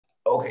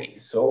Okay,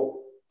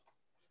 so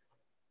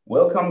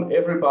welcome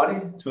everybody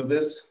to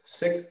this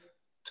sixth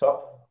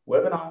top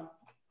webinar.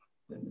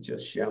 Let me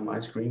just share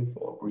my screen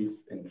for a brief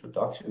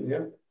introduction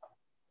here.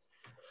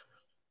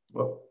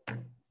 Well,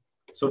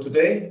 so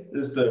today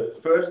is the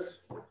first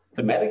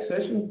thematic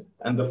session,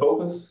 and the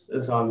focus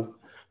is on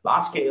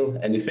large-scale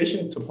and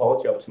efficient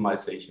topology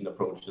optimization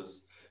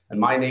approaches. And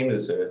my name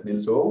is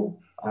Niels,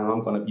 and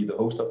I'm going to be the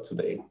host of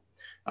today.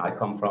 I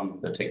come from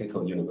the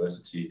Technical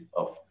University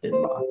of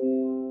Denmark.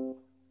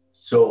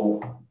 So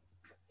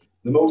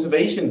the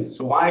motivation,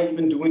 so why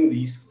even doing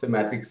these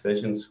thematic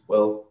sessions?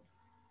 Well,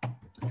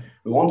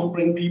 we want to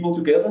bring people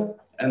together,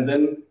 and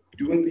then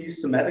doing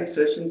these thematic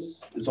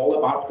sessions is all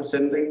about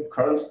presenting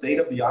current state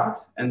of the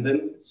art. And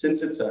then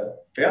since it's a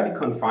fairly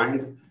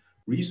confined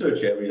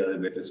research area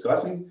that we're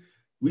discussing,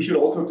 we should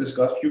also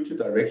discuss future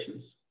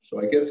directions. So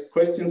I guess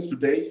questions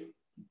today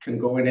can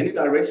go in any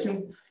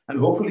direction, and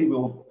hopefully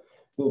we'll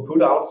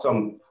put out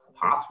some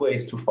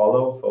pathways to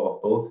follow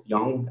for both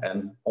young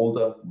and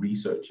older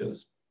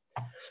researchers.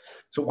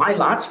 So why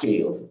large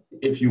scale,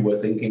 if you were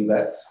thinking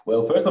that?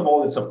 Well, first of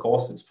all, of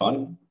course, it's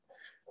fun.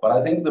 But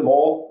I think the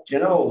more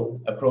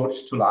general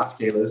approach to large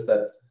scale is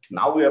that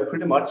now we are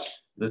pretty much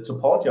the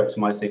topology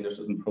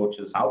optimization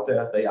approaches out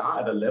there. They are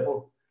at a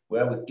level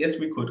where I guess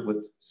we could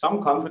with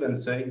some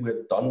confidence say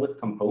we're done with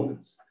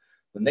components.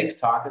 The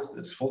next target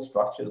is full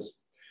structures.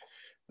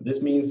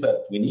 This means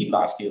that we need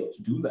large scale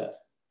to do that.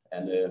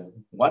 And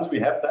once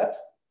we have that,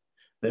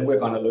 then we're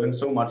going to learn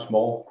so much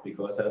more,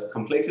 because as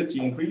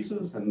complexity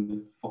increases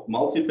and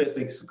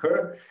multiphysics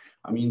occur,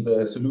 I mean,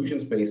 the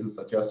solution spaces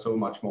are just so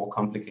much more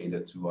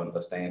complicated to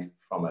understand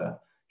from a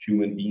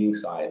human being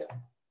side.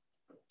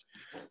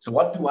 So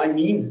what do I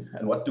mean,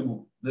 and what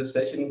do this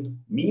session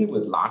mean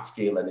with large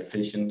scale and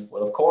efficient?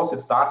 Well, of course,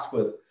 it starts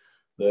with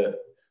the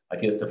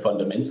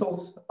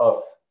fundamentals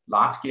of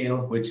large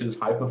scale, which is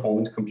high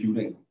performance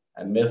computing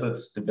and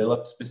methods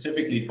developed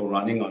specifically for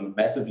running on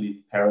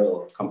massively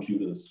parallel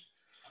computers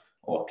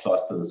or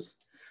clusters.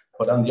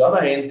 But on the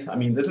other hand, I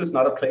mean, this is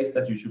not a place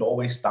that you should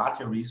always start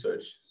your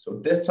research. So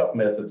desktop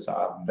methods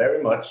are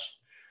very much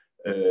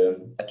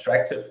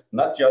attractive,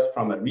 not just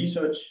from a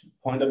research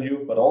point of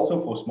view, but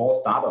also for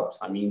small startups.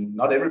 I mean,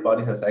 not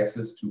everybody has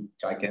access to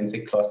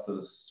gigantic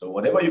clusters. So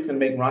whatever you can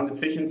make run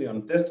efficiently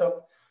on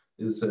desktop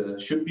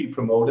should be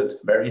promoted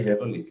very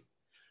heavily.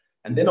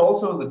 And then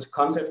also the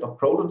concept of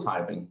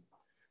prototyping.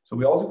 So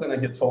we're also going to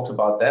hear talks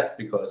about that,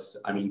 because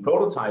I mean,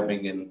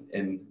 prototyping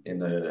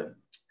in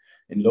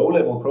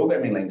low-level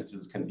programming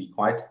languages can be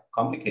quite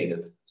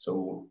complicated.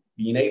 So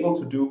being able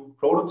to do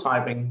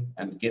prototyping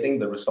and getting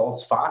the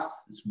results fast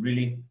is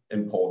really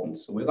important.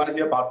 So we're going to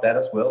hear about that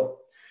as well.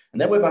 And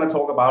then we're going to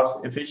talk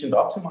about efficient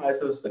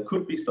optimizers. There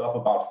could be stuff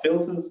about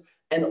filters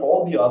and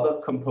all the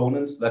other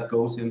components that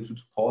goes into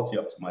topology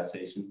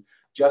optimization,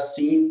 just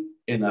seen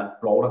in a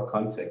broader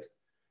context.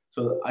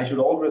 So I should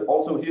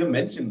also here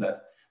mention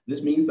that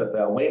this means that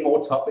there are way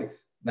more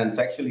topics than is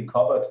actually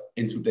covered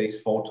in today's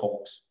 4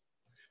 talks.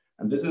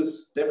 And this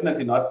is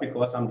definitely not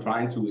because I'm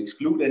trying to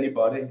exclude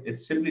anybody.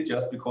 It's simply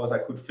just because I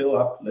could fill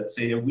up, let's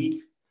say, a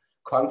week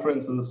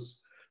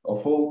conferences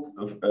or full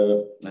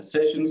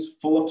sessions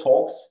full of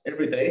talks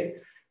every day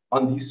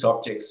on these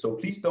subjects. So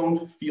please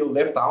don't feel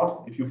left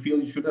out. If you feel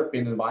you should have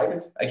been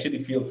invited,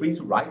 actually feel free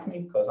to write me,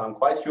 because I'm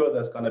quite sure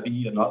there's going to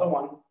be another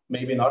one,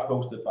 maybe not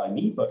hosted by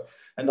me, but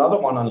another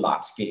one on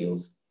large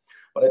scales.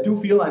 But I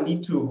do feel I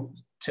need to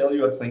tell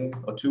you a thing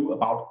or two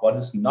about what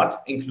is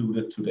not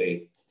included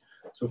today.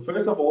 So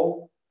first of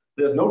all,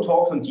 there's no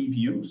talks on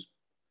GPUs,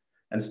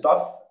 and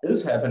stuff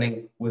is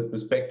happening with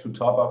respect to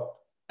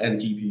top-up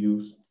and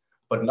GPUs,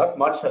 but not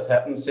much has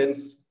happened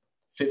since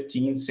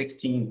 15,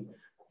 16.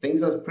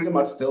 Things are pretty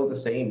much still the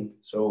same.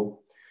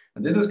 So,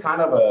 and this is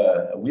kind of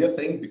a weird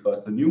thing,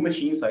 because the new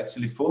machines are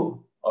actually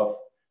full of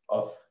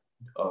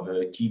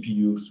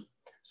GPUs.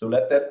 So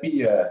let that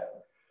be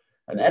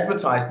an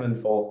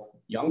advertisement for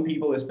young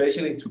people,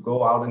 especially, to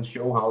go out and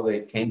show how they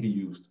can be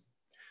used.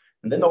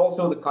 And then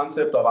also the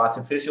concept of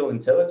artificial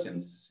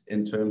intelligence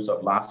in terms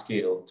of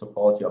large-scale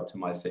topology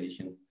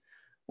optimization.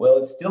 Well,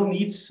 it still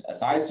needs,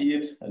 as I see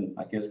it, and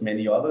I guess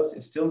many others,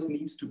 it still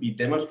needs to be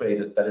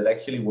demonstrated that it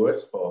actually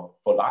works for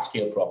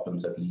large-scale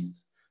problems at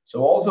least.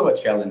 So also a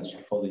challenge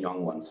for the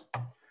young ones.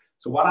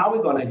 So what are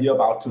we going to hear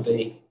about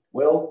today?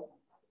 Well,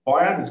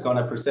 Bojan is going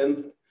to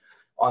present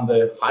on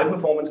the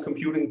high-performance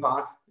computing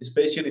part,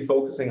 especially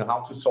focusing on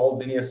how to solve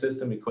linear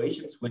system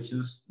equations, which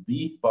is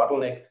the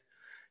bottleneck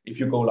if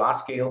you go large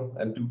scale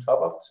and do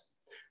top-ups.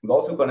 We're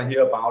also going to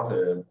hear about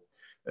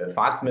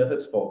fast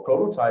methods for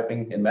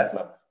prototyping in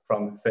MATLAB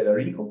from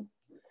Federico.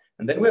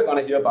 And then we're going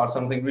to hear about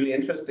something really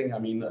interesting. I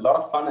mean, a lot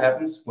of fun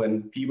happens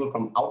when people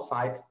from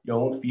outside your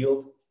own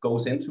field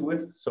goes into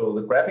it. So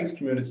the graphics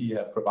community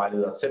have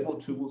provided us several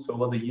tools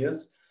over the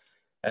years.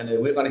 And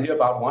we're going to hear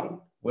about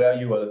one where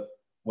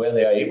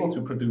they are able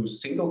to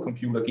produce single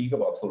computer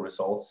gigavoxel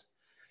results.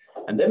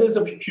 And then there's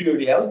a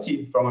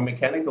peculiarity from a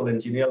mechanical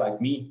engineer like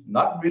me.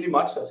 Not really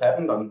much has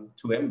happened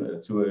to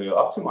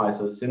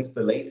optimizers since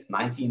the late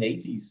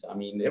 1980s. I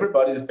mean,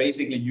 everybody is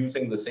basically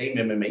using the same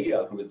MMA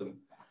algorithm,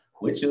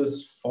 which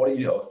is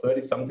 40 or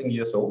 30 something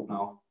years old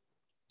now.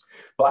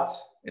 But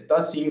it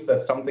does seem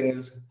that something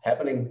is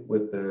happening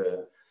with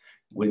the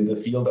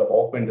field of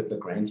augmented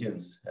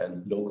Lagrangians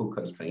and local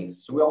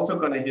constraints. So we're also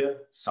going to hear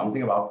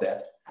something about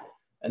that.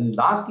 And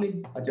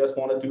lastly, I just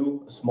want to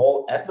do a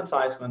small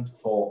advertisement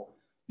for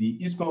the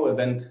ISMO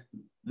event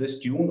this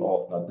June,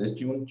 or not this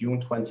June, June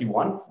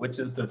 21, which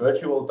is the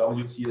virtual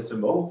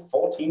WTSMO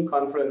 14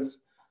 conference.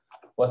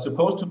 Was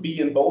supposed to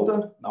be in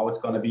Boulder, now it's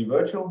going to be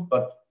virtual,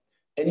 but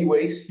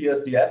anyways,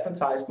 here's the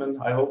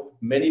advertisement. I hope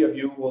many of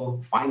you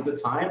will find the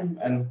time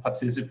and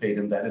participate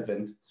in that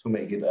event to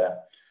make it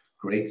a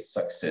great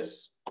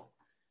success.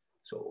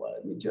 So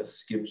let me just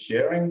skip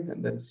sharing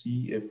and then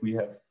see if we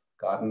have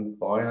gotten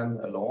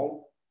Bojan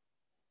along.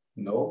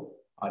 No,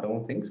 I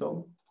don't think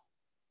so.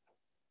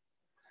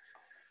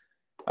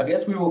 I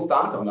guess we will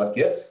start, or not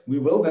guess, we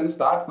will then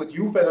start with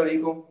you,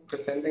 Federico,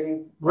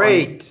 presenting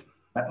Great.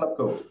 MATLAB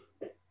code.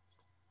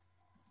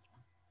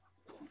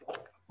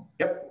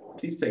 Yep,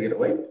 please take it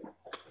away.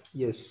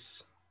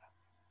 Yes.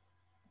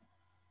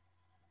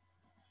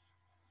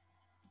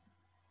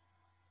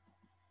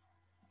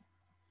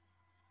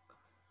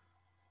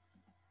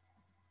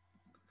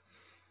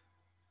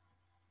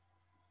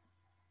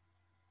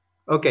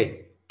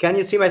 Okay, can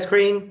you see my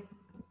screen?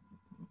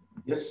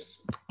 Yes.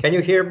 Can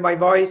you hear my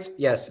voice?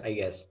 Yes, I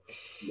guess.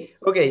 Yes.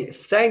 Okay,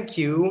 thank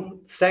you.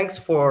 Thanks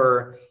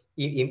for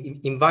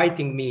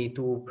inviting me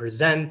to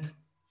present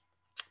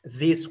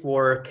this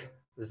work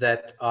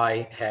that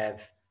I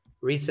have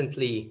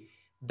recently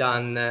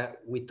done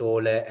with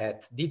Ole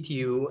at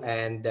DTU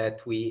and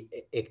that we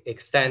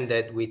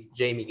extended with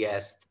Jamie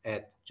Guest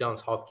at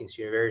Johns Hopkins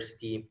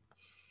University.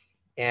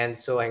 And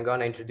so I'm going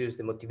to introduce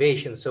the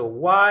motivation. So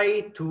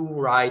why to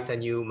write a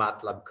new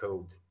MATLAB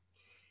code?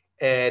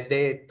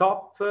 The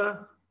top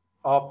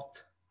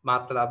opt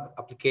MATLAB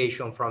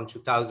application from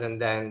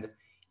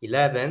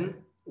 2011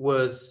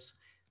 was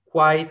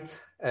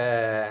quite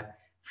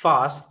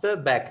fast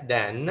back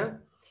then,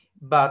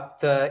 but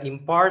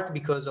in part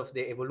because of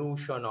the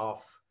evolution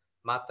of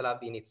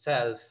MATLAB in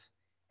itself,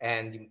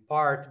 and in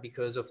part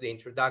because of the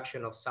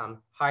introduction of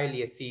some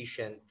highly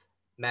efficient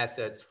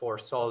methods for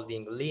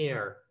solving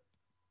linear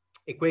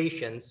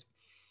equations.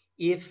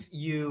 If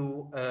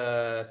you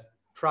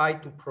try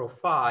to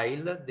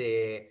profile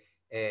the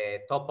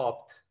top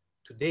opt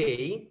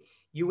today,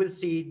 you will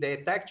see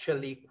that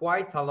actually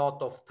quite a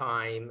lot of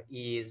time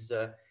is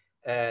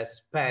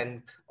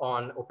spent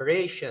on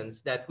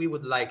operations that we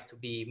would like to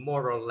be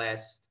more or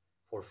less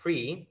for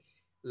free,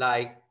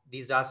 like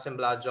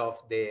disassemblage of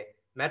the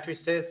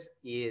matrices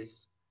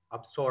is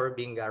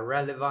absorbing a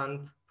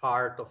relevant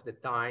part of the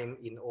time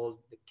in all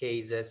the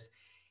cases.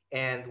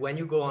 And when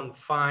you go on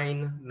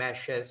fine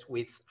meshes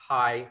with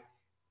high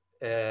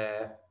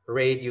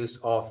radius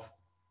of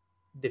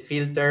the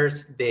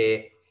filters,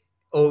 the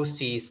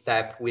OC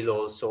step will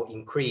also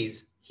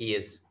increase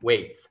his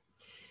weight.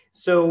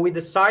 So we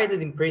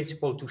decided in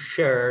principle to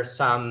share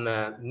some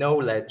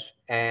knowledge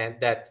and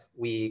that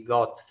we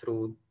got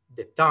through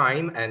the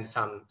time and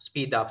some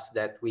speed ups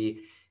that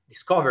we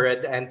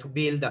discovered, and to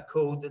build a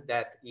code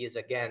that is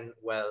again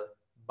well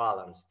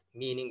balanced,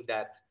 meaning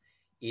that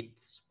it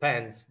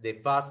spends the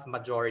vast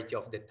majority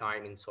of the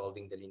time in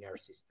solving the linear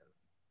system.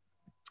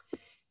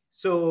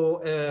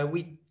 So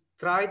we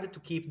tried to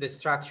keep the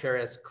structure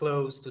as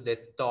close to the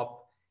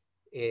top,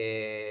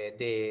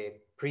 the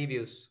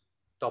previous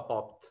top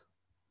opt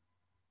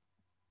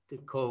the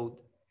code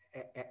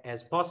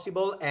as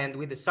possible, and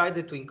we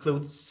decided to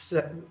include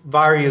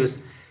various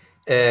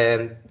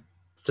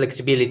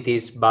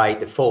flexibilities by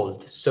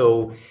default.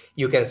 So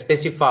you can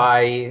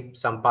specify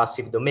some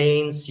passive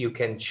domains, you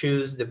can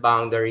choose the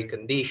boundary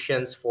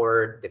conditions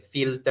for the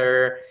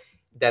filter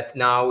that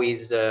now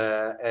is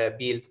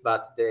built,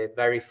 but the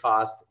very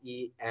fast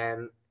the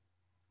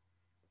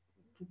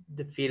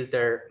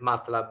filter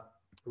MATLAB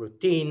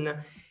routine,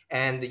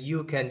 and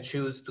you can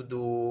choose to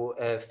do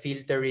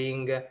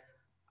filtering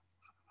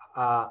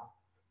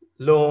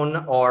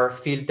lone or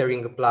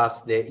filtering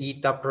plus the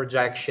eta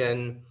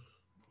projection.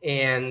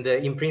 And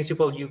in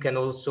principle, you can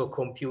also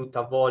compute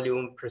a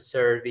volume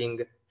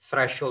preserving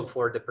threshold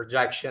for the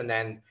projection,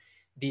 and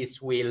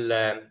this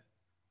will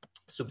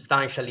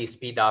substantially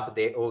speed up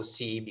the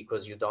OC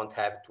because you don't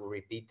have to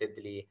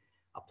repeatedly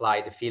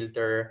apply the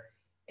filter.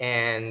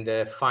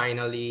 And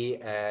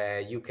finally,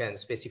 you can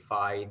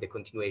specify the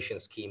continuation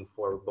scheme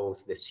for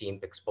both the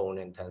simp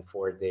exponent and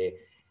for the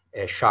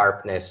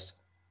sharpness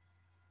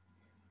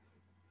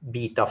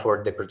beta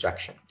for the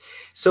projection.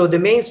 So the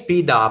main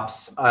speed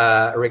ups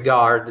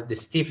regard the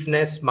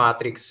stiffness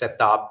matrix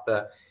setup,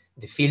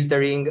 the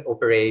filtering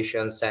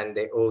operations, and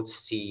the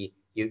OC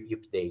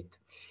update.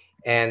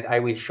 And I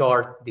will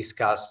short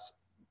discuss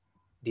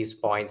these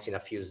points in a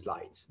few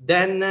slides.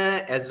 Then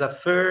as a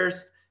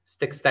first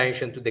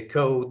extension to the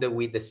code,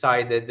 we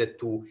decided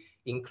to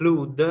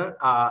include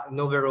an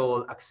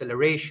overall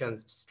acceleration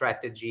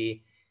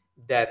strategy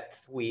that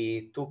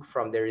we took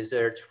from the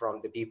research from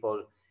the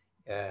people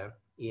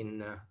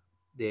in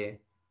the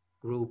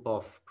group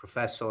of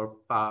Professor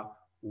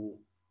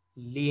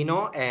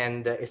Paulino,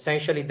 and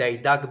essentially they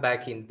dug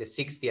back in the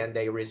 60s and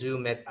they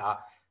resumed a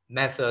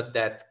method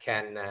that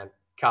can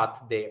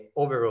cut the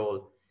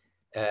overall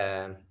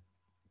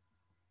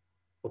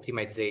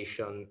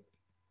optimization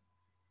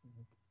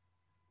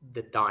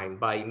the time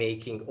by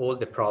making all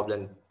the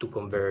problem to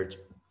converge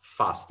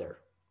faster.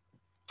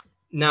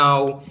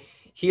 Now,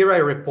 here I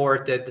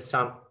reported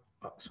some,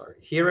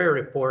 here I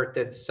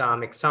reported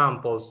some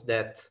examples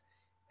that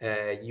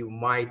you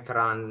might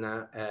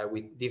run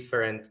with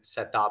different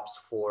setups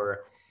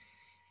for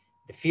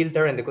the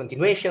filter and the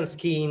continuation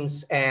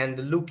schemes, and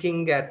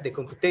looking at the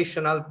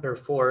computational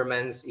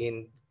performance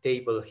in the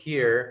table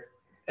here,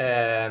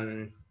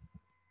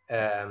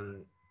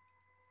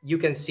 you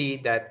can see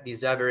that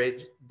this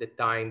average, the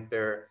time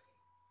per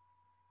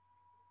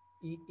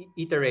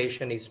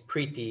iteration is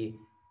pretty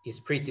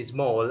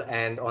small,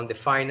 and on the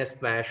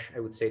finest mesh, I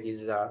would say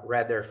this is a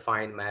rather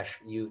fine mesh,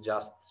 you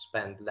just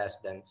spend less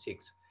than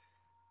 6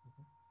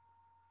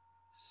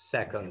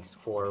 seconds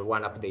for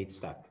one update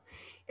step.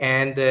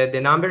 And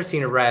the numbers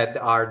in red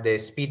are the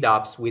speed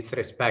ups with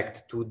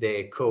respect to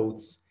the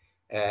codes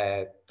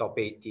top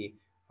 80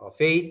 of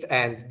 8,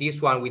 and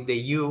this one with the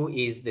U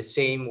is the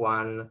same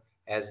one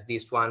as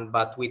this one,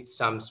 but with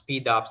some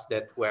speed ups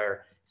that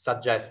were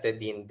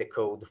suggested in the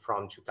code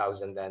from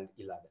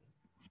 2011.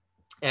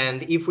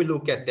 And if we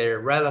look at the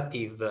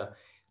relative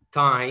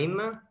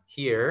time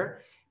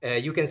here,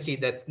 you can see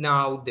that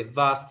now the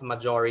vast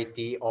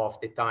majority of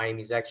the time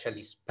is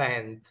actually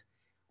spent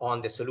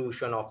on the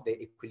solution of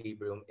the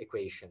equilibrium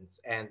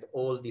equations, and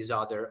all these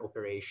other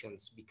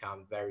operations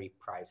become very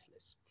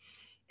priceless.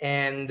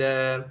 And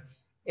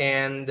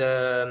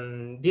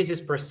this is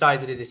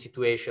precisely the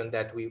situation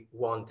that we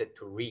wanted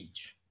to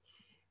reach.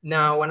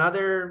 Now,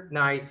 another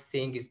nice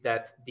thing is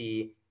that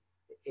the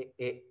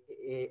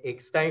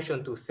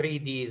extension to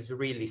 3D is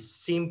really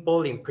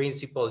simple. In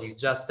principle, you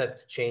just have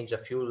to change a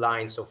few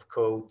lines of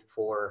code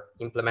for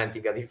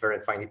implementing a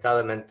different finite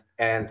element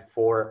and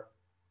for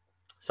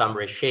some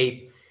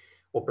reshape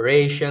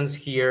operations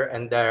here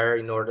and there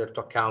in order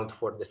to account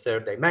for the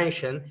third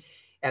dimension.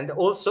 And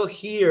also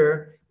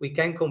here, we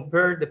can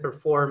compare the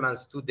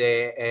performance to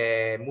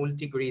the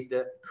multi-grid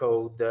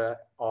code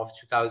of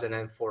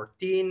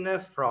 2014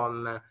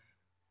 from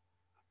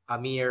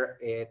Amir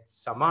and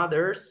some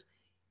others.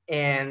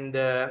 And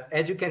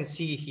as you can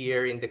see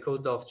here in the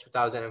code of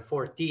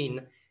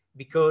 2014,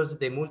 because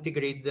the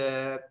multi-grid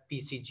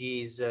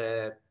PCG is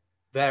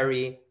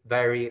very,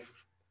 very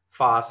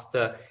fast,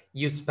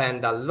 you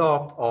spend a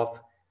lot of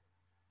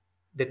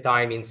the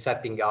time in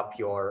setting up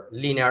your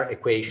linear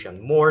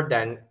equation, more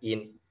than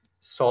in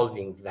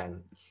solving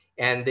them.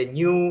 And the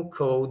new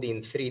code in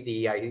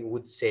 3D, I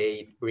would say,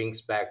 it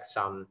brings back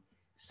some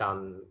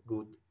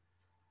good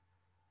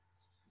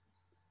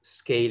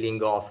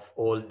scaling of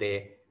all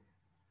the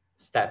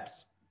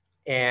steps.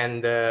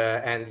 And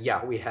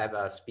yeah, we have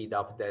a speed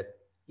up that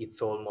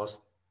it's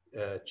almost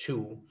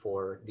 2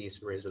 for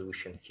this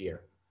resolution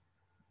here.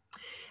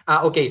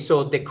 Okay,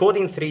 so the code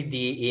in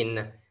 3D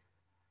in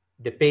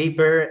the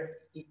paper,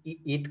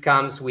 it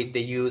comes with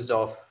the use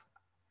of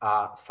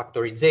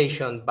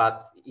factorization,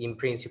 but in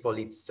principle,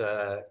 it's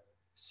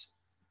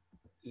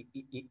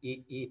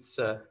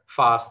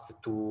fast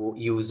to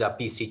use a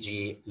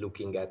PCG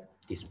looking at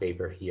this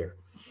paper here.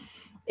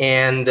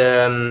 And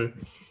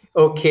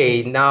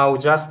okay, now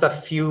just a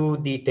few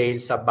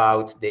details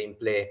about the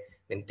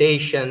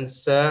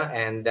implementations,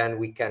 and then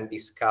we can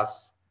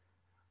discuss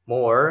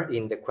more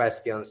in the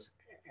questions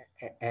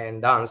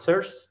and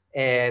answers.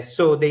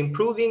 So the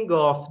improving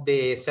of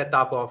the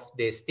setup of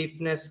the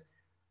stiffness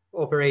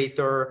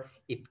operator,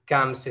 it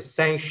comes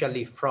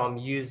essentially from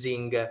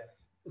using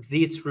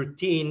this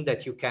routine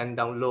that you can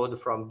download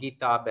from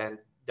GitHub and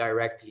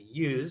directly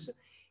use.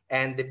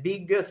 And the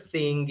big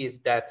thing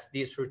is that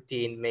this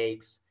routine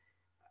makes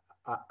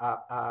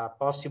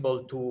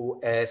possible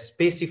to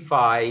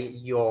specify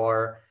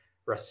your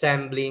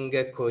resembling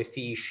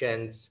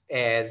coefficients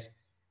as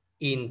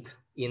int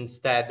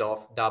instead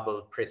of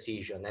double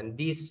precision. And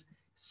this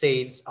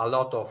saves a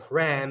lot of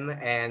RAM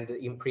and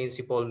in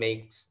principle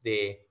makes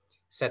the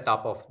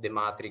setup of the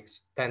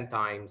matrix 10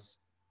 times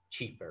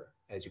cheaper,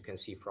 as you can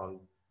see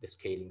from the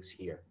scalings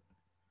here.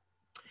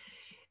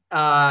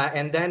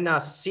 And then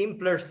a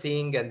simpler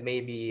thing and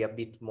maybe a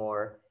bit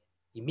more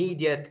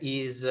immediate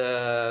is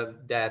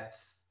that,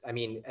 I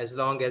mean, as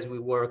long as we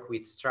work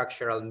with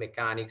structural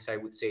mechanics, I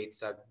would say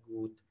it's a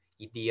good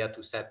idea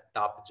to set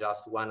up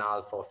just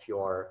 1/2 of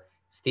your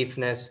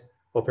stiffness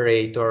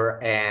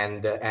operator,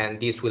 and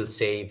this will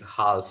save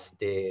half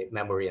the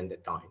memory and the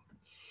time.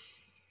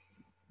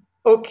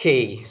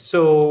 Okay,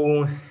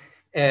 so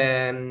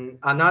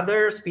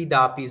another speed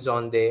up is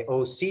on the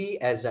OC,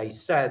 as I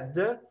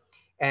said,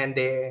 and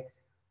the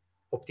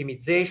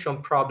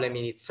optimization problem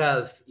in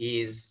itself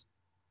is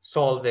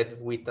solve it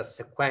with a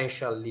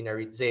sequential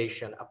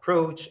linearization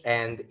approach,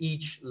 and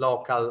each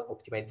local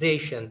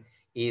optimization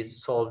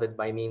is solved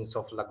by means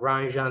of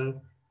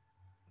Lagrangian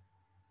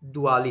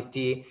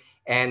duality.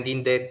 And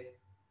in the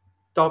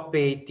top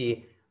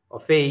 80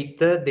 of 8,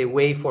 the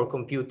way for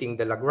computing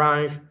the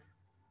Lagrange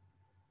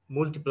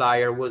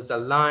multiplier was a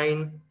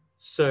line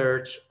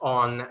search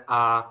on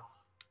a,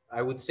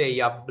 I would say,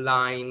 a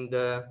blind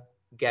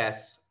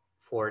guess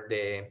for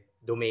the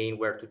domain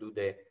where to do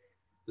the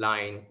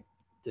line,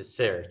 the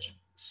search.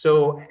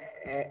 So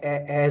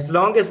as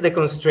long as the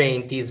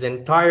constraint is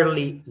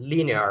entirely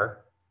linear,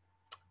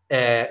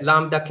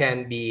 lambda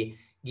can be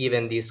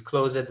given this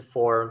closed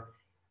form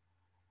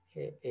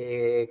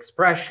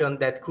expression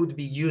that could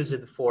be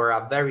used for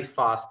a very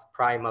fast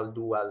primal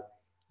dual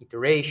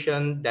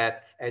iteration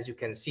that, as you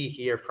can see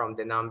here from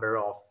the number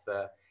of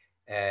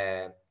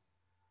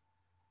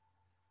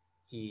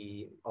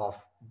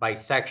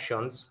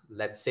bisections,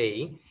 let's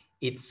say,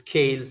 it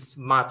scales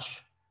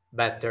much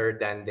better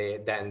than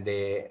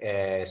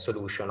the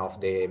solution of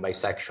the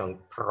bisection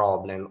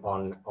problem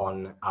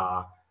on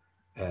a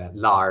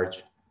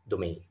large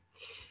domain.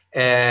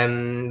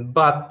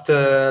 But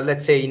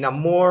let's say in a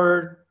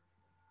more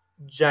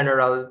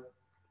general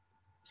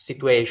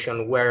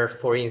situation where,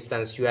 for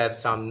instance, you have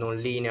some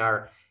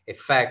nonlinear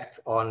effect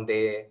on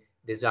the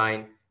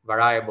design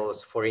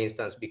variables, for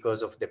instance,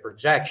 because of the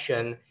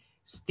projection,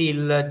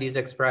 still this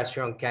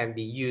expression can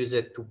be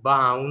used to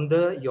bound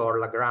your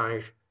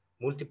Lagrange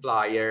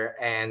multiplier,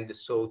 and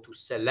so to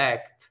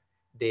select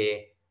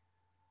the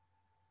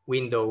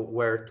window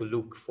where to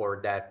look for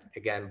that,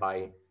 again,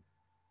 by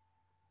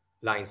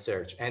line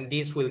search. And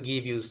this will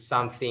give you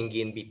something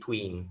in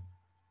between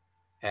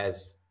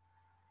as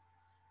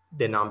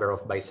the number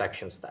of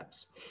bisection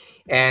steps.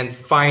 And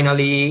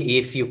finally,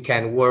 if you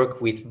can work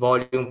with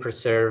volume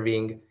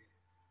preserving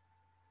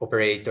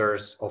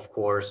operators, of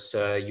course,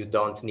 you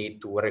don't need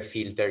to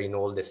refilter in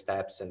all the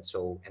steps, and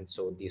so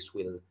this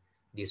will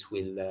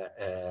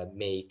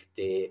make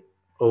the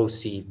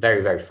OC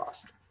very, very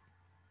fast.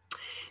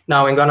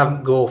 Now I'm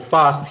gonna go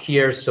fast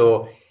here.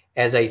 So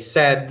as I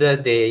said,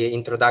 the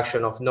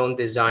introduction of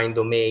non-design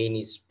domain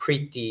is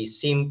pretty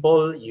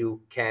simple.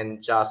 You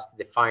can just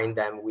define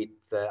them with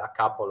a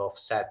couple of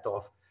set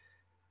of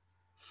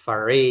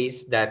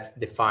arrays that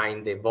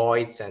define the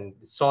voids and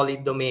the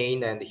solid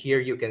domain. And here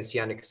you can see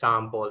an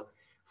example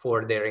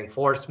for the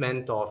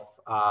reinforcement of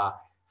a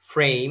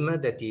frame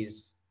that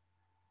is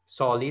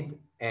solid,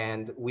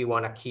 and we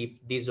want to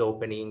keep this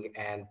opening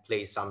and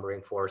place some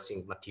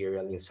reinforcing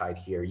material inside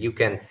here. You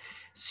can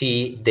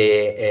see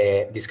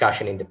the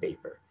discussion in the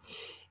paper.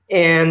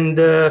 And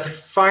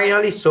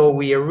finally, so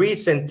we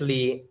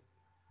recently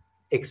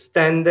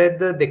extended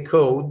the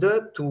code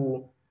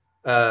to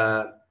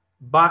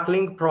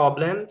backlink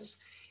problems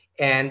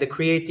and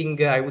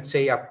creating, I would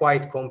say, a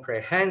quite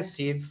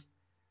comprehensive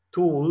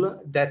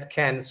tool that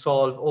can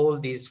solve all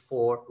these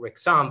 4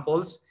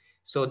 examples.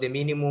 So the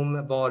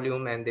minimum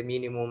volume and the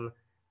minimum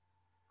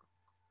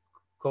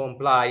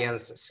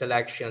compliance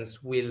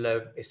selections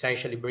will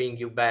essentially bring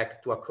you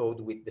back to a code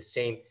with the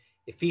same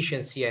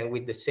efficiency and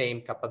with the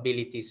same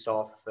capabilities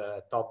of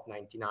top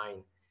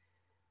 99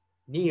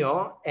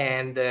 Neo.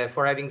 And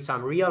for having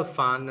some real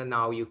fun,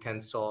 now you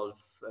can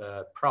solve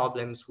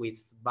problems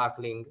with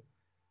backlink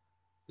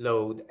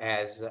load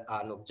as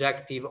an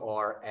objective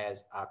or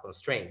as a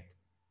constraint.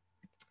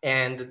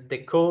 And the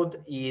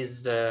code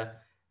is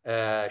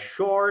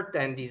short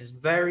and is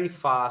very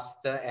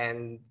fast,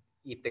 and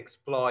it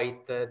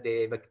exploits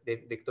the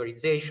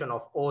vectorization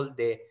of all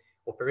the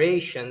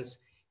operations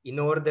in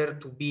order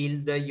to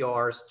build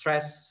your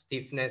stress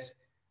stiffness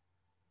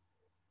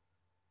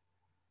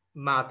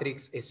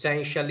matrix,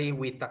 essentially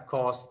with a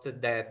cost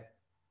that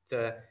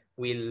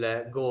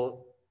will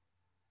go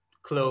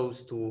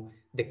close to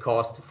the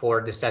cost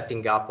for the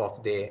setting up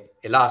of the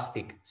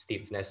elastic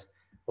stiffness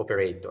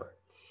operator.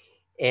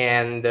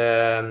 And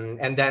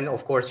then,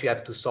 of course, you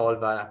have to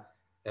solve a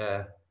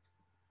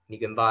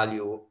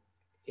eigenvalue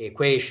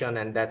equation,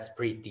 and that's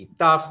pretty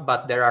tough,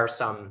 but there are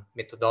some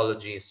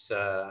methodologies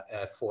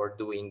for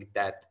doing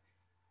that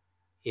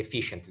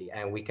efficiently,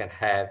 and we can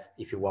have,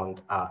 if you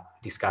want, a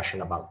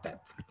discussion about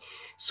that.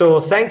 So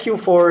thank you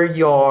for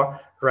your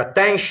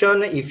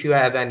attention. If you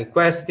have any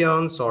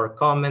questions or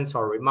comments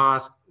or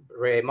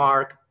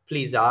remark,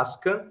 please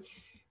ask.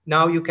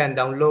 Now you can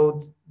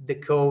download the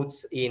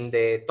codes in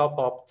the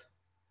top-opt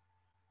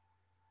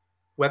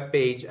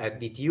webpage at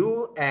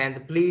DTU,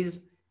 and please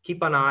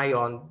keep an eye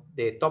on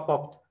the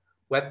top-opt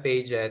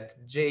webpage at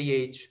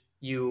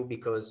JHU,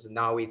 because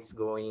now it's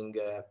going,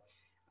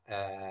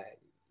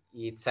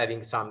 it's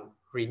having some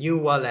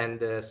renewal,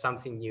 and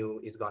something new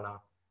is gonna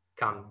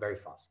come very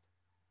fast.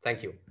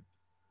 Thank you.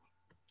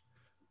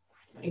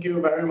 Thank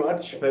you very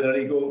much,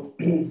 Federico.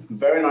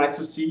 Very nice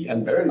to see,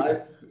 and very nice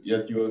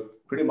that you're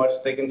pretty much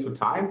sticking to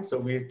time. So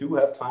we do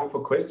have time for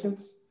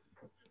questions.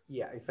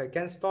 Yeah, if I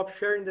can stop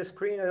sharing the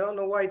screen. I don't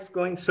know why it's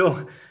going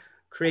so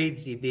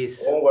crazy.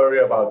 This. Don't worry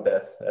about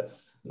that.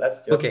 That's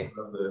just okay.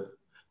 One of the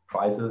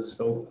prizes.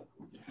 So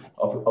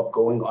of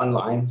going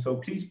online. So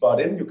please butt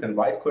in. You can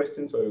write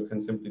questions, or you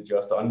can simply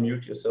just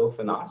unmute yourself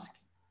and ask.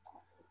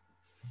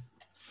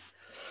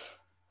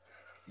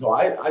 So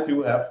I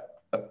do have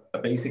a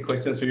basic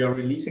question. So you're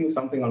releasing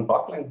something on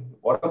buckling.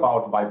 What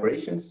about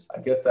vibrations? I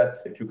guess that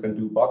if you can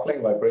do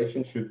buckling,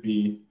 vibration should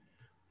be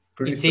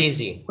pretty. It's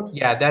easy.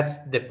 Yeah, that's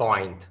the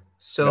point.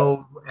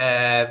 So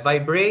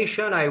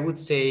vibration, I would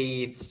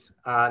say it's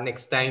an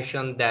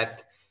extension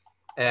that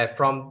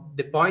from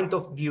the point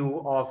of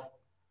view of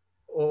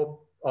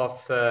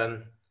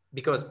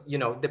because, you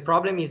know, the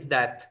problem is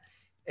that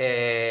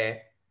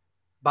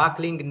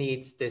buckling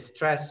needs the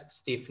stress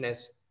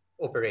stiffness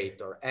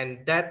operator,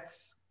 and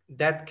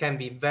that can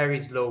be very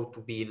slow to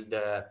build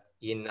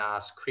in a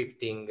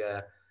scripting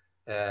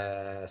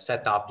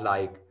setup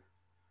like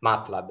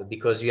MATLAB,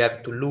 because you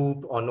have to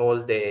loop on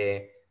all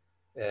the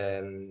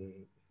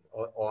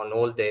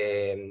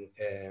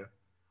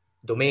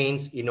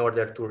domains in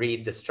order to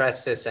read the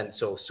stresses. And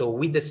so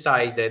we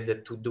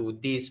decided to do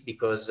this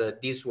because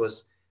this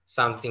was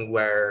something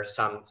where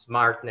some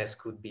smartness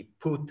could be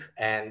put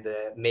and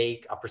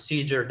make a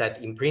procedure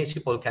that in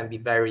principle can be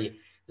very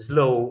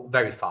slow,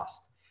 very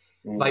fast.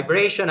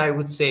 Vibration, I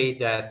would say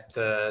that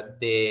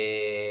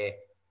the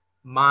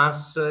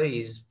mass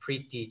is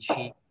pretty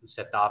cheap to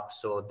set up.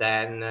 So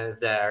then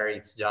there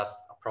it's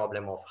just a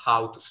problem of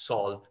how to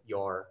solve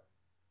your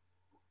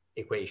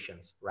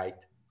equations, right?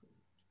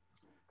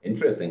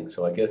 Interesting.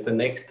 So I guess the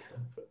next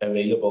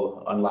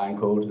available online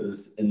code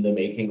is in the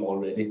making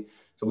already.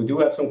 So we do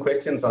have some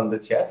questions on the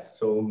chat.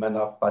 So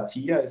Manav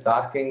Bhatia is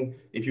asking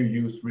if you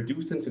use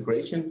reduced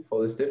integration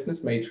for the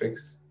stiffness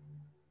matrix.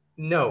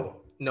 No.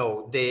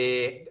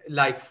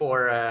 Like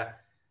for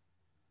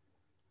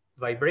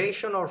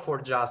vibration or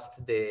for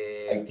just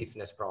the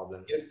stiffness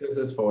problem? Yes, this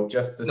is for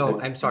just the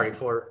stiffness. I'm sorry,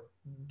 for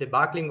the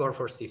buckling or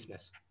for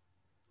stiffness?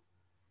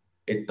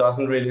 It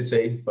doesn't really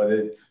say,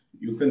 but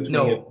you can tweak it.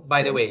 No,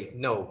 by the way,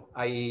 no.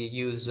 I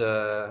use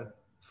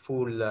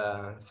full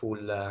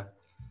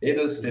it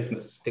is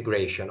stiffness.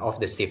 Integration of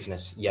the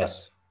stiffness,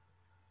 yes.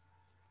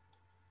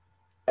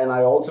 And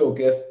I also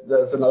guess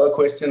there's another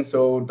question.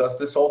 So does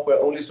the software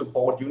only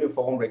support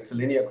uniform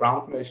rectilinear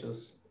ground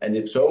measures? And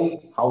if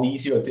so, how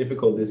easy or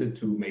difficult is it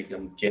to make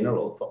them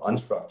general for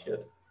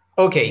unstructured?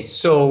 Okay,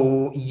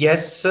 so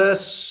yes.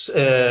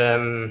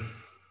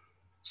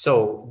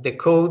 So the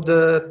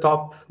code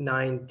top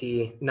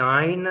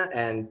 99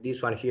 and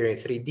this one here in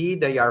 3D,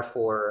 they are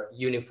for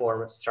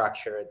uniform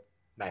structured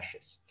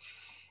meshes.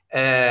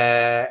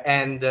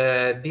 And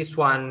this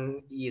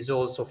one is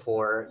also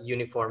for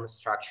uniform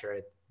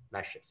structured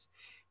meshes.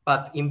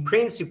 But in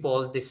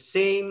principle, the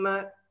same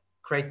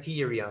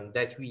criterion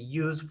that we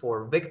use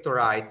for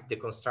vectorized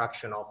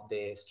deconstruction of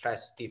the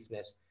stress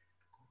stiffness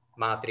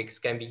matrix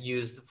can be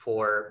used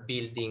for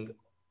building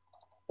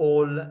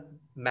all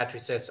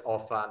matrices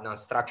of an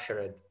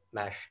unstructured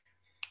mesh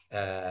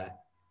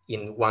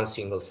in one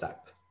single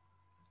step.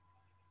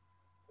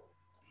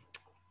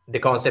 The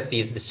concept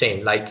is the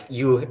same. Like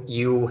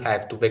you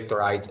have to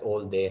vectorize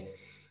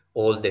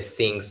all the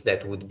things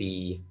that would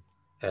be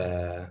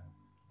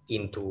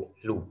into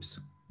loops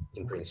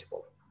in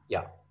principle.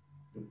 Yeah.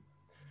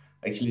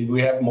 Actually,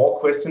 we have more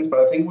questions, but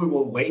I think we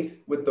will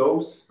wait with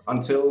those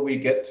until we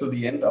get to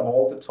the end of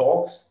all the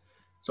talks.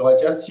 So I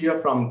just hear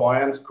from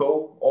Bojan's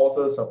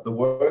co-authors of the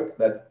work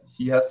that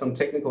he has some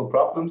technical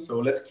problems. So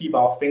let's keep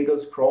our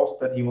fingers crossed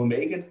that he will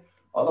make it.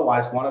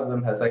 Otherwise, one of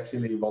them has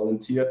actually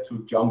volunteered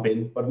to jump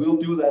in, but we'll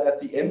do that at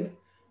the end.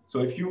 So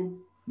if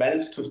you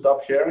manage to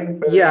stop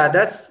sharing. Yeah,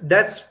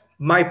 that's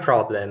my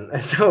problem.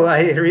 So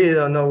I really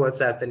don't know what's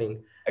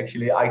happening.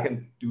 Actually, I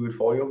can do it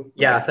for you.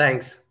 Yeah,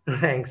 thanks.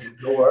 Thanks.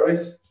 No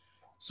worries.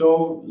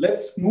 So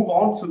let's move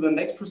on to the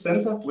next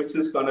presenter, which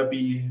is going to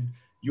be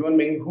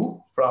Yuanming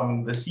Hu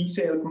from the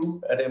C-Sail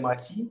group at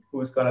MIT, who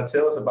is going to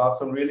tell us about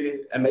some really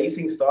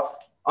amazing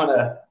stuff on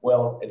I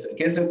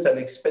guess it's an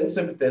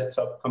expensive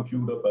desktop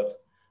computer,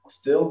 but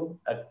still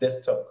a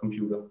desktop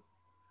computer.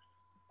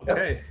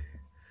 Okay. Yep.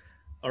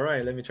 All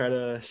right, let me try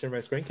to share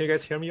my screen. Can you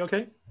guys hear me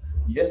okay?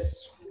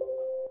 Yes.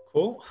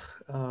 Cool.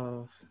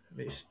 Let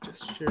me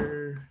just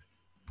share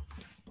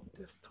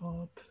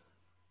desktop.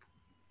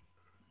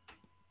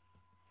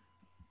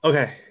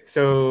 Okay,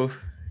 so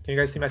can you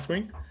guys see my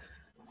screen?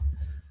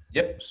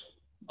 Yep.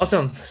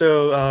 Awesome.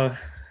 So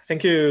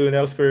thank you,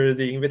 Niels, for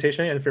the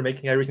invitation and for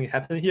making everything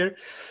happen here.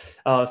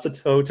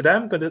 So today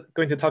I'm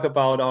going to talk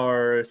about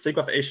our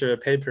SIGGRAPH Asia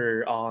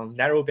paper on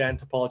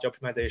narrowband topology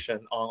optimization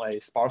on a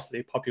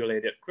sparsely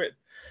populated grid.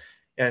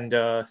 And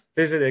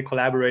this is a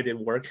collaborative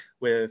work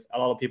with a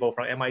lot of people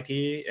from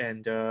MIT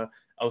and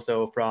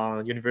also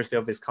from University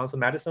of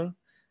Wisconsin-Madison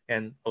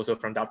and also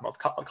from Dartmouth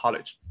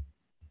College.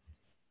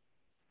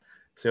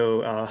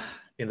 So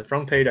in the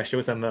front page, I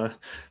show some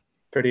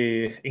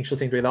pretty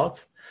interesting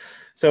results.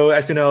 So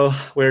as you know,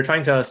 we're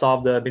trying to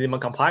solve the minimum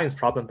compliance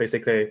problem.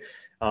 Basically,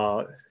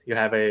 you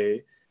have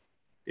a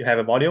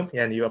volume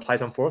and you apply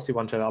some force. You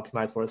want to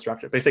optimize for a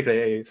structure, basically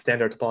a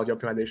standard topology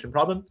optimization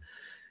problem.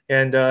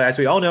 And as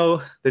we all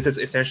know, this is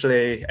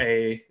essentially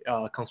a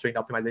constraint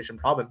optimization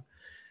problem.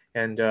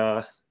 And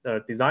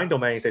the design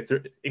domain is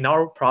in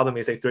our problem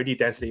is a 3D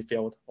density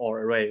field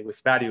or array with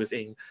values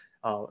in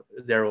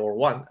 0 or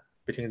 1,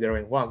 between 0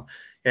 and 1.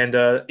 And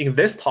in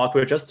this talk,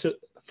 we're just to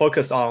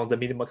focus on the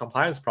minimal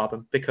compliance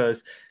problem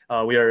because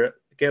we are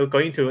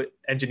going to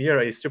engineer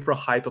a super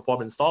high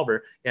performance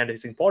solver, and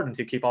it's important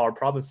to keep our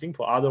problem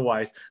simple.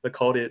 Otherwise, the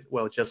code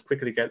will just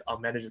quickly get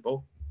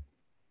unmanageable.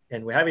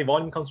 And we have a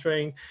volume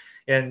constraint,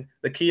 and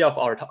the key of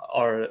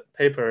our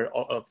paper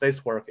of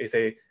this work is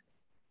a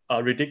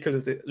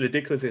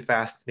ridiculously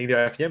fast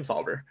linear FEM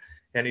solver.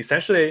 And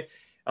essentially,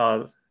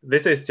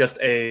 this is just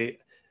a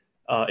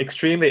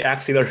extremely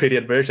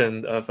accelerated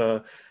version of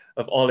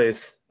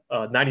Auley's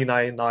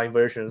 99.9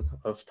 version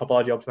of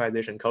topology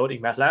optimization code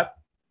in MATLAB.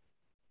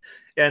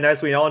 And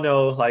as we all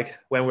know, like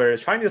when we're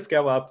trying to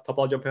scale up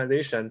topology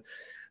optimization,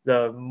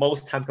 the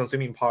most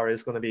time-consuming part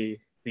is going to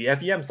be the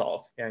FEM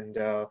solve. And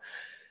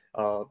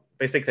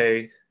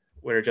basically,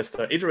 we're just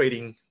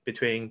iterating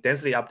between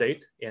density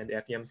update and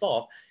FEM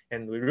solve,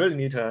 and we really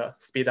need to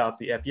speed up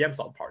the FEM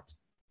solve part.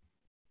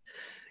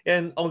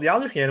 And on the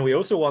other hand, we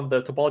also want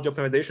the topology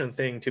optimization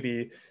thing to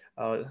be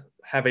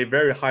have a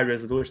very high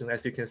resolution.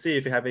 As you can see,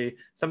 if you have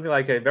something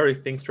like a very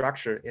thin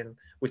structure and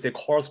with a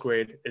coarse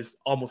grid, it's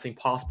almost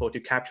impossible to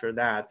capture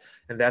that.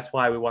 And that's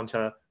why we want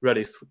to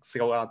really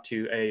scale up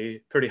to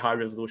a pretty high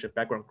resolution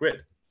background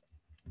grid.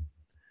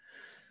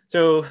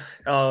 So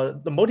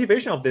the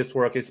motivation of this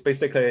work is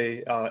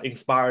basically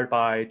inspired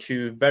by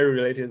two very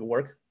related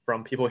work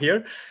from people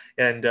here.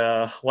 And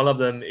one of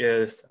them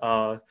is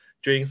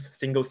Dring's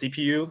single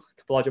CPU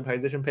topology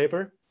optimization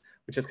paper,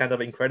 which is kind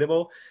of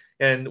incredible.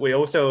 And we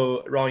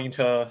also run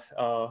into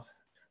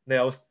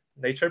Niels'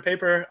 Nature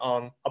paper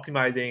on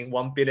optimizing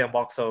 1 billion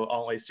voxel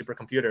on a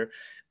supercomputer.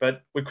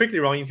 But we quickly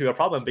run into a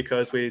problem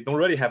because we don't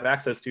really have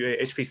access to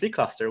a HPC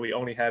cluster. We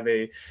only have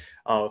a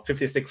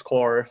 56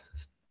 core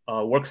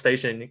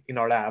workstation in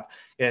our lab.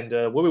 And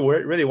what we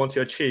really want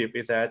to achieve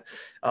is that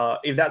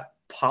is that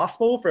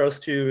possible for us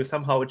to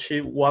somehow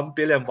achieve 1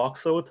 billion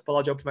voxel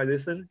topology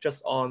optimization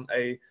just on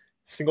a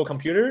single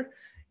computer?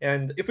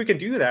 And if we can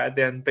do that,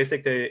 then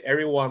basically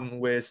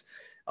everyone with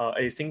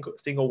a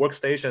single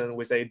workstation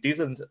with a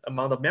decent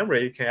amount of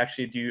memory can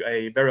actually do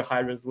a very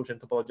high resolution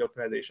topology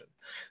optimization.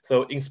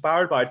 So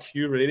inspired by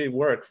two related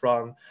work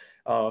from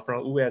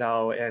Wu et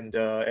al. And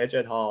Aage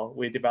et al.,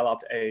 we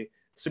developed a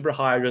super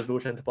high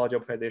resolution topology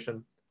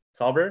optimization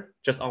solver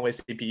just on a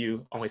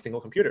CPU on a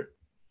single computer.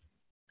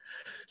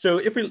 So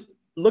if we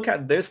look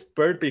at this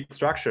bird beak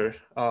structure,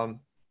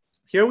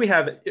 here we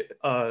have,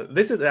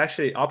 this is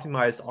actually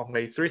optimized on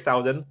a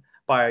 3000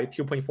 by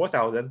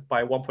 2.4000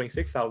 by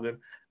 1.6000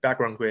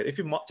 background grid. If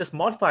you just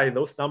multiply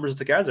those numbers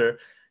together,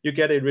 you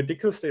get a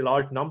ridiculously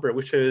large number,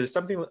 which is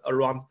something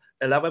around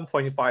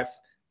 11.5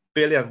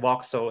 billion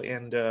voxel.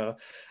 And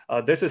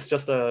this is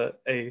just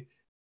a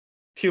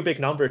too big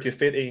number to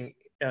fit in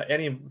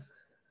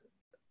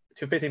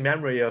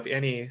memory of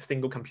any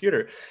single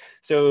computer.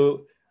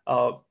 So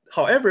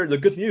however, the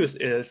good news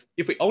is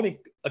if we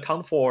only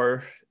account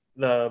for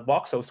the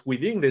voxels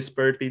within this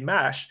bird beak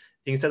mesh,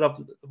 instead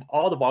of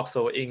all the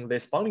voxel in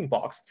this bounding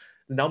box,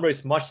 the number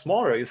is much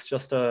smaller. It's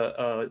just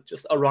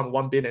around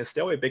 1 billion,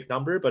 still a big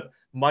number, but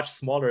much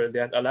smaller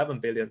than 11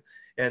 billion.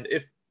 And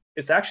if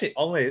it's actually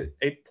only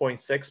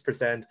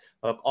 8.6%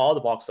 of all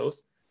the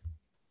voxels.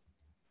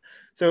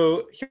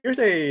 So here's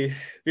a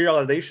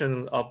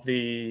visualization of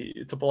the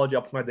topology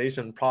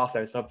optimization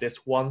process of this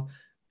 1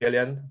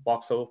 billion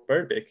voxel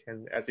bird beak.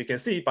 And as you can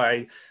see,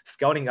 by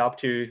scaling up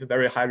to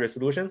very high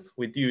resolution,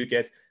 we do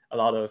get a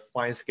lot of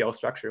fine scale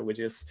structure, which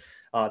is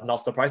not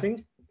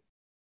surprising.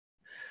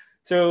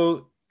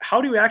 So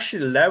how do we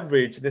actually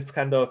leverage this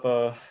kind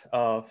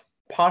of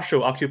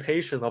partial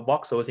occupation of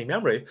voxels in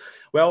memory?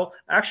 Well,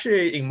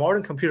 actually, in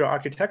modern computer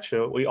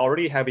architecture, we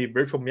already have a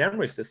virtual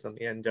memory system,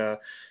 and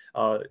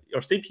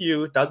your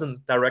CPU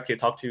doesn't directly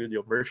talk to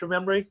your virtual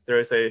memory. There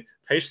is a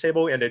page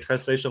table and a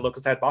translation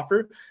local set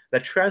buffer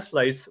that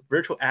translates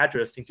virtual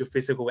address into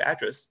physical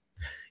address.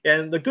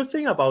 And the good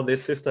thing about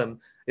this system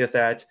is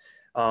that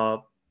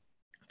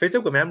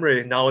physical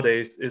memory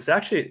nowadays is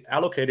actually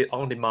allocated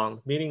on demand,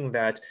 meaning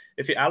that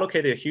if you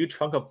allocate a huge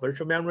chunk of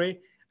virtual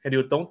memory and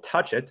you don't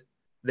touch it,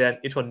 then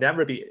it will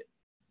never be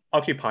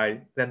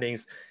occupied. That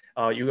means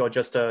you will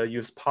just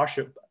use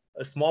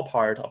a small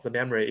part of the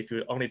memory if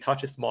you only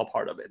touch a small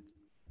part of it.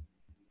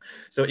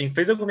 So in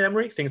physical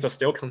memory, things are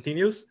still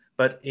continuous,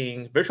 but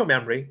in virtual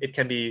memory, it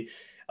can be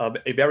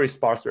a very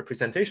sparse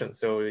representation.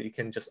 So you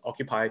can just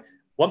occupy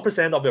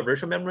 1% of your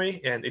virtual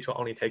memory, and it will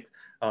only take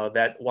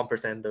that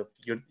 1% of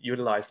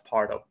utilized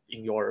part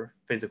in your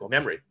physical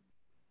memory.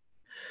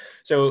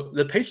 So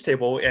the page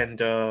table and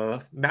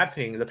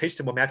mapping, the page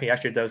table mapping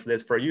actually does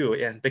this for you.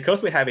 And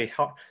because we have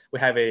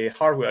a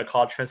hardware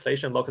called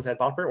translation local set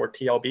buffer, or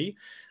TLB,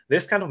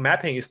 this kind of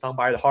mapping is done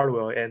by the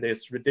hardware, and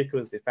it's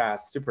ridiculously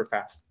fast, super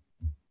fast.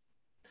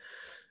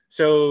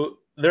 So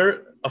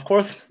of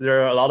course,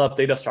 there are a lot of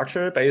data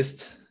structure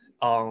based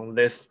on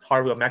this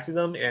hardware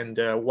mechanism. And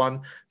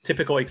one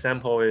typical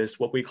example is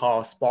what we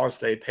call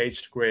sparsely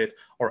paged grid,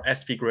 or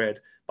SP grid,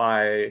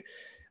 by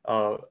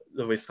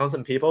the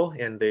Wisconsin people,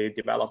 and they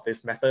developed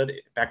this method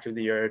back to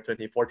the year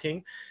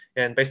 2014.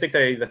 And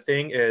basically, the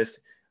thing is,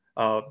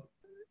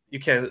 you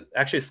can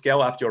actually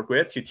scale up your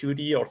grid to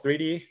 2D or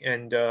 3D,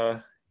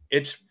 and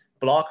each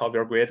block of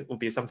your grid would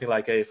be something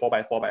like a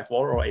 4x4x4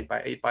 or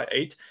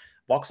 8x8x8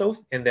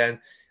 voxels, and then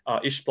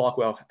each block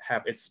will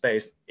have its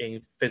space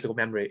in physical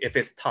memory if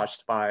it's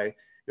touched by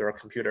your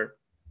computer,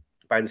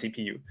 by the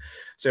CPU.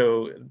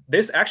 So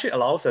this actually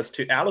allows us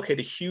to allocate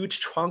a huge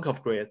chunk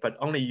of grid, but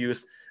only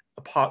use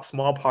a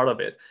small part of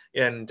it.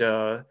 And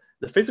the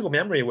physical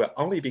memory will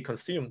only be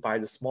consumed by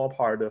the small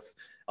part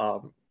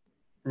of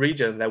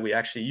region that we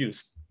actually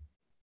use.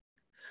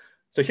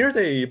 So here's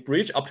a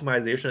bridge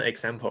optimization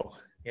example.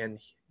 And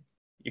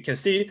you can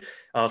see,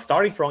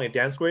 starting from a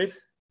dense grid,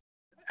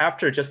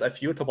 after just a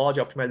few topology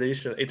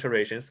optimization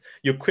iterations,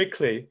 you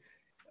quickly,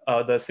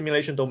 the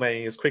simulation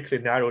domain is quickly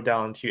narrowed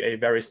down to a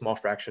very small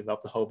fraction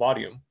of the whole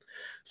volume.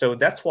 So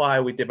that's why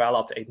we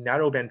developed a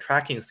narrowband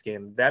tracking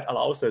scheme that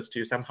allows us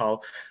to somehow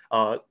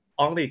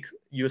only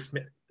use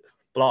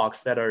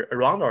blocks that are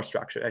around our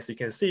structure. As you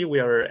can see, we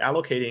are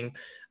allocating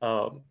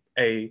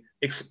a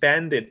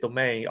expanded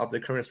domain of the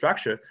current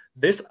structure.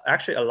 This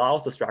actually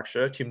allows the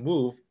structure to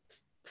move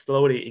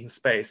slowly in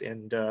space,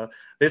 and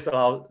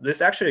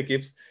this actually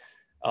gives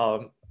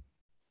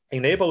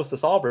enables the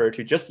solver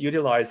to just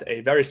utilize a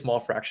very small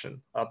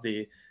fraction of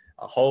the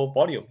whole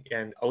volume,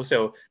 and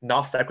also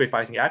not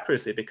sacrificing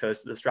accuracy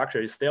because the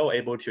structure is still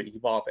able to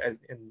evolve. And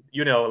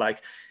you know,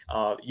 like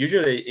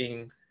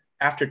usually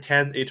after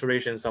 10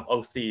 iterations of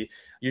OC,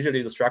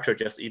 usually the structure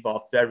just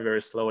evolves very,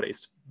 very slowly.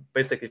 It's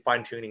basically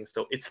fine tuning.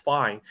 So it's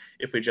fine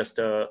if we just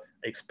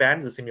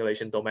expand the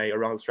simulation domain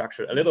around the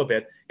structure a little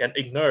bit and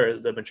ignore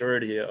the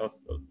majority of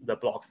the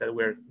blocks that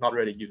were not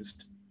really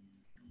used.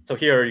 So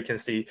here you can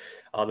see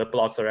the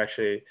blocks are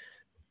actually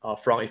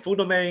from a full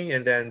domain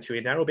and then to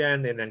a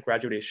narrowband and then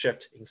gradually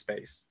shift in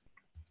space.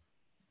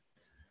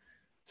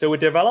 So we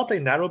developed a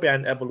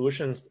narrowband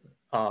evolution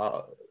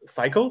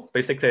cycle.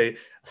 Basically,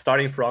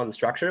 starting from the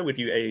structure, we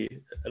do a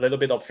little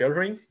bit of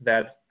filtering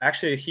that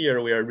actually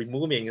here we are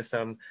removing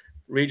some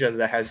region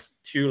that has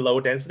too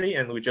low density,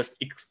 and we just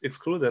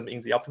exclude them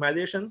in the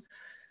optimization.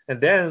 And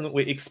then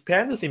we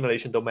expand the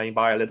simulation domain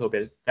by a little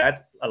bit.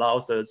 That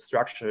allows the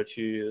structure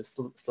to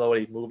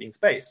slowly move in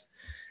space.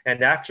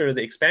 And after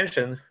the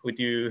expansion, we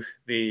do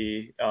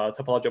the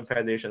topology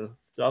optimization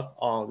stuff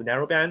on the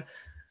narrowband.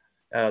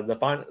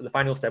 The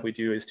final step we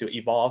do is to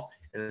evolve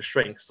and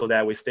shrink so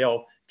that we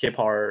still keep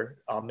our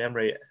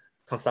memory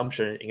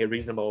consumption in a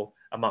reasonable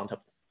amount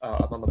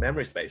of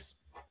memory space.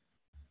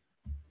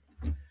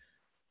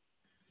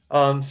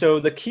 So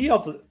the key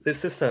of this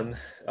system,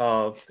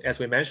 as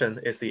we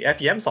mentioned, is the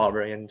FEM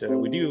solver, and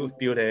we do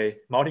build a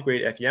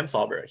multi-grid FEM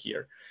solver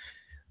here.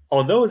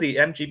 Although the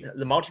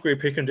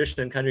multi-grid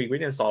preconditioned country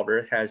gradient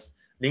solver has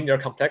linear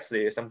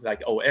complexity, something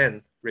like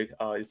ON,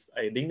 is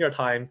a linear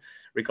time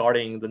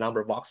regarding the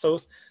number of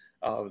voxels,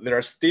 there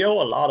are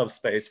still a lot of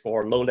space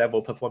for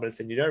low-level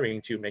performance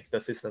engineering to make the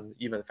system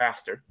even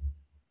faster.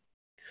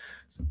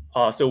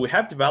 So we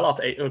have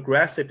developed an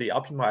aggressively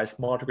optimized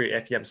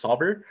multi-grid FEM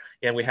solver,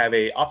 and we have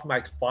a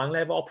optimized fine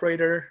level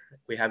operator.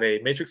 We have a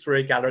matrix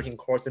array Galerkin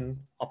Corson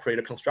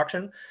operator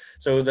construction.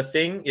 So the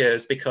thing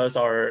is, because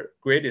our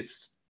grid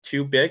is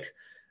too big,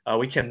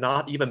 we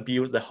cannot even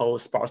build the whole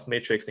sparse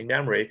matrix in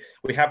memory.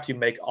 We have to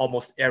make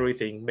almost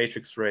everything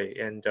matrix array,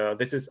 and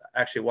this is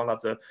actually one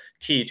of the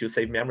key to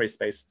save memory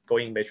space.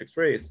 Going matrix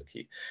array is the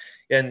key,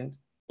 and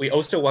we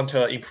also want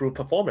to improve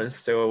performance.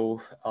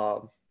 So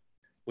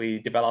we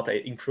developed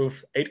an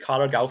improved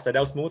 8-color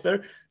Gauss-Seidel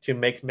smoother to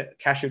make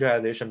cache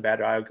utilization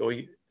better. I'll go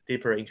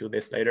deeper into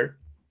this later.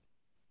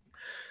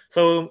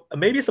 So a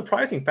maybe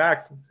surprising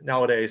fact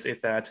nowadays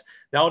is that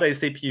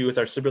nowadays CPUs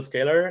are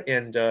superscalar,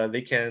 and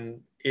they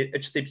can,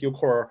 each CPU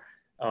core,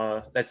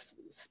 let's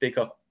speak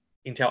of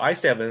Intel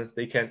i7,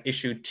 they can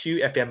issue 2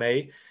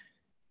 FMA,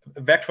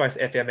 vectorized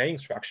FMA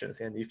instructions.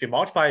 And if you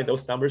multiply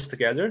those numbers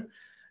together,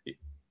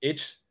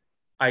 each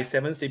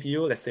i7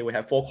 CPU, let's say we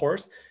have 4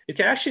 cores, it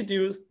can actually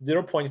do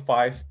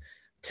 0.5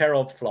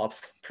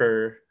 teraflops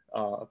per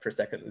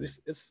second. This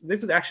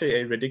is actually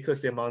a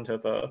ridiculous amount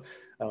of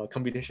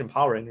computation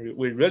power, and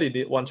we really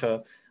did want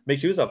to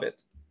make use of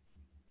it.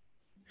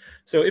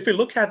 So if you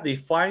look at the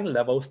fine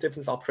level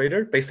stiffness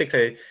operator,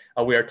 basically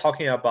we are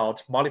talking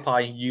about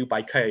multiplying U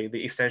by K,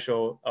 the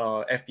essential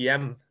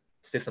FEM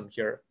system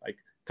here, like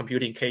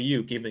computing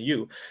KU given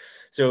U.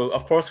 So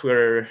of course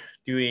we're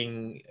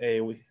doing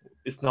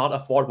it's not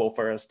affordable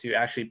for us to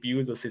actually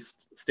build the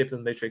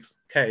stiffness matrix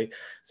K.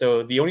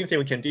 So the only thing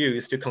we can do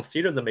is to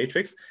consider the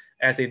matrix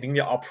as a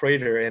linear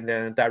operator and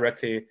then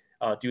directly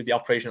do the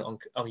operation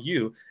on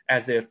U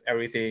as if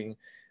everything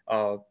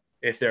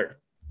is there.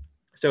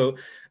 So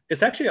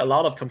it's actually a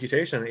lot of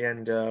computation,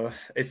 and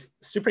it's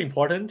super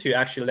important to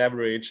actually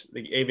leverage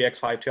the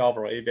AVX512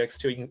 or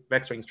AVX2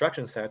 vector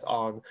instruction sets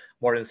on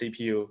modern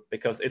CPU,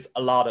 because it's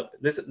a lot of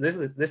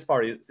this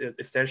part is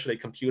essentially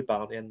compute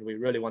bound, and we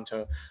really want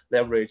to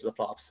leverage the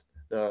flops,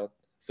 the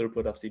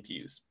throughput of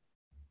CPUs.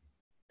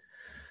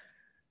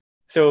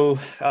 So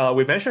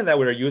we mentioned that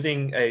we're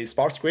using a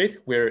sparse grid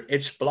where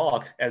each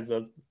block as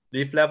a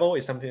leaf level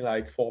is something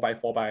like 4 by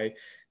 4 by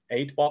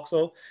 8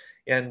 voxel.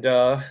 And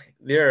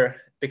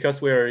there,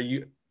 because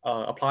we're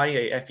applying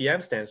a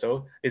FEM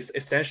stencil, it's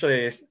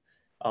essentially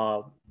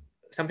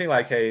something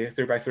like a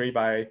 3 by 3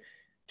 by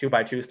 2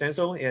 by 2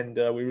 stencil. And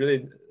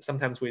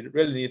sometimes we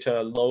really need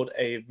to load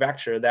a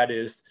vector that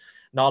is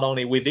not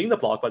only within the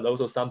block, but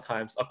also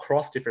sometimes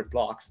across different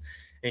blocks.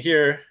 And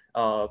here,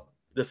 the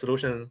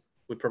solution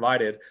we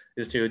provided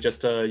is to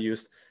just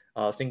use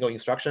single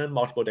instruction,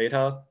 multiple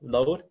data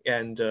load,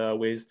 and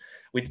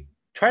we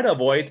try to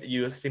avoid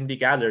use SIMD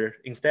gather.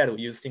 Instead,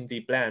 we use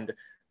SIMD blend.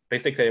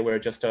 Basically, we're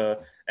just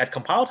at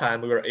compile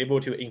time, we were able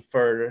to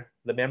infer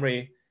the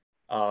memory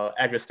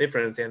address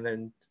difference and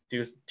then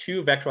do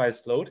 2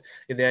 vectorized load,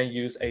 and then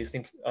use a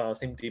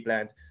SIMD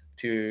blend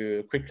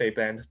to quickly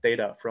blend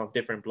data from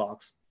different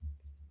blocks.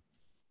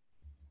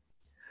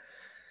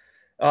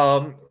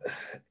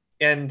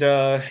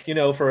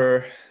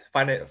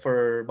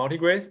 For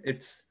multigrid,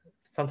 it's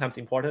sometimes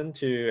important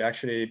to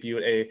actually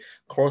build a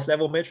coarse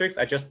level matrix.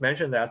 I just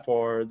mentioned that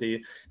for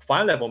the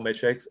fine level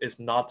matrix, it's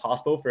not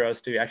possible for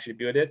us to actually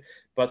build it.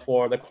 But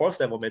for the coarse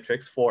level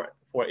matrix, for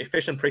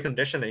efficient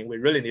preconditioning, we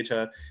really need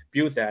to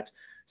build that.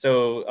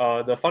 So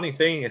the funny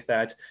thing is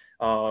that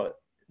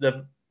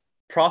the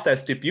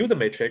process to build the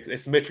matrix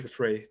is matrix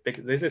free.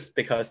 This is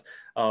because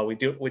we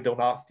do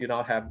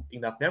not have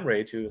enough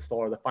memory to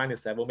store the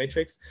finest level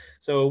matrix.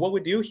 So what we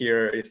do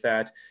here is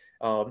that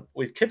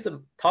we keep the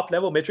top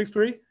level matrix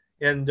free,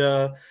 and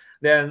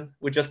then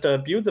we just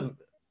build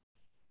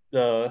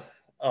the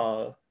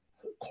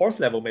coarse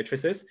level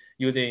matrices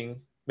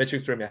using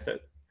matrix free method.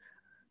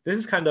 This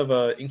is kind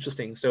of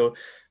interesting. So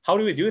how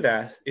do we do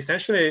that?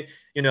 Essentially,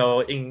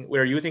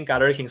 we're using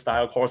Galerkin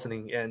style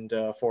coarsening, and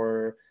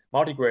for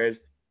multigrid,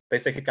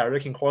 basically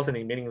Galerkin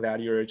coarsening, meaning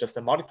that you're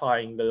just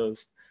multiplying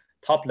those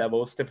top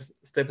level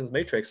stiffness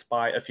matrix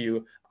by a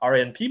few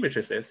RNP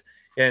matrices.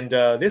 And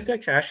this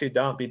can actually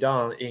be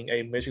done in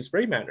a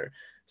matrix-free manner.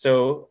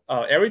 So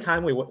every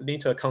time we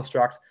need to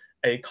construct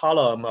a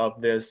column of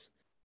this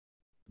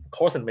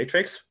coarsened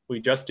matrix,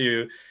 we just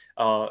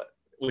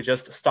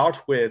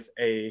start with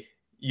a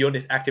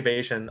unit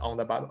activation on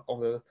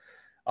the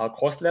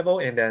coarse level,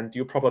 and then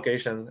do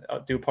prolongation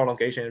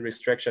and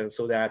restriction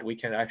so that we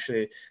can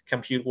actually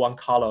compute 1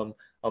 column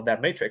of that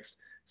matrix.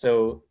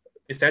 So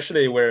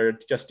essentially, we're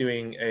just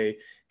doing a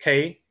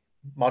K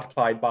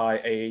multiplied by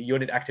a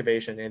unit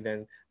activation, and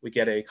then we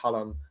get a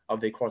column of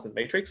the coarsened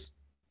matrix,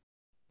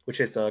 which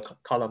is a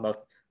column of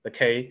the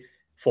K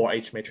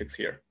 4H matrix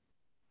here.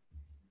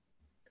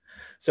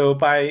 So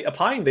by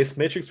applying this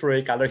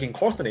matrix-free Galerkin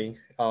coarsening,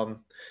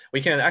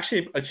 we can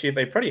actually achieve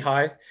a pretty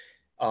high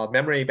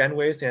memory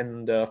bandwidth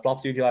and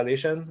flops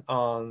utilization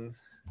on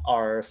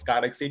our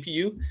Skylake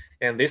CPU.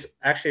 And this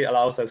actually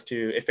allows us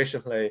to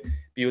efficiently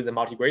build the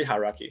multi-grade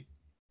hierarchy.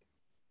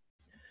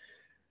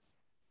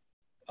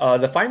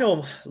 The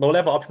final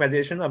low-level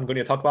optimization I'm going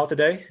to talk about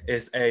today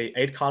is a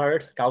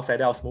 8-colored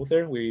Gauss-Seidel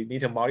smoother. We need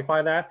to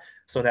modify that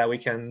so that we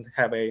can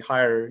have a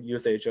higher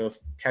usage of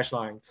cache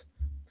lines.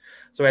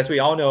 So as we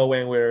all know,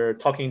 when we're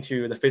talking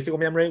to the physical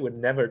memory,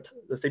 the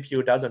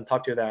CPU doesn't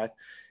talk to that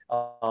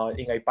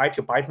in a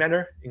byte-to-byte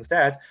manner.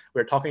 Instead,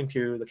 we're talking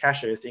to the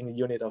caches in a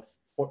unit of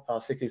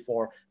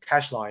 64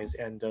 cache lines.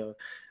 And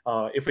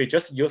if we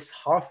just use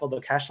half of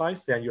the cache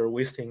lines, then you're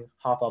wasting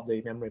half of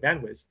the memory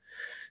bandwidth.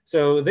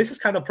 So this is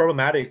kind of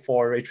problematic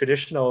for a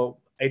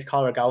traditional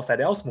 8-color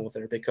Gauss-Seidel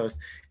smoother, because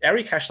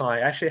every cache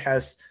line actually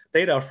has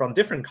data from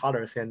different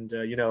colors. And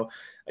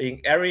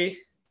in every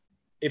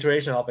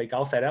iteration of a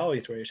Gauss-Seidel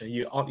iteration,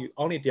 you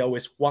only deal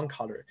with 1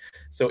 color.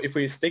 So if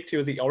we stick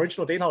to the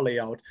original data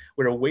layout,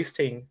 we're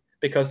wasting,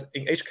 because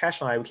in each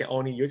cache line, we can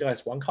only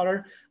utilize 1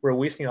 color, we're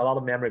wasting a lot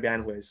of memory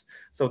bandwidth.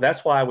 So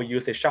that's why we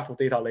use a shuffle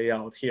data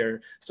layout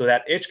here, so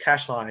that each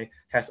cache line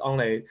has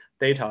only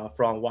data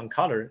from 1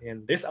 color.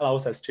 And this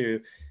allows us to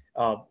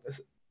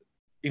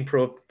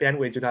improve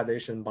bandwidth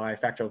utilization by a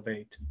factor of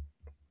 8.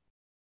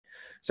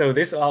 So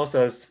this allows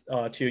us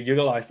to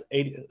utilize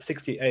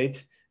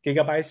 68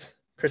 gigabytes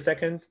per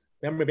second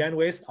memory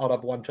bandwidth out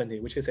of 120,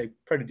 which is a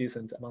pretty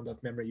decent amount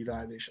of memory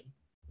utilization.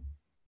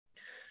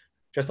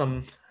 Just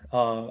some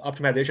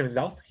optimization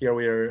results. Here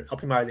we are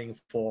optimizing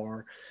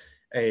for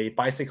a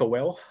bicycle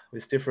wheel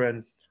with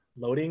different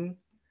loading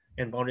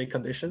and boundary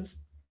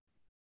conditions.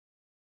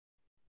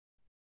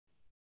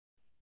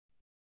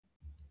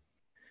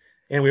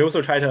 And we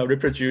also try to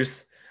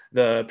reproduce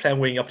the plane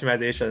wing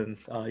optimization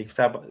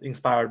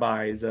inspired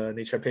by the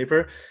Nature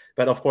paper.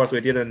 But of course, we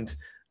didn't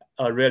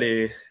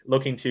really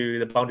look into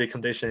the boundary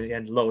condition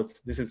and loads.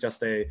 This is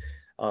just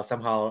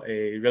somehow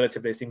a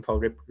relatively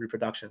simple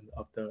reproduction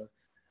of the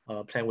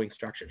plane wing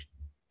structures.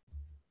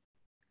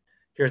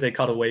 Here's a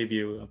cutaway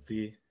view of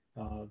the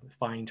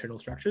fine internal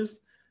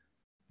structures.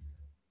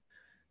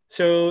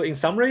 So in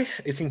summary,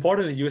 it's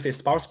important to use a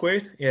sparse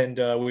grid, and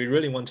we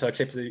really want to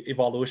keep the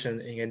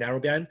evolution in a narrow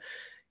band.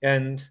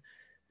 And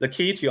the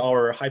key to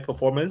our high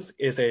performance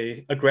is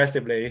a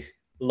aggressively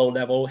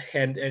low-level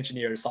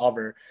hand-engineered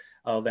solver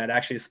that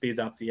actually speeds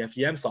up the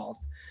FEM solve.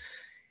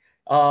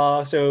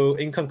 So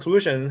in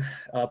conclusion,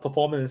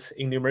 performance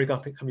in numerical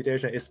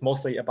computation is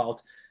mostly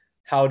about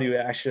how do you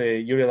actually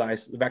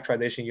utilize the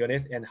vectorization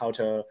unit and how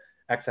to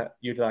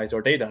utilize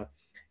your data.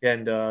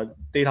 And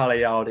data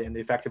layout and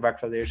effective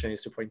vectorization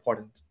is super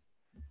important.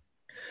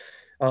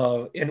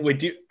 And we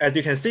do, as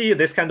you can see,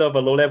 this kind of a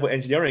low-level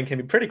engineering can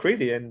be pretty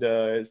crazy, and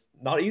it's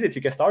not easy to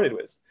get started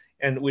with.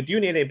 And we do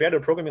need a better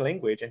programming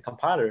language and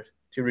compiler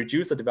to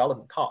reduce the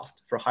development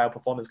cost for higher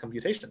performance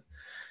computation.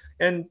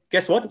 And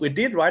guess what? We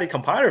did write a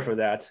compiler for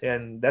that,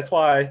 and that's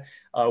why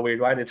we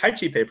write a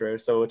Taichi paper.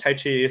 So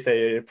Taichi is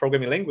a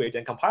programming language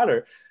and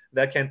compiler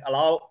that can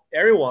allow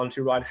everyone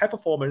to write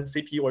high-performance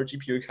CPU or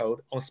GPU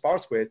code on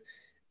sparse grids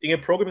in a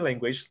programming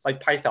language like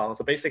Python.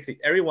 So basically,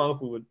 everyone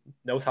who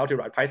knows how to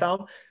write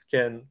Python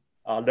can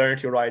learn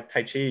to write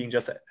Taichi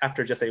in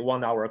after just a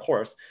 1-hour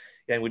course.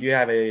 And we do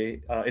have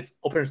it's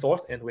open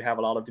source, and we have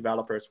a lot of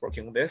developers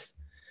working on this.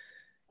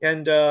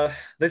 And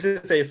this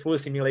is a full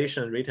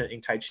simulation written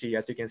in Taichi.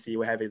 As you can see,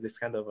 we have this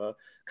kind of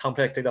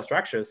complex data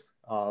structures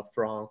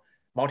from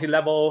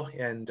multi-level,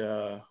 and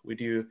we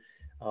do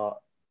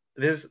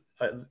this.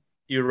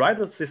 You write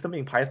the system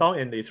in Python,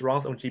 and it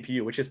runs on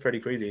GPU, which is pretty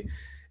crazy.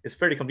 It's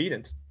pretty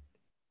convenient.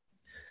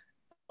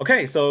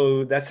 Okay,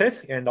 so that's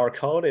it. And our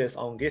code is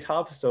on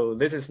GitHub. So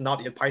this is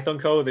not a Python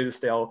code. This is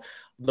still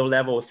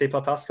low-level C++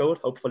 code.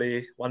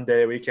 Hopefully one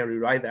day we can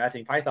rewrite that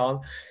in Python,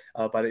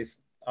 but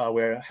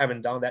we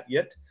haven't done that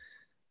yet.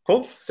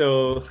 Cool.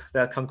 So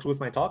that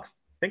concludes my talk.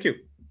 Thank you.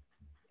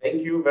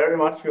 Thank you very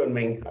much,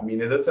 Yuan-Ming. I mean,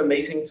 it is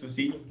amazing to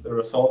see the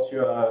results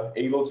you are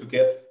able to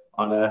get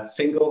on a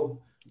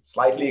single,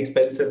 slightly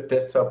expensive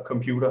desktop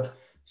computer.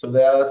 So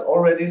there's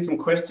already some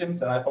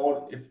questions, and I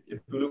thought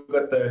if you look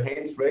at the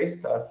hands raised,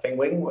 Feng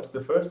Wing was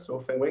the first. So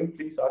Feng Wing,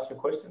 please ask your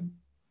question.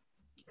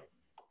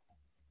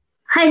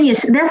 Hi,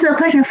 Niels. That's a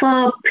question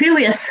for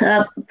previous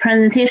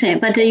presentation,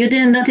 but you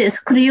didn't notice.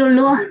 Could you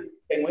lower?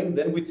 Feng Wing,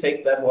 then we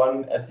take that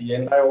one at the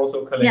end. I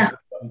also collected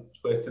some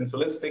questions. So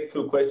let's stick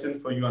to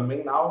questions for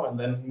Yuan-Ming now and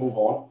then move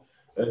on.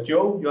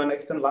 Joe, you're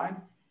next in line.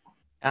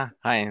 Yeah,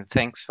 hi,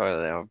 thanks for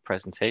the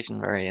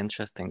presentation, very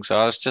interesting. So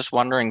I was just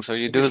wondering, so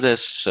you do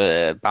this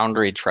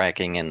boundary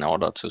tracking in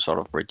order to sort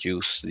of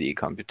reduce the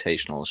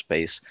computational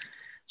space.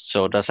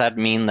 So does that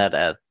mean that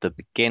at the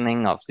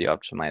beginning of the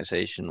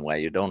optimization where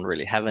you don't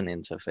really have an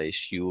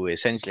interface, you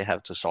essentially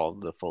have to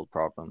solve the full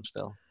problem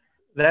still?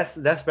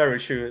 That's very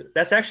true.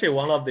 That's actually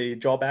one of the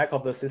drawbacks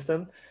of the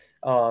system.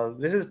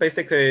 This is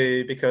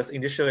basically because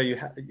initially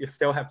you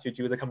still have to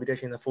do the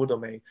computation in the full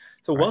domain.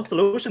 So one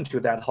solution to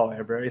that,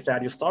 however, is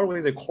that you start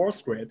with a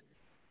coarse grid,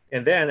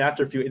 and then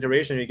after a few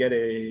iterations, you get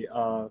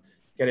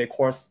a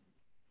coarse.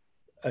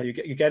 You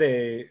get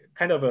a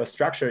kind of a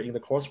structure in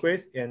the coarse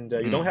grid, and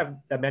you don't have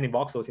that many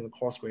voxels in the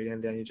coarse grid,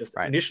 and then you just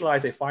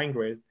initialize a fine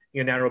grid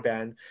in a narrow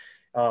band.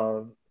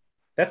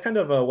 That's kind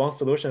of one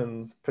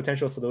solution,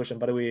 potential solution,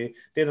 but we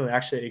didn't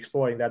actually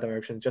explore in that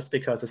direction just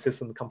because the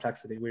system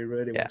complexity. We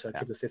really want to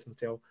keep the system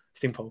still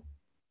simple.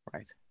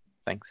 Right.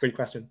 Thanks. Great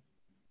question.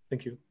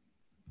 Thank you.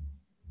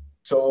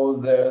 So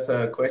there's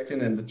a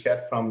question in the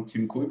chat from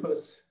Tim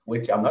Kuipers,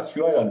 which I'm not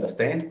sure I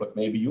understand, but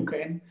maybe you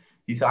can.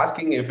 He's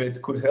asking if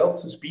it could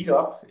help to speed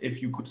up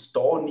if you could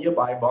store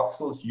nearby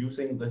voxels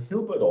using the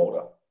Hilbert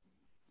order.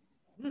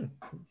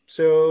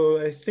 So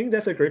I think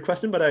that's a great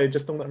question, but I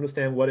just don't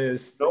understand what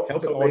is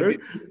Hilbert order.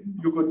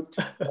 You could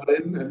put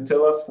in and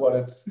tell us what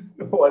it's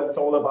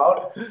all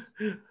about.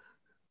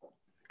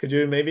 Could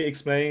you maybe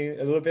explain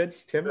a little bit,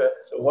 Tim?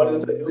 So what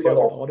is the Hilbert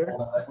order?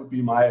 That would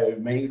be my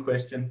main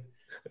question.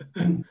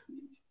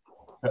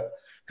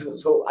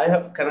 So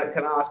can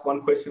I ask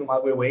one question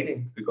while we're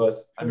waiting?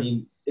 Because I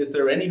mean, is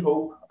there any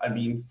hope, I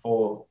mean,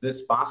 for this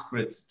sparse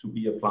grids to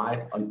be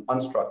applied on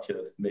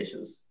unstructured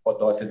meshes, or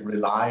does it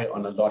rely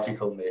on a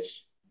logical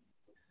mesh?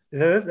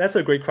 That's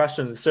a great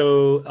question.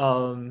 So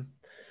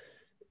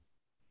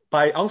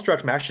by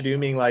unstructured mesh, do you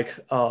mean like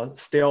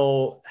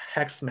still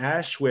hex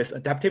mesh with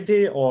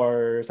adaptivity,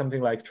 or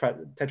something like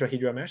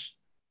tetrahedral mesh?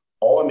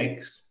 Or a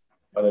mix,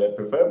 but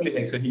preferably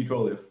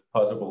hexahedral if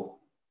possible.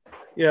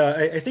 Yeah,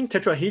 I think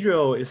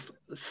tetrahedral is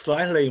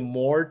slightly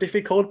more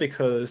difficult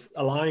because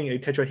allowing a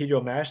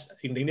tetrahedral mesh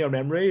in linear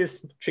memory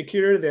is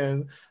trickier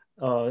than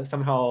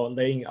somehow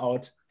laying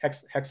out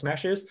hex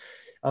meshes.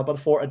 But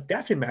for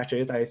adaptive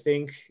meshes, I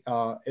think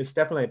it's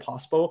definitely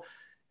possible.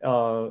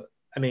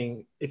 I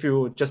mean, if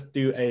you just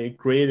do a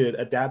graded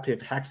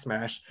adaptive hex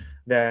mesh,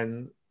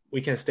 then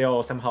we can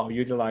still somehow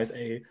utilize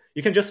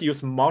you can just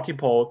use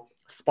multiple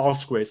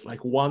sparse grids,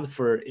 like one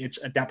for each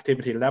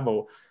adaptivity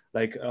level,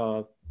 like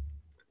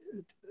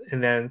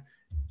and then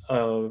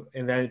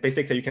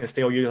basically you can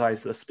still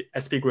utilize the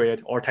SP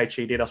grid or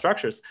Taichi data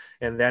structures,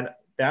 and then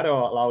that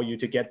will allow you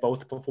to get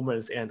both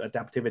performance and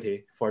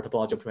adaptivity for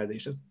topology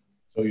optimization.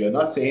 So you're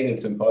not saying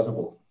it's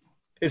impossible?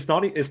 It's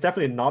not. It's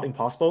definitely not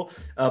impossible,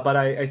 but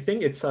I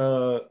think it's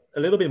a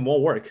little bit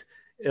more work,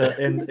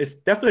 and it's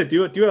definitely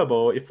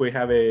doable if we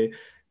have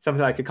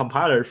something like a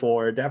compiler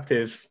for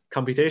adaptive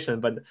computation,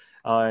 but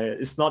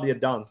it's not yet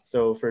done.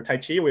 So for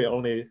Taichi, we're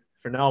only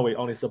For now, we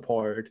only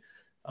support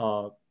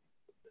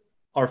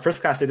our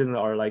first class citizens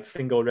are like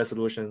single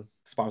resolution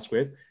sparse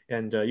grids,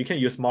 and you can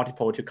use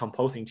multiple to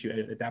compose into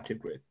an adaptive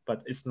grid,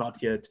 but it's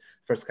not yet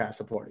first class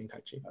support in Tai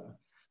Chi.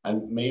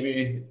 And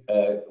maybe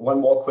one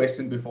more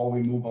question before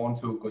we move on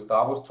to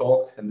Gustavo's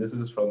talk, and this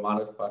is from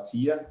Manoj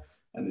Bhatia,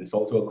 and it's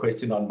also a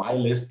question on my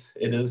list.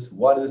 It is,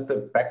 what is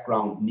the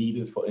background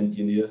needed for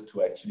engineers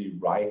to actually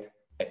write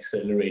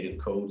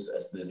accelerated codes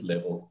at this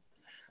level?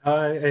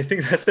 I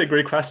think that's a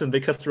great question,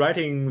 because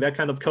writing that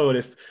kind of code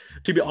is,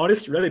 to be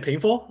honest, really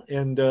painful.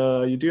 And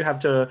you do have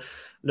to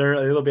learn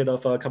a little bit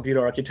of computer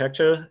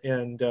architecture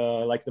and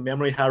like the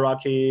memory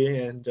hierarchy,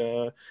 and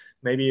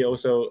maybe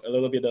also a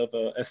little bit of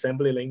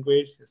assembly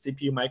language,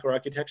 CPU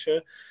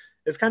microarchitecture.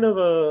 It's kind of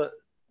a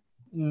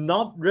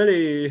not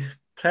really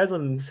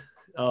pleasant.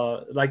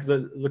 Like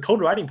the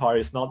code writing part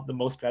is not the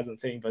most pleasant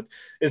thing, but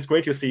it's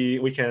great to see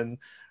we can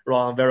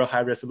run very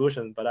high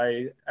resolution. But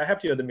I have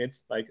to admit,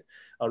 like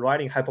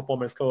writing high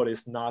performance code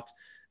is not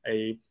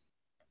a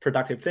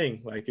productive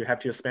thing. Like you have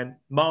to spend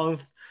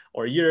months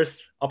or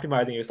years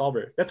optimizing your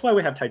solver. That's why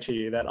we have Tai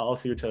Chi that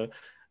allows you to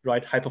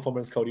write high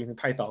performance code using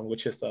Python,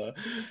 which is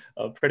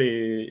a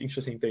pretty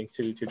interesting thing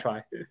to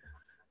try.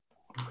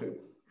 Okay.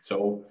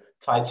 So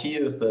Tai Chi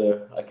is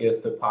I guess,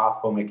 the path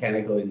for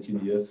mechanical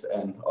engineers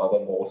and other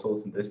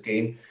mortals in this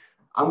game.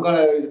 I'm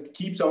gonna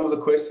keep some of the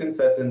questions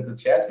set in the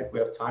chat if we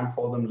have time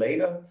for them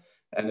later.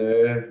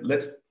 And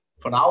let's,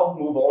 for now,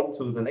 move on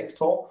to the next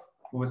talk,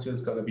 which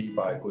is gonna be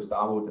by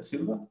Gustavo da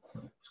Silva.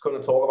 He's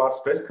gonna talk about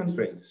stress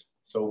constraints.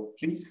 So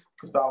please,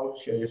 Gustavo,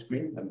 share your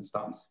screen and it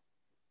starts.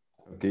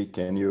 Okay,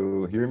 can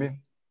you hear me?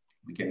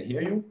 We can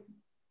hear you.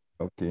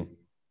 Okay.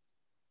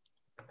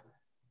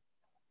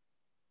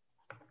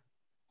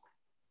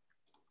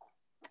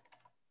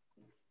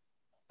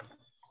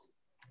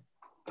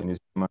 Can you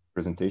see my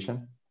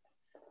presentation?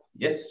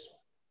 Yes.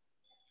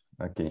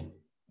 Okay.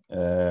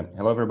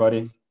 Hello,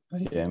 everybody.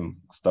 I am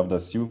Gustavo da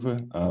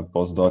Silva, a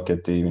postdoc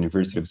at the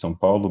University of São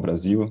Paulo,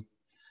 Brazil.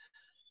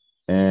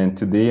 And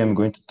today I'm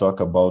going to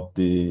talk about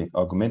the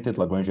augmented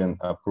Lagrangian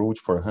approach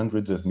for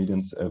hundreds of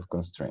millions of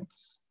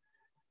constraints.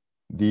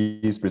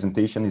 This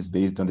presentation is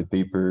based on the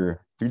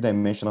paper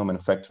Three-Dimensional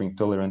Manufacturing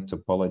Tolerant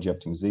Topology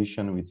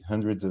Optimization with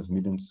Hundreds of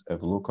Millions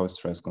of Local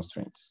Stress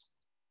Constraints.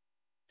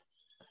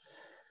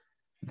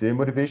 The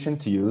motivation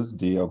to use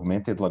the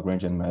augmented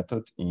Lagrangian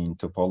method in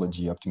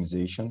topology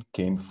optimization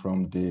came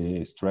from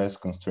the stress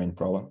constraint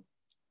problem,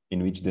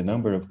 in which the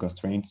number of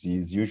constraints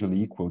is usually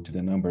equal to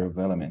the number of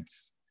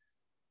elements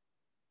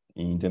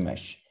in the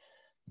mesh.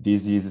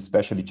 This is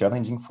especially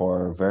challenging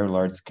for very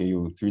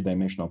large-scale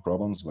three-dimensional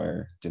problems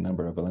where the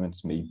number of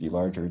elements may be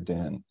larger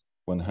than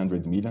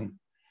 100 million,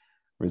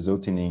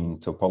 resulting in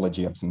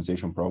topology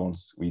optimization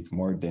problems with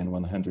more than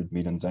 100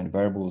 million design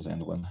variables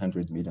and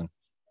 100 million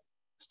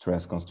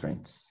stress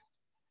constraints.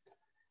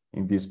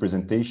 In this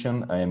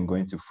presentation, I am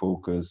going to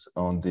focus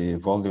on the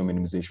volume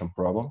minimization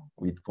problem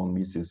with von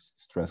Mises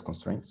stress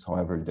constraints.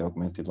 However, the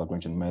augmented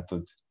Lagrangian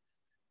method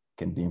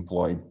can be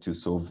employed to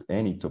solve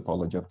any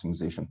topology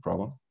optimization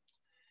problem.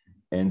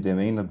 And the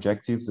main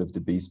objectives of the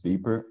base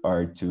paper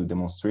are to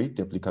demonstrate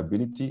the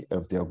applicability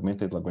of the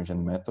augmented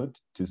Lagrangian method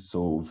to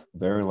solve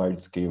very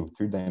large-scale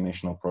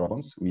three-dimensional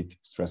problems with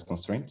stress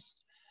constraints,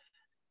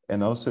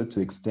 and also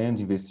to extend,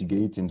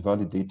 investigate, and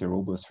validate a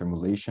robust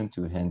formulation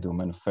to handle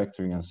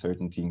manufacturing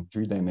uncertainty in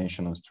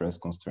three-dimensional stress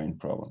constraint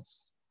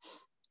problems.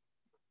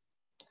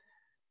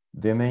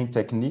 The main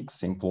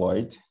techniques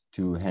employed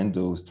to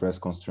handle stress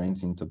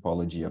constraints in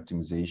topology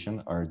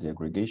optimization are the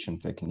aggregation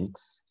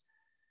techniques.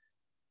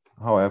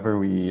 However,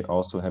 we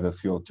also have a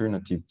few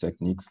alternative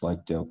techniques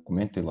like the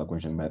augmented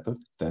Lagrangian method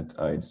that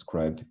I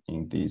described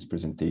in this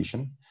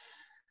presentation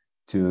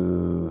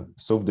to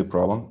solve the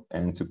problem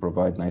and to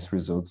provide nice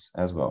results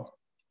as well.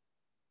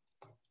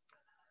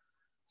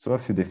 So a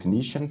few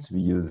definitions: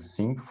 we use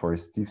sinc for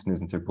stiffness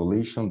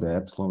interpolation, the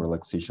epsilon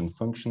relaxation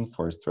function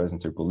for stress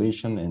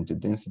interpolation, and the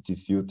density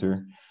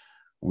filter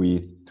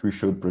with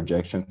threshold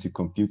projection to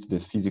compute the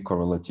physical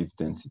relative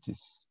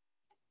densities.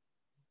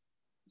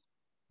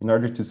 In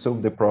order to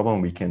solve the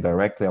problem, we can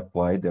directly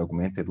apply the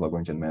augmented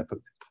Lagrangian method,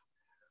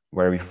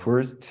 where we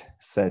first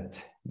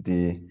set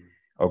the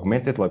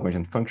augmented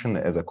Lagrangian function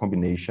as a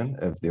combination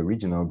of the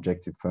original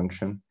objective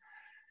function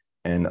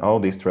and all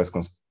the stress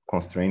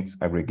constraints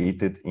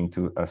aggregated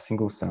into a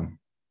single sum.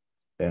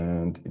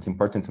 And it's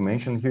important to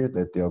mention here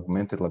that the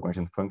augmented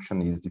Lagrangian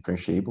function is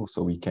differentiable,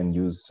 so we can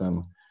use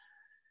some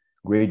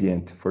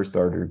gradient, first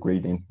order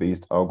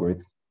gradient-based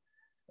algorithm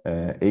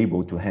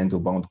able to handle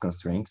bound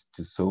constraints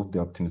to solve the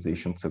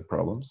optimization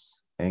subproblems.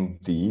 And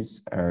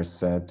these are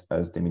set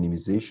as the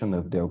minimization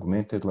of the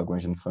augmented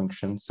Lagrangian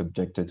function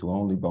subjected to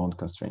only bound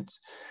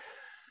constraints.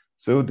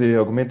 So the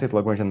augmented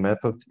Lagrangian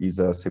method is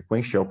a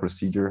sequential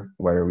procedure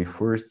where we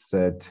first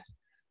set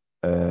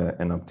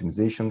an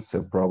optimization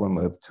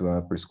subproblem up to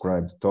a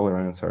prescribed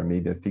tolerance or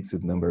maybe a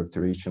fixed number of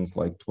iterations,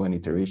 like 20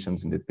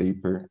 iterations in the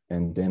paper,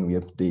 and then we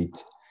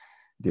update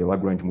the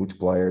Lagrange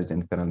multipliers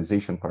and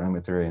penalization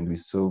parameter, and we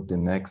solve the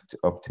next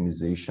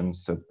optimization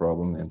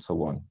subproblem and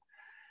so on.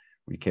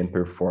 we can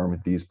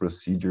perform this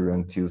procedure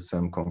until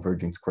some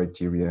convergence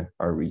criteria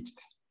are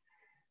reached.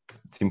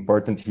 It's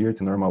important here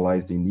to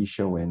normalize the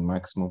initial and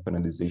maximum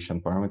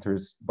penalization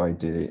parameters by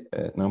the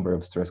number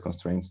of stress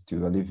constraints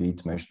to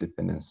alleviate mesh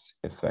dependence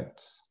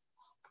effects.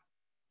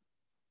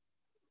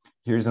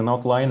 Here's an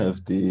outline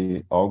of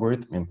the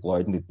algorithm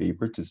employed in the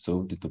paper to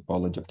solve the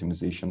topology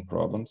optimization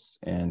problems.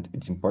 And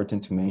it's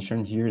important to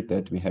mention here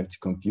that we have to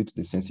compute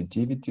the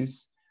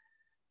sensitivities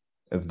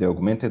of the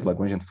augmented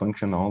Lagrangian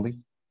function only,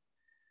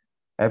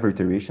 every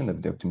iteration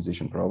of the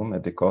optimization problem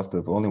at the cost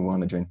of only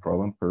one adjoint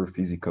problem per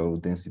physical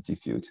density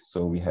field.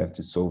 So we have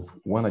to solve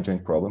one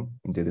adjoint problem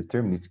in the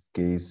deterministic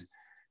case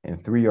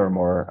and 3 or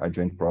more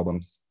adjoint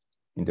problems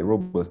in the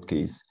robust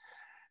case.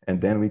 And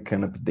then we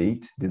can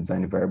update the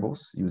design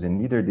variables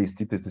using either the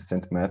steepest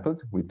descent method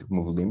with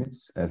move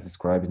limits as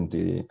described in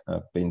the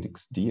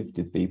appendix D of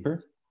the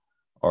paper,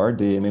 or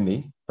the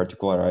MMA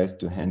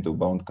particularized to handle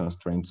bound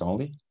constraints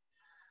only.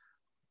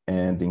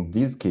 And in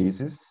these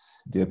cases,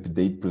 the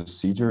update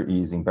procedure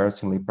is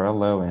embarrassingly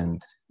parallel and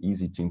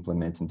easy to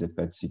implement in the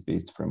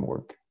PETC-based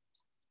framework.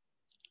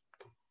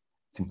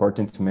 It's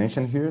important to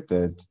mention here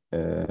that,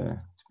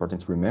 it's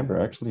important to remember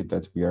actually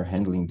that we are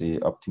handling the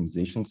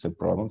optimization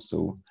subproblem.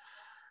 So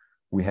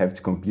we have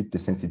to compute the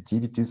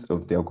sensitivities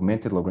of the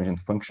augmented Lagrangian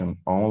function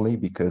only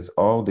because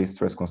all the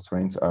stress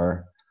constraints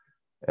are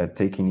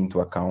taken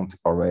into account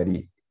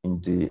already in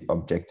the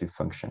objective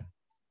function.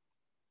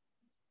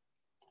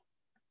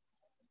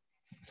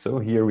 So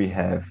here we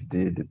have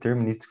the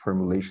deterministic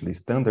formulation, the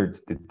standard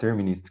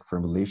deterministic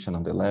formulation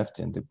on the left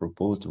and the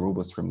proposed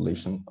robust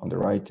formulation on the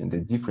right. And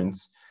the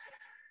difference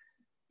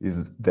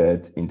is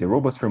that in the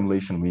robust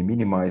formulation, we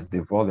minimize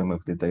the volume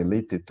of the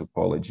dilated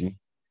topology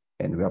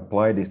and we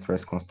apply the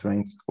stress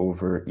constraints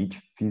over each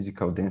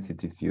physical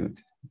density field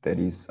that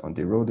is on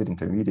the eroded,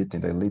 intermediate,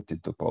 and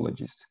dilated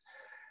topologies.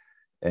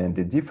 And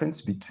the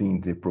difference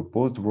between the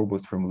proposed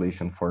robust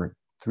formulation for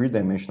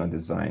 3-dimensional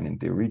design and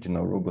the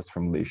original robust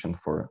formulation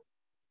for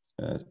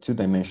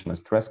 2-dimensional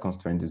stress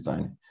constraint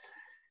design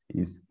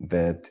is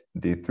that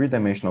the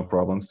 3-dimensional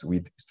problems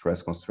with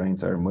stress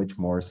constraints are much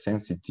more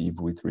sensitive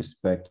with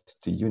respect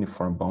to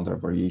uniform boundary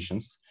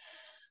variations.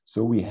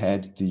 So we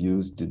had to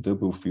use the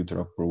double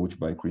filter approach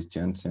by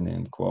Christiansen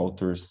and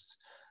co-authors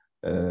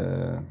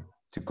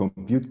to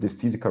compute the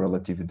physical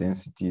relative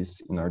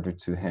densities in order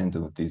to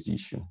handle this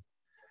issue.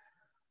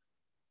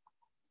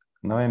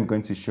 Now I'm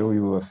going to show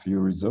you a few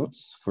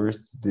results.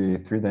 First, the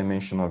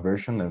 3-dimensional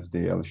version of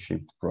the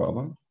L-shaped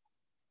problem.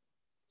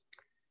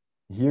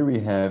 Here we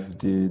have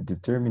the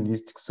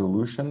deterministic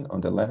solution on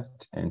the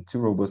left and 2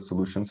 robust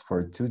solutions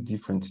for 2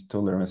 different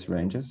tolerance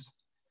ranges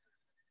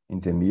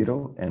in the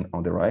middle and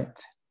on the right.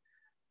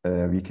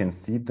 We can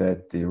see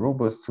that the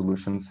robust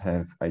solutions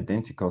have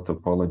identical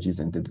topologies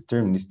and the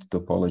deterministic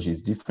topology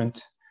is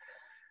different.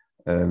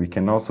 We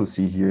can also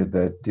see here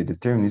that the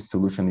deterministic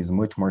solution is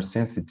much more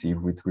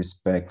sensitive with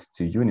respect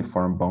to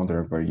uniform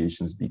boundary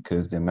variations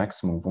because the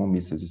maximum von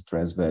Mises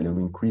stress value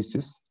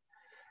increases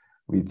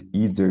with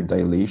either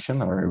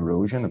dilation or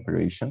erosion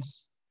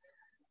operations.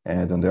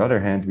 And on the other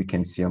hand, we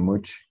can see a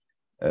much,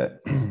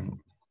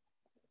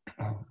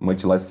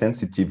 much less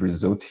sensitive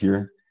result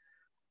here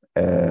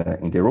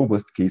in the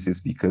robust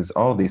cases because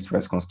all the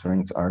stress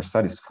constraints are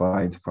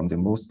satisfied from the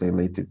most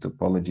dilated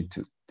topology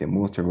to the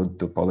most eroded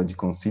topology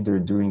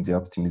considered during the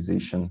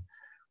optimization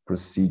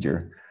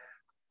procedure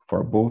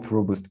for both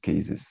robust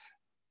cases.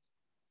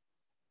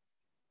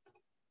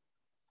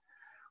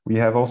 We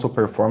have also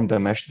performed a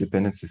mesh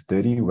dependency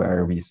study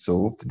where we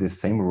solved the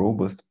same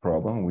robust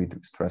problem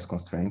with stress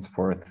constraints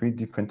for 3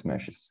 different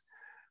meshes.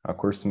 A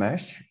coarse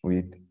mesh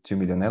with 2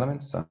 million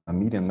elements, a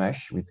medium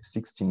mesh with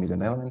 16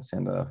 million elements,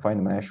 and a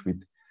fine mesh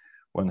with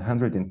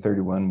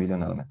 131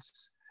 million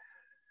elements.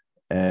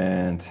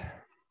 And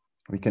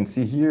we can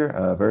see here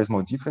a very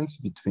small difference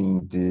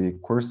between the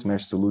coarse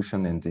mesh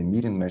solution and the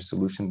medium mesh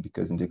solution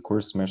because in the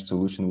coarse mesh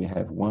solution we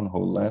have 1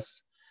 hole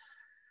less.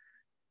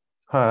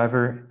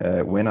 However,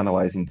 when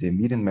analyzing the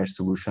medium mesh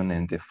solution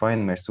and the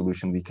fine mesh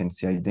solution, we can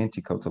see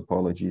identical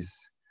topologies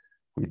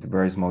with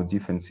very small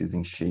differences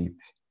in shape.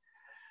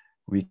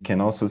 We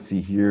can also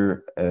see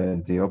here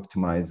the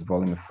optimized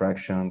volume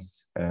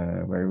fractions,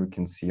 where we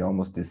can see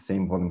almost the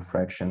same volume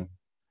fraction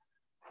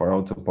for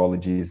all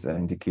topologies,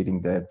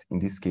 indicating that in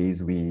this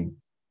case, we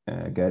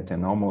get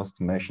an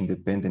almost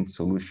mesh-independent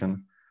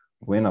solution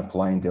when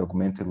applying the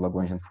augmented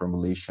Lagrangian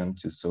formulation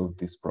to solve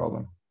this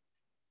problem.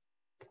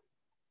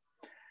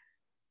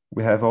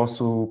 We have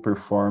also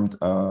performed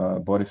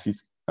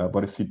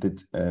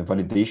body-fitted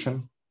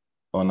validation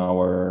on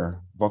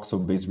our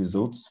voxel-based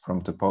results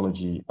from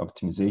topology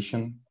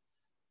optimization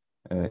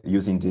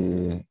using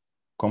the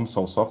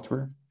COMSOL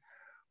software,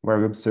 where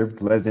we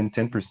observed less than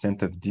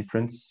 10% of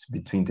difference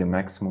between the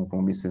maximum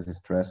von Mises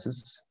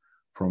stresses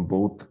from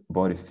both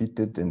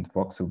body-fitted and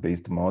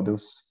voxel-based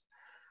models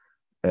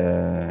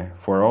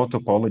for all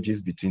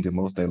topologies between the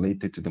most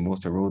dilated to the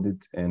most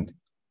eroded and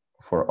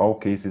for all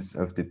cases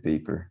of the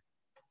paper.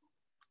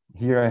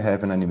 Here I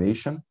have an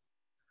animation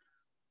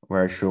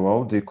where I show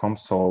all the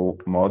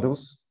COMSOL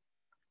models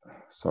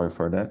sorry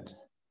for that.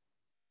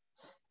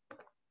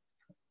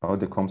 All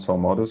the COMSOL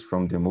models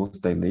from the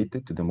most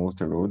dilated to the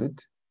most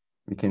eroded.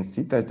 We can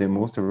see that the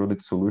most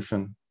eroded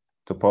solution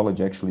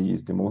topology actually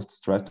is the most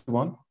stressed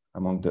one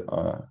among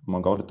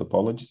all the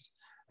topologies,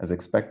 as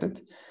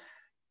expected.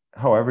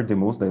 However, the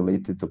most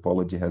dilated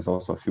topology has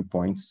also a few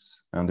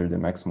points under the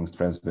maximum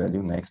stress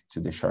value next to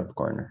the sharp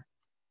corner.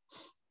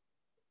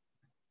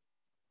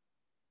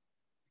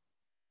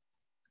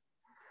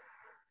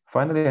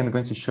 Finally, I'm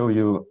going to show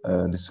you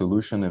the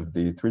solution of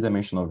the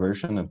three-dimensional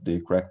version of the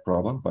crack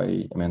problem by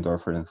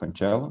Amendorfer and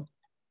Fancello.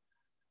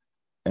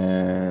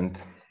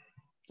 And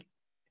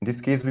in this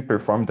case, we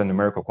performed a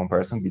numerical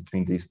comparison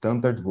between the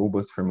standard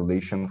robust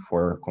formulation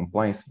for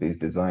compliance-based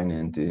design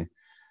and the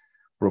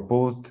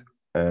proposed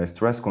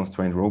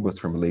stress-constrained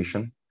robust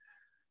formulation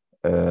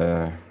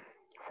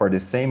for the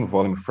same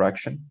volume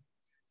fraction.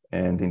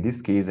 And in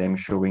this case, I'm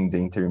showing the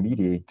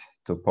intermediate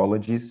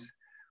topologies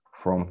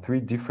from three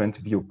different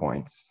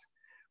viewpoints.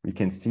 We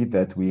can see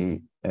that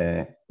we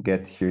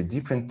get here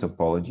different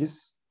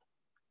topologies.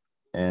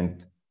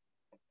 And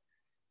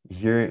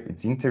here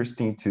it's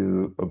interesting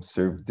to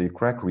observe the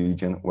crack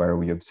region where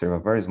we observe a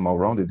very small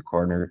rounded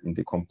corner in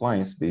the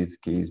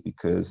compliance-based case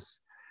because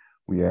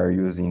we are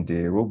using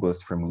the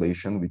robust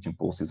formulation, which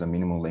imposes a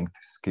minimum length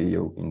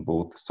scale in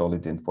both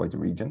solid and void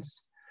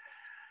regions.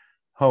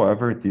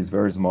 However, this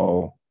very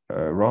small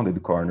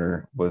rounded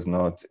corner was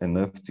not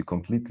enough to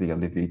completely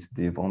alleviate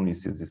the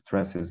vulnerability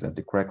stresses at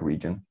the crack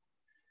region,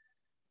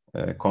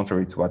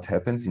 contrary to what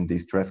happens in the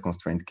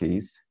stress-constrained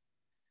case,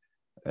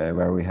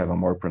 where we have a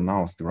more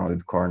pronounced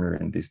rounded corner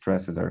and the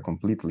stresses are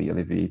completely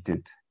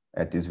alleviated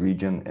at this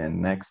region and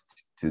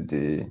next to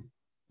the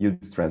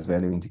yield stress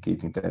value,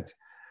 indicating that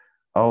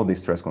all the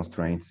stress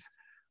constraints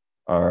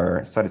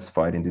are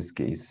satisfied in this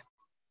case.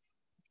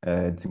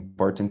 It's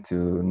important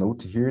to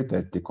note here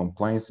that the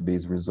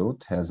compliance-based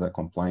result has a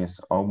compliance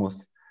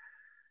almost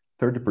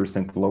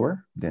 30%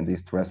 lower than the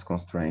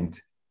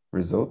stress-constrained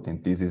result,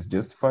 and this is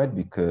justified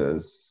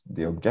because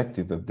the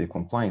objective of the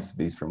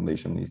compliance-based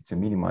formulation is to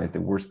minimize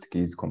the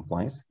worst-case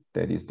compliance,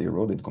 that is the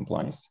eroded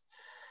compliance,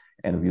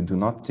 and we do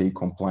not take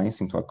compliance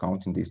into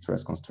account in the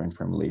stress-constrained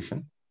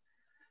formulation.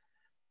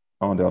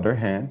 On the other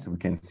hand, we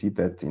can see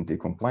that in the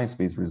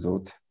compliance-based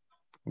result,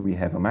 we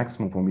have a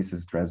maximum vomitive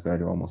stress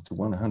value almost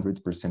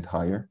 100%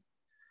 higher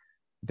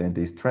than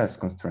the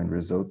stress-constrained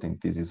result, and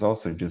this is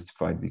also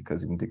justified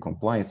because in the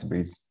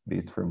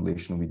compliance-based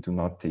formulation, we do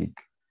not take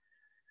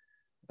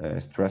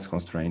stress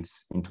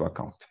constraints into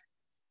account.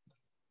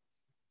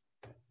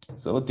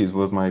 So this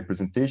was my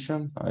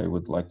presentation. I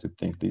would like to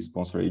thank the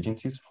sponsor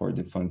agencies for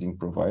the funding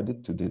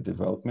provided to the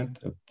development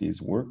of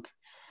this work.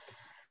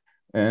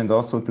 And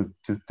also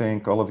to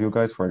thank all of you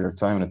guys for your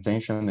time and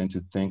attention, and to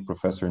thank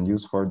Professor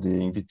Niels for the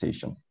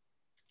invitation.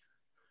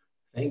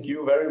 Thank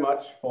you very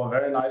much for a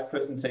very nice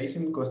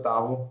presentation,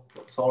 Gustavo.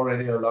 It's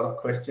already a lot of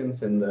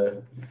questions in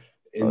the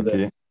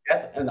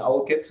chat, and I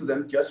will get to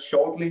them just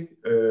shortly.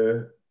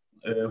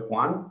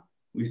 Juan,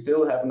 we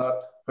still have not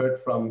heard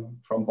from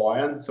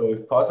Boyan, so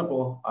if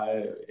possible,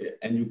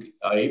 and you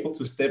are able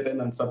to step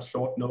in on such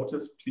short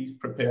notice, please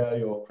prepare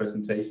your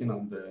presentation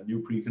on the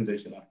new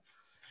preconditioner.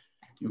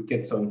 You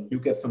get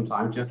some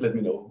time, just let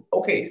me know.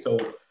 Okay, so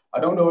I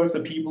don't know if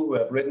the people who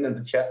have written in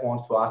the chat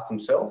wants to ask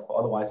themselves,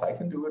 otherwise I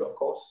can do it, of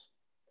course.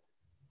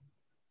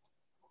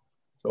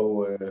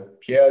 So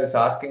Pierre is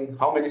asking,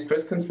 how many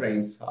stress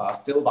constraints are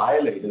still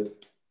violated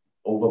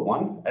over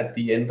one at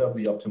the end of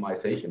the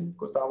optimization,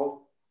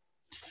 Gustavo?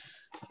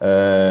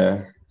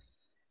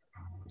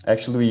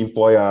 Actually, we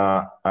employ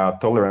a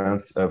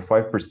tolerance of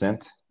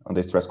 5% on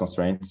the stress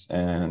constraints,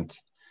 and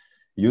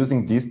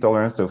using this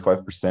tolerance of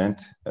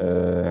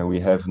 5%, we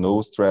have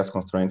no stress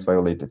constraints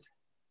violated.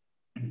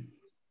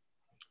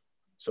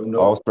 So no,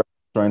 all stress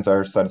constraints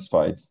are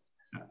satisfied.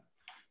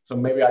 So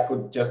maybe I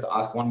could just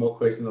ask one more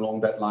question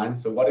along that line.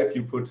 So what if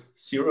you put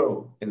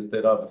 0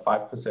 instead of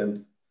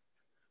 5%?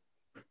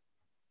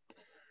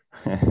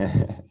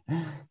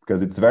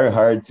 Because it's very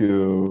hard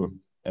to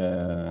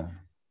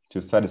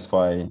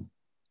satisfy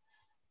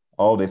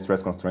all the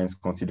stress constraints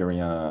considering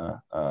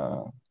a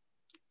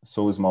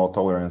so small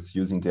tolerance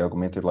using the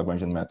augmented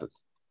Lagrangian method.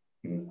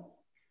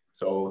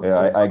 So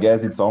I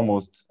guess it's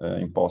almost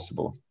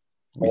impossible.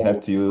 We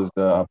have to use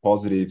a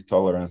positive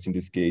tolerance in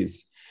this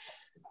case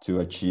to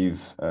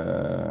achieve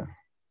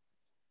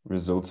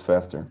results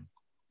faster.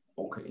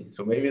 Okay,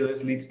 so maybe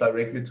this leads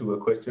directly to a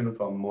question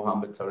from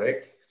Mohammed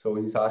Tarek. So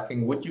he's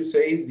asking, would you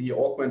say the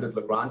augmented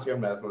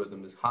Lagrangian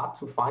algorithm is hard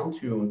to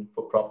fine-tune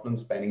for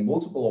problems spanning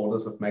multiple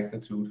orders of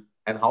magnitude?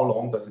 And how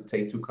long does it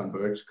take to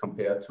converge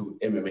compared to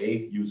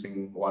MMA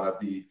using one of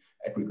the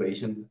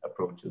aggregation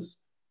approaches?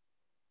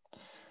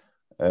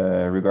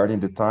 Regarding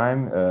the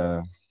time,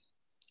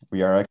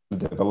 we are actually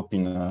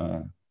developing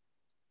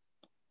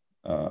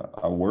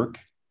a work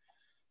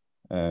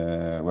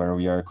where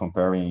we are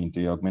comparing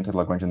the augmented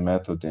Lagrangian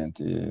method and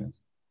the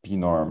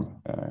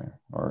p-norm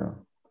or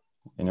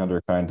any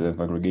other kind of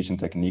aggregation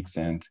techniques,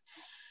 and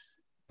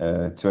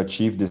to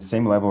achieve the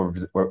same level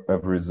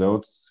of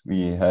results,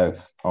 we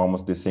have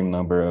almost the same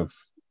number of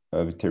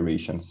of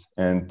iterations.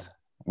 And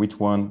which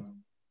were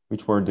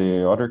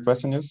the other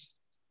questions?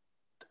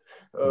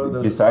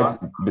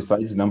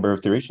 Besides number of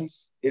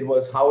iterations? It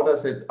was how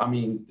does it, I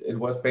mean, it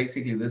was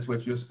basically this,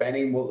 which you're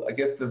spanning, well, I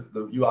guess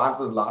you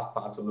answered the last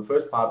part. So the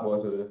first part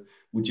was,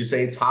 would you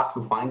say it's hard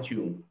to fine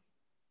tune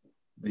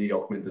the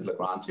augmented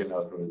Lagrangian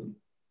algorithm?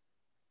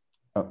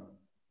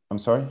 I'm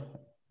sorry?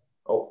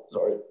 Oh,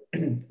 sorry.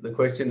 The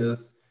question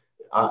is,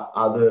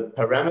 are the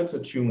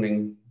parameter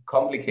tuning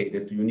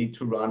complicated? Do you need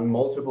to run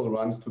multiple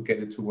runs to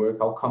get it to work?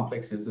 How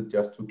complex is it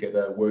just to get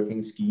a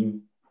working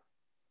scheme?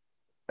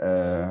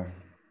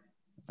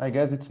 I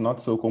guess it's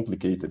not so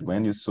complicated.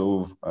 When you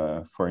solve,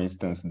 for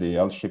instance, the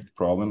L-shaped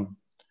problem,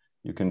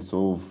 you can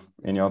solve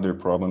any other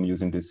problem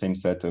using the same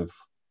set of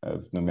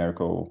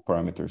numerical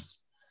parameters.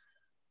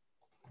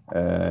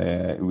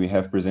 We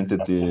have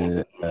presented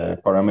the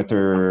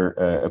parameter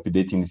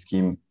updating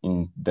scheme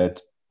in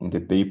the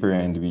paper,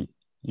 and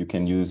you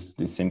can use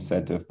the same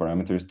set of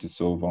parameters to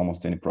solve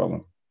almost any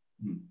problem.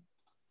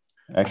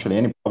 Actually,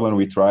 any problem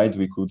we tried,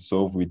 we could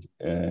solve with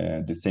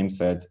the same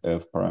set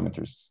of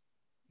parameters.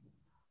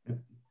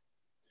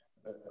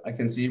 I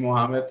can see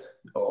Mohammed,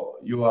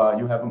 you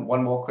have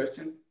one more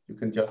question. You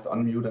can just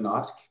unmute and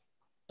ask.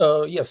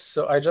 Yes,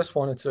 so I just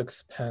wanted to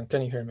expand.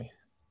 Can you hear me?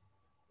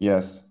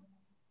 Yes.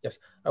 Yes,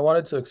 I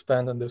wanted to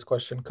expand on this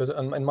question because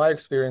in my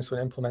experience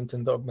when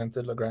implementing the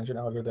augmented Lagrangian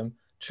algorithm,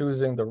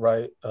 choosing the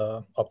right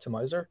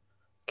optimizer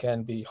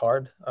can be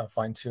hard.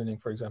 Fine-tuning,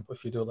 for example,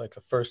 if you do like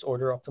a first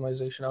order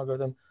optimization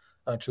algorithm,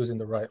 choosing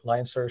the right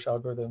line search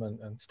algorithm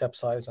and step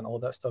size and all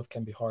that stuff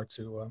can be hard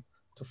to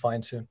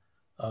fine-tune.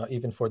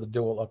 Even for the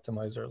dual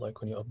optimizer, like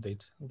when you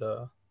update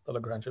the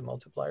Lagrangian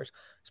multipliers,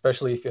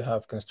 especially if you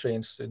have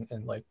constraints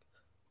in like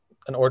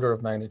an order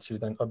of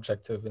magnitude and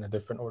objective in a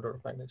different order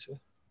of magnitude.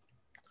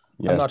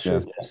 Yes, I'm not sure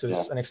if this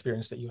is an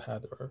experience that you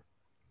had, or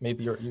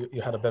maybe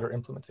you had a better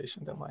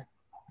implementation than mine.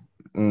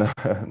 No.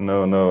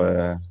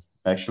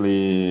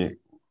 Actually,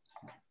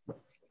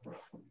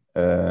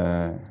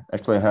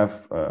 I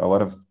have a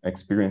lot of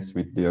experience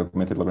with the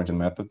augmented Lagrangian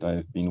method.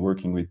 I've been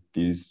working with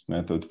this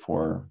method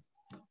for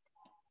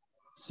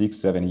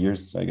 6-7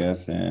 years, I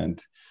guess. And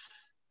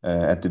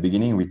at the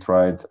beginning, we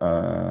tried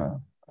a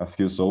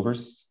few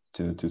solvers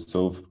to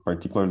solve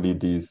particularly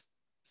this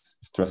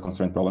stress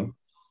constraint problem.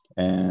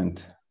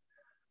 And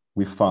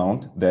we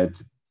found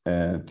that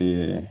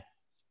the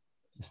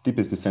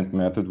steepest descent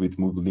method with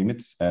move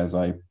limits, as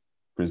I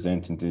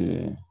present in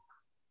the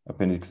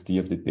appendix D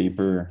of the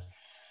paper,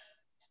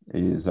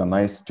 is a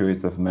nice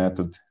choice of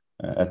method,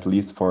 at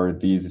least for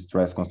this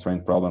stress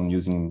constraint problem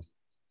using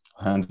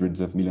hundreds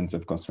of millions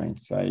of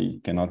constraints. I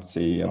cannot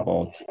say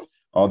about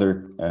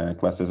other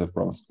classes of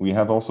problems. We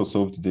have also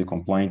solved the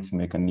compliant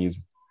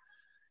mechanism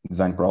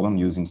design problem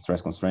using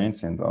stress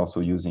constraints, and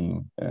also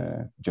using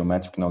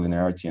geometric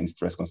nonlinearity and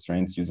stress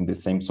constraints using the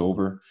same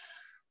solver.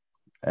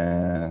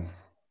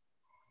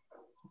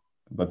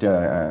 But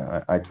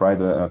yeah, I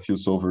tried a few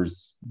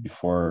solvers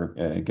before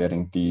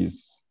getting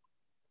this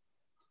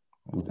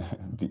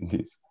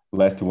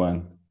last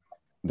one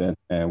that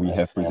we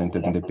have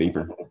presented in the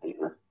paper.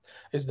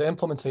 Is the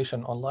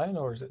implementation online,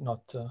 or is it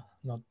not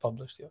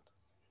published yet?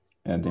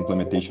 And the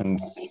implementation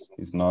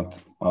is not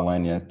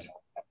online yet.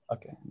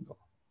 Okay, cool.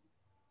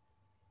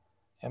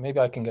 Yeah,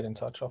 maybe I can get in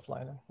touch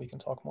offline and we can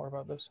talk more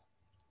about this.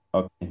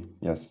 Okay,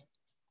 yes.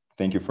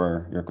 Thank you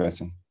for your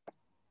question.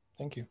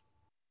 Thank you.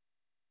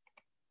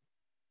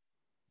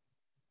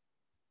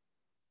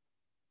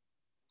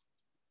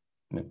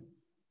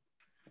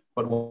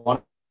 But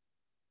one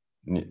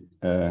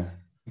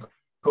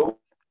cool.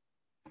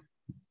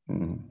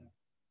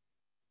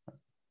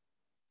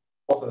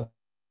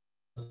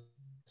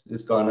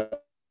 Is gonna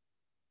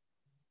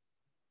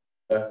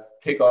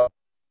pick up.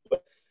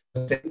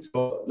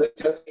 So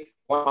let's just take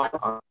one.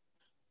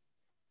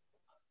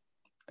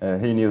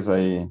 Hey Niels,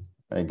 I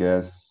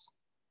guess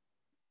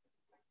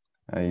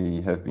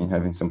I have been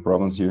having some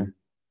problems here.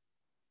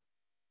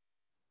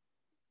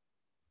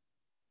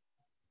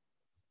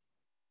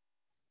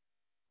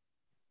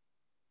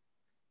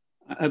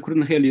 I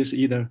couldn't hear you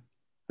either.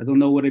 I don't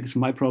know whether it's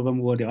my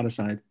problem or the other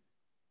side.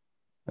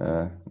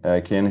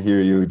 I can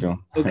hear you,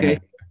 John. Okay.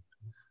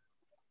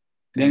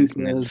 Then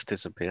Niels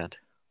disappeared.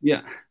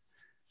 Yeah.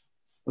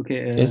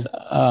 Okay. Yes,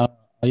 are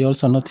you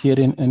also not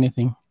hearing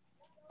anything?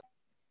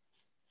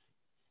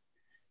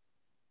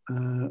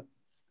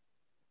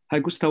 Hi,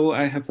 Gustavo.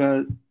 I have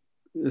a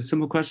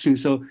simple question.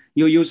 So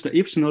you use the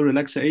epsilon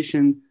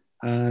relaxation.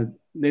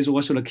 There's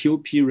also the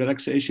QP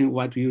relaxation.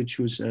 Why do you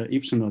choose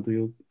epsilon?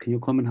 Can you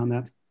comment on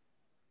that?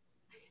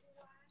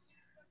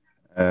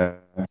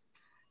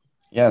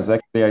 Yes,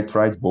 actually, I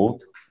tried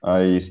both.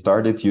 I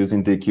started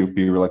using the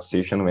QP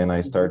relaxation when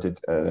I started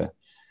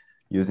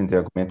using the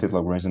augmented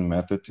Lagrangian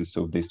method to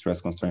solve the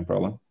stress constraint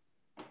problem,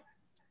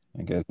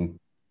 I guess in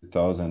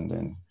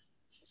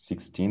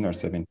 2016 or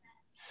 17.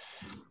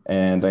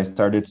 And I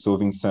started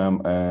solving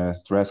some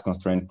stress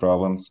constraint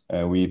problems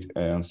with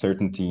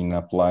uncertainty in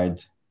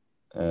applied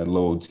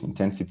load,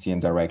 intensity,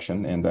 and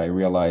direction. And I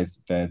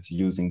realized that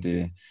using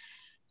the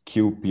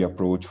QP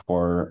approach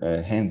for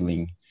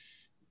handling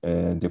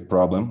the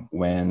problem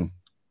when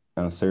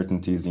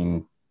uncertainties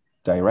in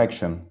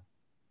direction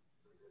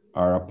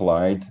are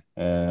applied,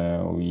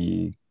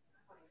 we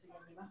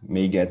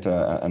may get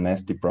a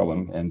nasty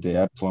problem, and the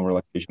epsilon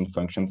relaxation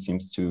function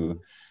seems to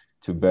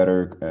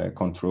better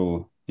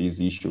control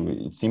this issue.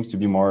 It seems to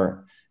be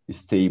more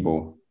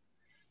stable,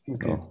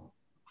 Okay. you know,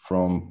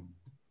 from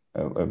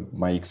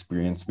my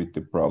experience with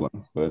the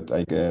problem. But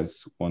I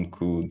guess one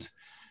could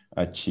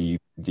achieve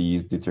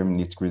these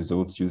deterministic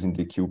results using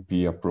the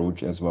QP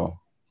approach as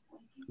well.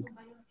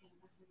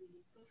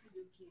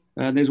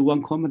 There's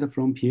one comment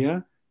from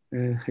Pierre.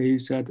 He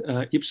said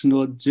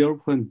epsilon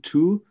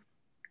 0.2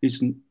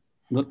 is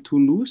not too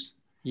loose.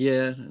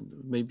 Yeah,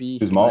 maybe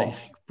small.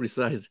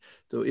 Precise.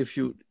 So if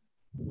you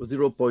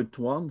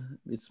 0.1,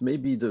 it's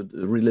maybe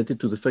related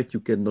to the fact you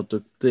cannot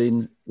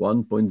obtain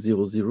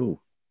 1.00.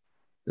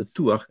 The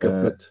two are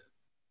coupled.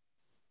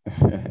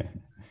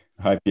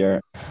 Hi,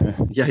 Pierre.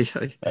 Yeah.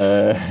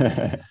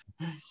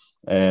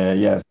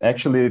 Yes,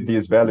 actually,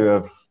 this value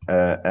of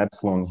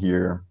epsilon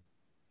here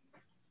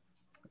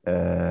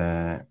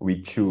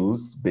we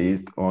choose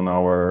based on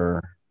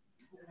our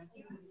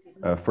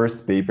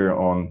first paper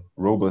on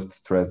robust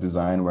stress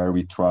design, where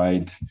we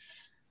tried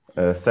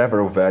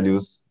several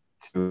values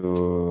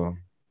to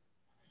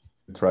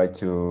try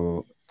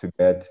to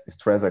get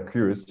stress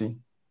accuracy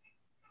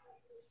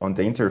on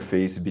the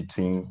interface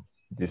between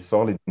the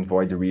solid and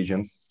void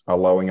regions,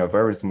 allowing a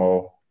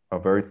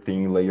very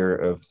thin layer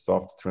of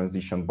soft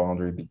transition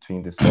boundary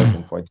between the solid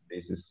and void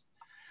spaces.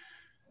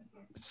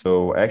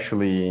 So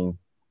actually,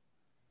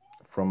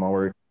 from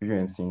our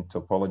experience in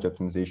topology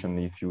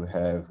optimization, if you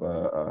have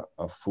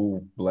a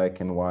full black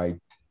and white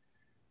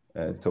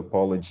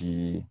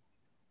topology,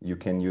 you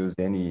can use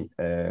any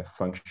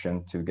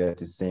function to get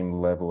the same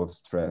level of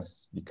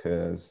stress,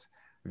 because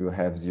we will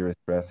have zero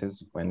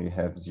stresses when we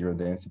have zero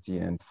density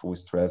and full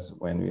stress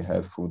when we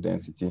have full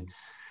density.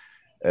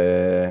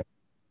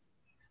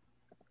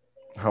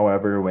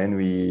 However, when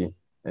we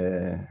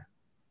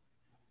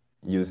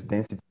use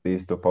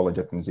density-based topology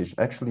optimization,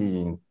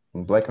 actually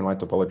in black and white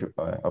topology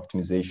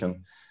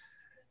optimization,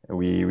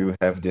 we will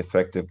have the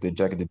effect of the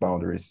jagged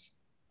boundaries,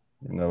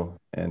 you know,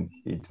 and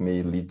it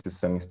may lead to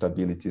some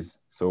instabilities.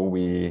 So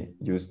we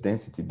use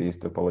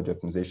density-based topology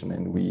optimization,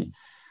 and we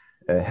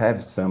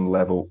have some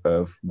level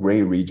of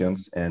gray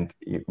regions, and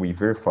we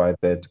verify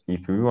that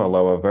if we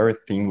allow a very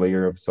thin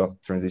layer of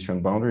soft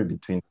transition boundary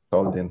between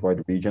solid and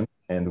void region,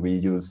 and we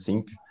use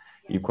simp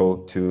equal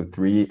to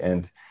 3,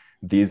 and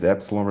this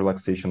epsilon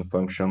relaxation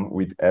function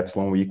with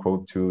epsilon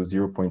equal to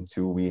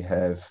 0.2, we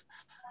have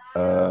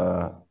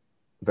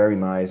very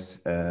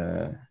nice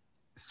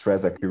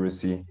stress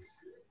accuracy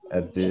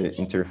at the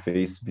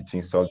interface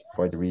between solid and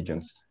void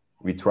regions.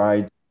 We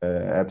tried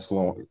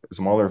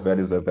smaller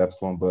values of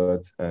epsilon,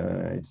 but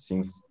it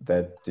seems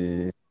that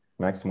the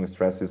maximum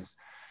stresses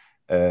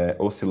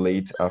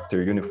oscillate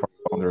after uniform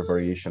boundary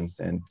variations,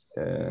 and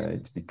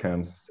it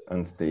becomes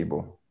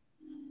unstable.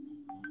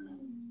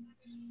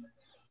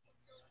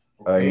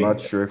 I'm not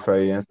sure if I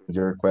answered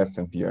your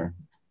question, Pierre.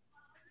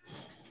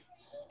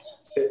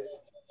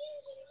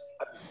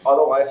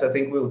 Otherwise, I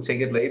think we'll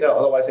take it later.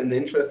 Otherwise, in the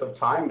interest of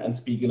time, and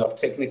speaking of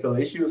technical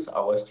issues,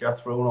 I was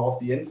just thrown off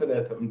the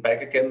internet. I'm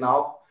back again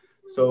now.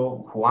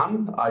 So,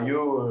 Juan, are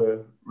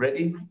you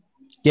ready?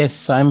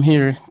 Yes, I'm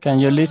here. Can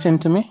you listen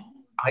to me?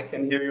 I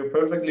can hear you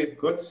perfectly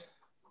good.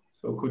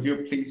 So could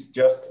you please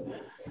just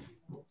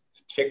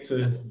check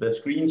to the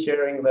screen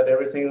sharing that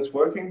everything is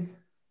working?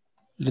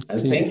 Let's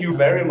and see. Thank you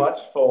very much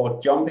for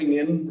jumping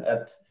in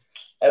at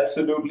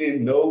absolutely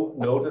no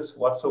notice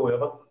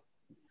whatsoever.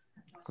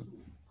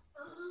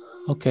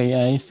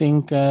 Okay, I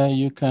think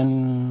you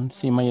can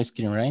see my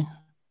screen, right?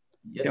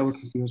 Yes. Yeah, we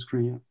can see your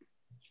screen. Yeah.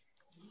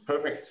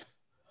 Perfect.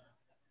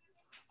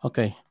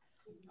 Okay.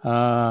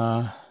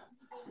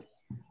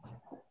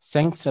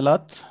 Thanks a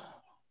lot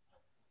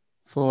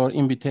for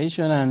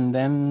invitation, and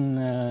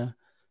then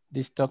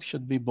this talk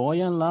should be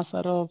Boyan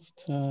Lazarov,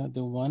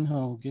 the one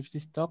who gives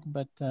this talk,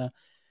 but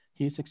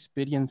he's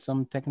experienced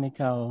some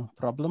technical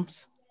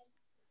problems.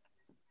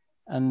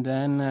 And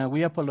then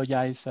we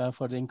apologize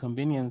for the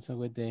inconvenience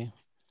with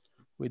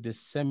the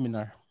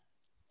seminar.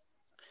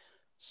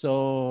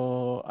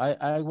 So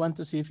I want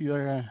to see if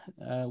you're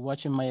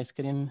watching my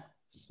screen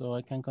so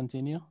I can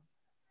continue.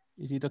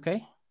 Is it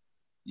okay?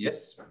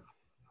 Yes.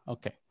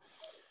 Okay.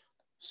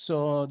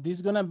 So this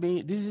is gonna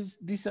be,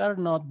 these are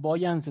not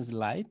Boyan's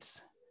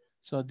slides.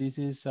 So this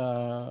is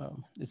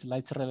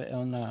slides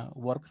on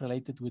work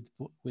related with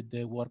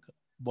the work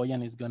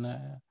Boyan is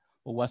gonna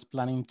or was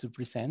planning to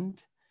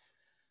present.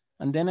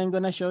 And then I'm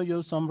gonna show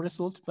you some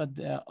results, but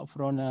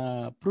from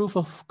proof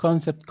of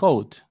concept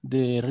code,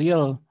 the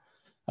real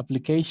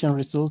application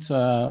results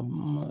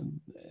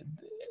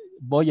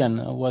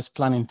Boyan was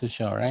planning to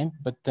show, right?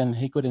 But then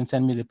he couldn't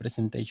send me the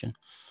presentation.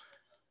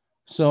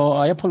 So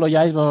I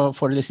apologize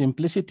for the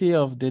simplicity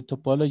of the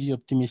topology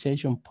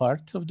optimization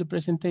part of the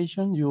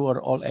presentation. You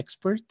are all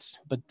experts,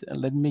 but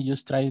let me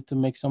just try to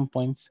make some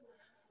points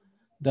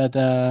that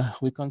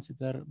we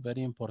consider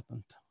very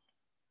important.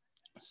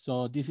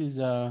 So this is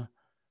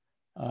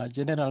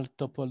general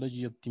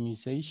topology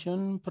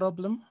optimization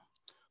problem,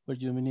 where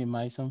you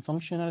minimize some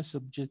functional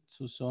subject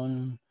to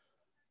some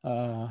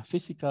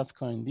physical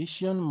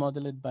condition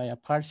modeled by a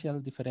partial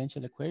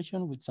differential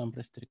equation with some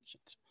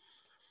restrictions.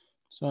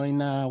 So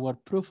in our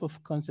proof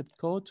of concept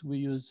code, we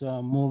use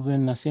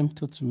moving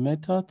asymptotes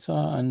method,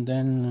 and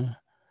then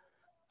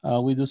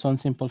we do some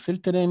simple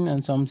filtering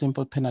and some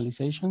simple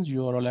penalizations.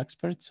 You are all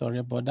experts, sorry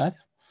about that.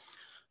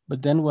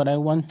 But then what I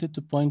wanted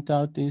to point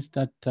out is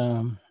that,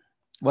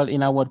 well,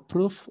 in our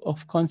proof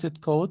of concept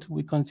code,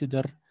 we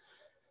consider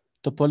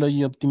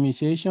topology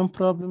optimization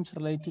problems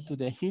related to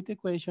the heat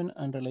equation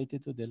and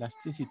related to the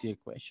elasticity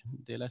equation.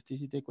 The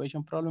elasticity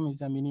equation problem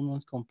is a minimum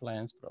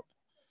compliance problem.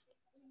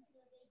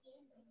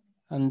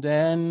 And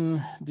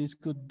then this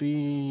could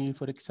be,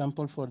 for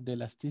example, for the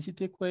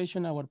elasticity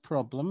equation, our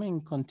problem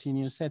in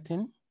continuous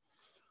setting,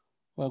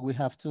 where we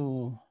have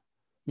to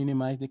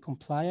minimize the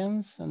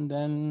compliance, and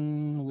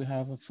then we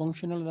have a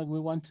functional that we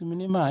want to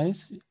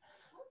minimize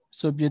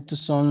subject to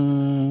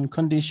some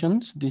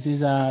conditions. This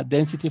is a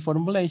density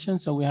formulation,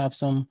 so we have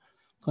some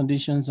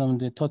conditions on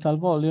the total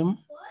volume.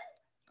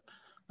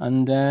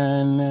 And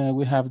then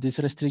we have this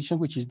restriction,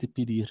 which is the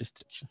PD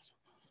restrictions.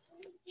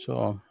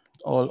 So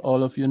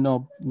all of you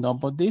know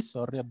about this.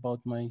 Sorry about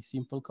my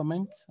simple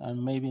comments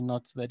and maybe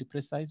not very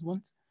precise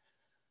ones.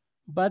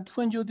 But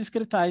when you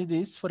discretize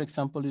this, for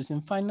example, using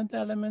finite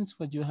elements,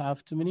 what you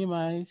have to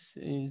minimize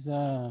is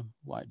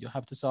you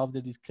have to solve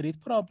the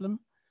discrete problem,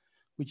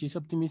 which is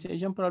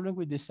optimization problem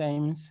with the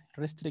same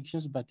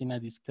restrictions, but in a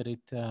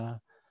discrete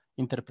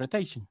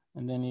interpretation.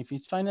 And then if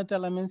it's finite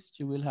elements,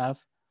 you will have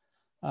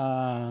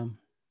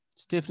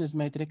stiffness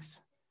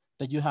matrix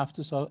that you have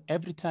to solve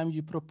every time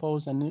you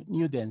propose a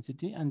new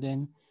density, and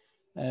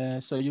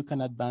then so you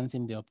can advance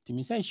in the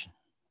optimization.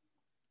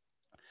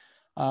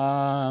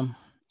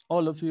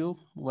 All of you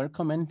were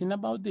commenting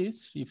about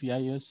this. If I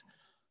use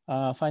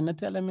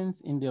finite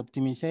elements in the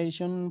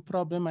optimization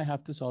problem, I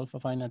have to solve a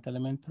finite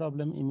element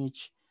problem in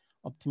each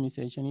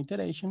optimization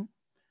iteration.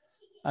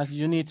 As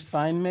you need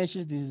fine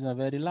meshes, this is a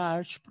very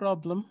large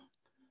problem.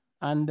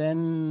 And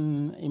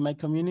then in my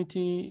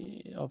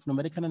community of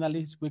numerical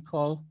analysis, we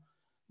call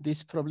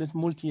these problems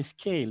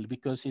multi-scale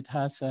because it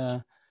has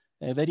a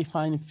very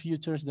fine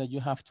features that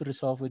you have to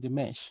resolve with the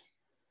mesh.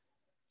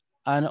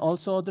 And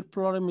also the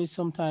problem is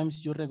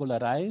sometimes you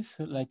regularize,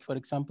 like for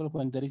example,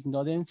 when there is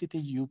no density,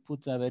 you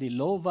put a very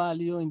low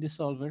value in the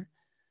solver,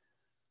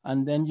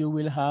 and then you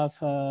will have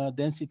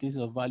densities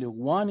of value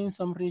 1 in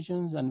some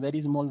regions and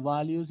very small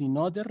values in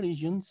other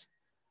regions.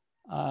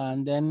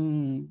 And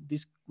then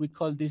we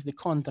call this the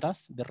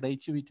contrast, the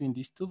ratio between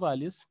these two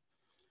values.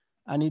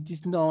 And it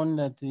is known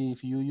that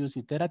if you use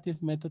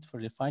iterative method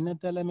for the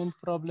finite element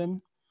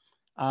problem,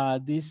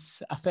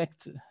 this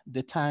affects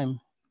the time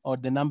or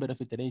the number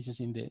of iterations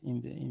in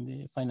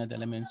the finite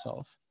element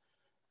solve.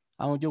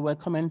 And when you were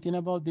commenting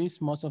about this,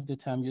 most of the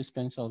time you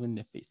spend solving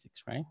the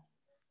physics, right?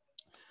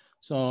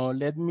 So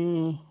let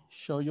me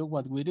show you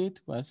what we did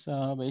was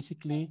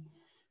basically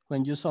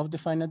when you solve the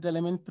finite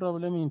element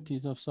problem,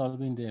 instead of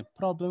solving the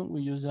problem,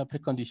 we use a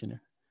preconditioner.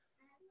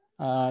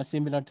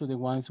 Similar to the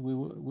ones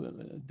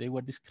they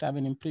were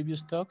describing in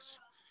previous talks.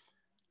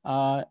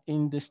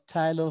 In the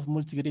style of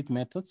multigrid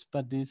methods,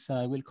 but this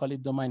we'll call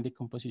it domain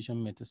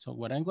decomposition method. So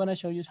what I'm gonna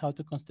show you is how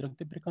to construct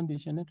the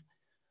preconditioner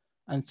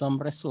and some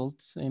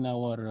results in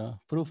our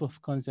proof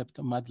of concept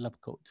MATLAB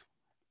code.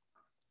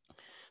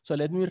 So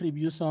let me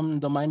review some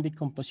domain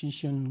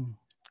decomposition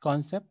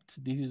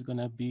concept. This is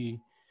gonna be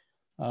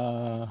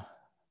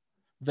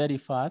very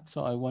fast,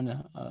 so I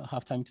wanna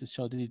have time to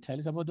show the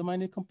details about domain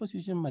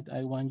decomposition, but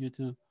I want you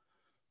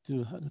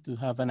to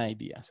have an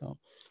idea. So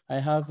I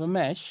have a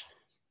mesh,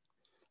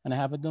 and I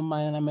have a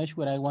domain and a mesh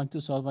where I want to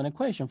solve an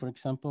equation, for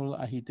example,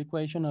 a heat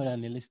equation or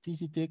an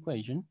elasticity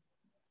equation,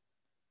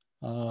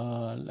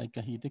 like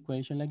a heat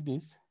equation like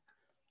this.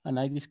 And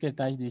I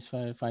discretize these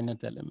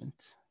finite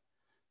elements.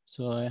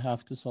 So I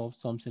have to solve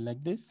something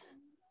like this.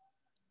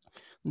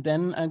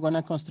 Then I'm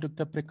gonna construct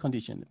a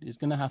precondition. It's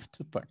gonna have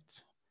two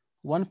parts.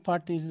 One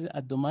part is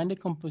a domain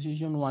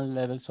decomposition, one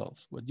level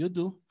solves. What you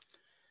do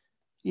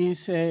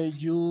is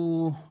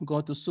you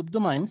go to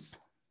subdomains,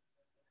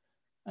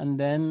 and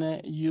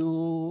then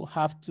you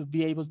have to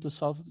be able to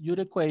solve your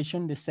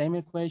equation, the same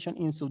equation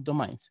in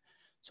subdomains.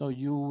 So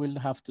you will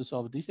have to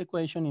solve this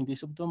equation in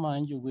this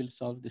subdomain. You will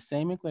solve the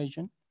same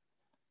equation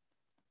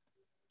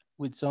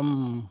with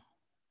some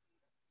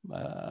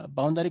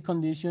boundary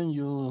condition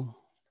you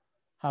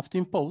have to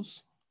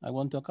impose. I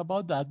won't talk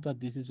about that, but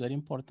this is very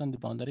important, the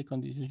boundary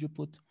conditions you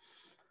put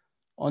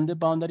on the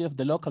boundary of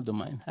the local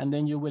domain. And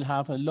then you will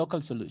have a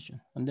local solution.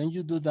 And then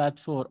you do that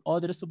for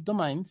other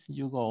subdomains,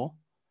 you go,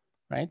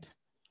 right?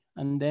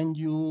 And then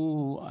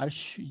you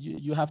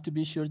have to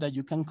be sure that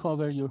you can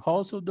cover your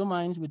whole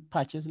subdomains with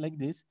patches like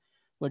this,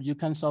 where you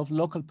can solve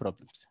local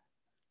problems,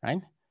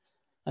 right?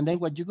 And then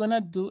what you're gonna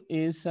do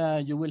is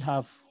you will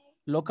have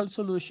local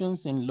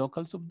solutions in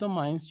local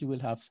subdomains. You will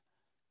have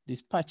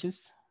these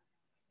patches.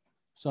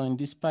 So in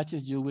these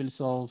patches, you will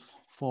solve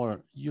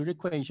for your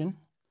equation.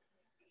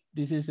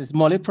 This is a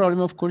smaller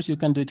problem, of course. You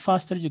can do it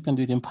faster, you can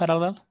do it in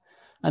parallel.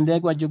 And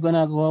then what you're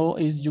gonna go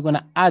is you're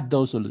gonna add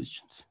those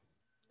solutions.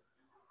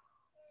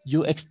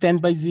 You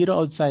extend by 0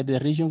 outside the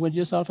region where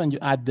you solve and you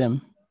add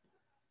them.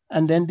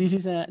 And then this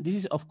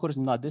is of course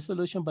not the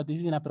solution, but this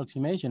is an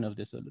approximation of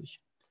the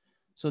solution.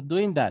 So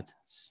doing that,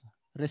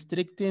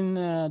 restricting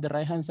the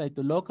right-hand side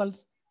to local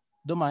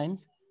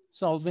domains,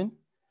 solving,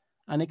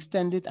 and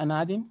extended and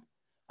adding,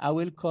 I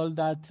will call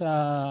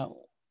that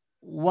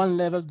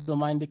one-level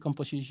domain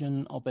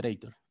decomposition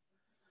operator.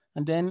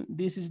 And then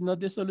this is not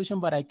the solution,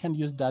 but I can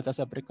use that as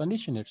a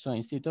preconditioner. So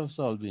instead of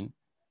solving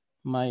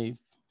my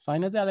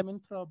finite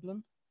element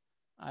problem,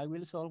 I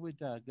will solve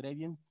with a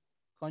gradient,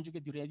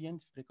 conjugate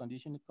gradient,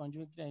 preconditioned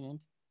conjugate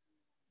gradient.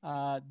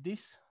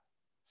 This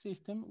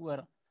system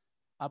where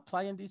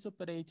applying these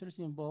operators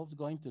involves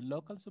going to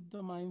local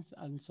subdomains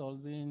and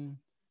solving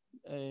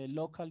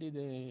locally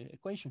the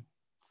equation,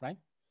 right?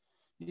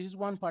 This is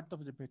one part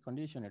of the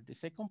preconditioner. The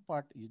second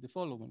part is the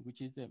following,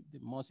 which is the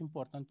most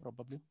important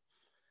probably,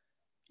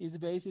 is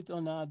based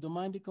on a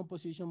domain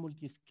decomposition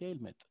multi-scale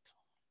method.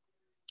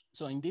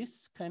 So in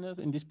these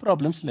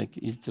problems, like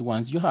is the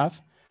ones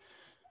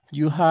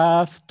you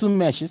have two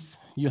meshes.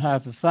 You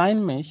have a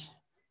fine mesh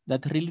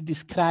that really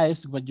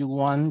describes what you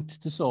want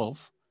to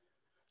solve.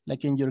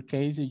 Like in your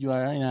case, if you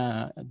are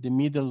in the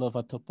middle of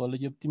a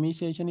topology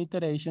optimization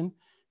iteration,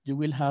 you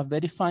will have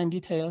very fine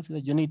details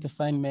that you need a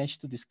fine mesh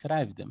to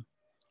describe them.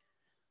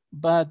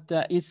 But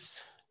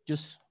it's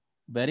just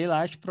very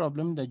large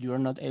problem that you are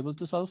not able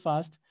to solve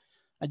fast.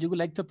 And you would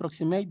like to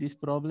approximate this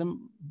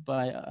problem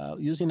by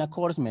using a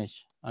coarse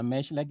mesh, a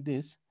mesh like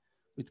this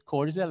with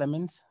coarse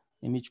elements.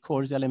 In each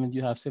coarse element,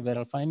 you have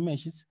several fine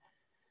meshes,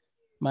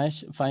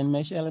 fine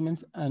mesh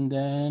elements, and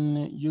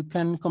then you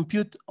can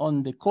compute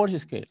on the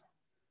coarse scale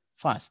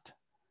fast.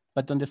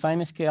 But on the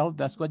fine scale,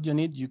 that's what you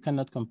need. You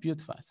cannot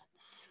compute fast.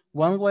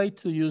 One way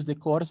to use the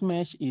coarse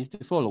mesh is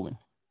the following.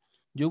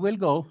 You will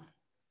go,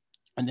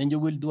 and then you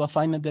will do a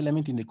finite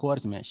element in the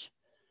coarse mesh.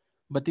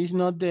 But it's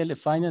not the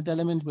finite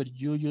element where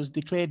you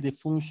declare the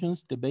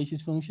functions, the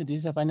basis function. This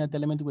is a finite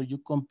element where you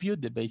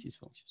compute the basis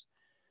functions.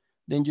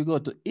 Then you go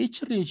to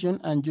each region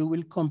and you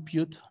will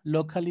compute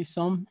locally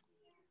some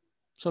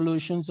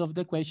solutions of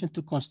the equation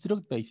to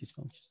construct basis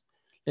functions.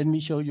 Let me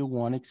show you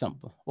one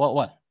example.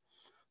 Well,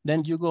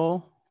 then you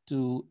go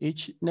to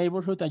each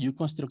neighborhood and you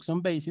construct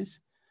some bases,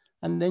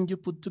 and then you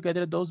put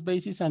together those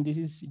bases, and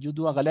you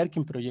do a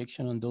Galerkin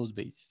projection on those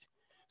bases.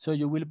 So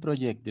you will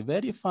project the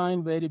very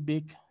fine, very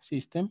big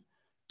system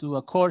to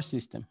a core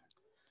system.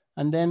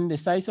 And then the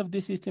size of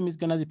this system is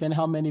gonna depend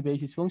how many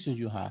basis functions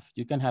you have.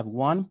 You can have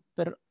one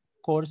per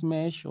coarse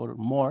mesh or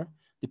more,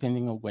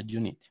 depending on what you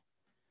need.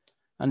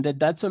 And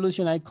that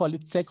solution, I call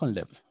it second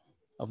level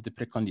of the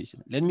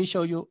precondition. Let me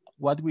show you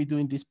what we do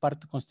in this part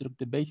to construct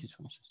the basis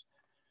functions.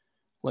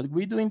 What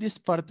we do in this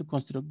part to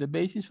construct the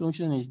basis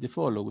function is the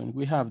following.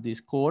 We have this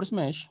coarse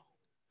mesh,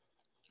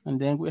 and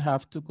then we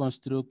have to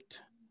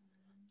construct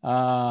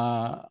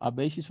a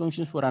basis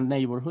function for a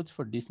neighborhood,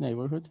 for this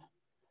neighborhood.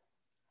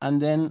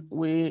 And then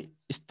we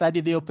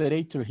study the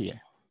operator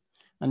here.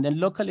 And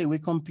then locally, we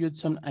compute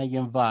some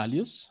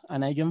eigenvalues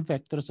and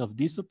eigenvectors of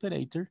this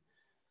operator.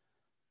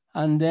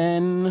 And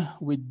then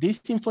with this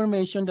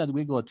information that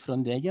we got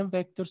from the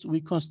eigenvectors, we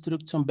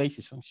construct some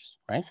basis functions,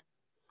 right?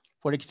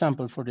 For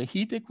example, for the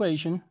heat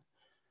equation,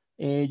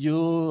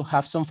 you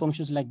have some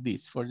functions like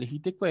this. For the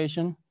heat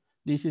equation,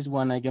 this is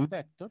one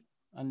eigenvector.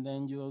 And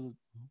then you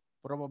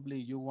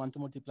want to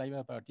multiply by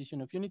a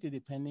partition of unity,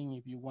 depending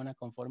if you want a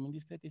conforming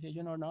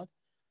discretization or not.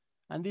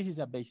 And this is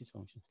a basis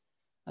function.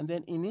 And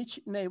then in each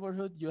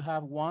neighborhood, you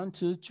have 1,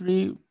 2,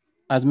 3,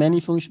 as many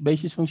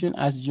basis functions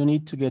as you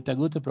need to get a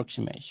good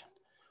approximation.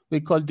 We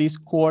call this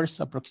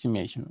coarse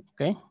approximation,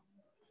 okay?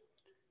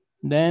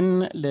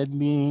 Then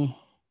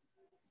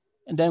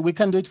and then we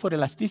can do it for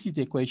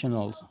elasticity equation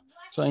also.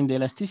 So in the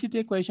elasticity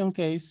equation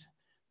case,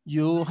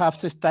 you have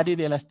to study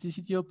the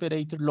elasticity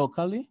operator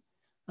locally.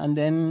 And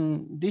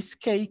then this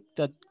K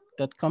that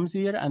comes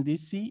here and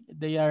this C,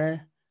 they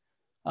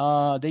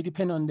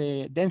depend on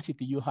the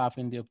density you have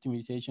in the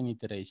optimization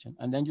iteration.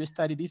 And then you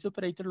study this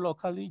operator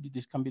locally.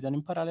 This can be done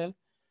in parallel.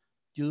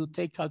 You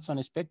take out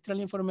some spectral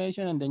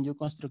information and then you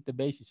construct the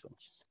basis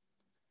functions.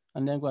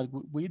 And then what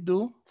we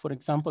do, for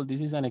example,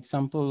 this is an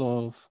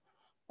example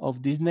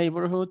of this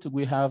neighborhood.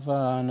 We have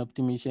an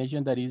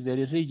optimization that is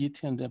very rigid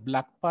in the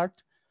black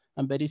part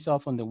and very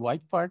soft on the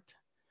white part.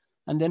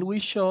 And then we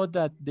show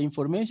that the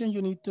information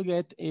you need to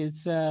get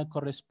is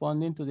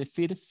corresponding to the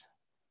first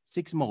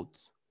 6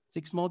 modes.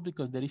 6 modes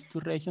because there is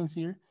 2 regions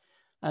here.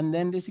 And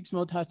then the 6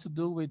 mode has to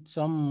do with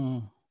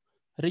some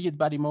rigid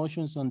body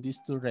motions on these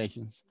 2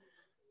 regions.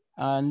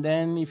 And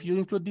then if you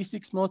include these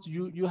 6 modes,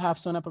 you have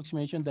some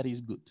approximation that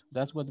is good.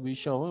 That's what we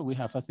show. We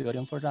have a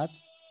theorem for that.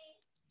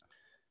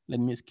 Let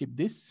me skip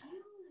this.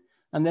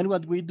 And then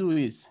what we do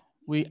is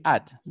we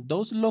add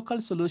those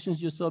local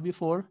solutions you saw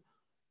before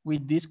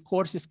with this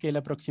coarse scale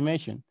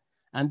approximation.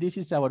 And this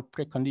is our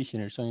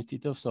preconditioner. So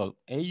instead of solve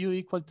AU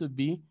equal to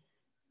B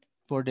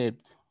for the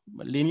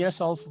linear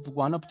solve of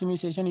one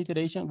optimization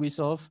iteration, we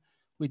solve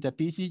with a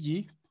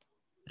PCG,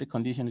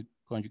 preconditioned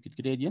conjugate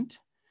gradient,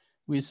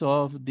 we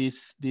solve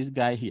this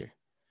guy here.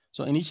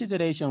 So in each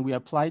iteration, we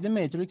apply the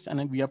matrix and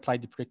then we apply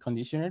the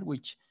preconditioner,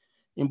 which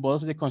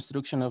involves the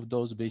construction of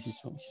those basis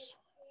functions.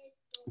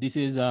 This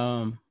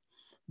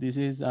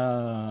is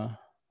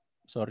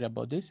sorry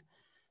about this.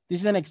 This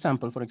is an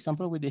example. For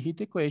example, with the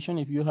heat equation,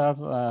 if you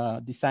have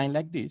a design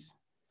like this,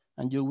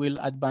 and you will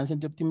advance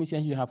into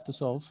optimization, you have to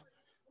solve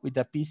with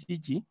the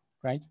PCG,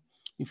 right?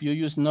 If you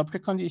use no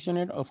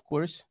preconditioner, of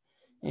course,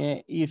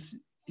 if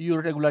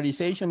your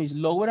regularization is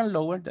lower and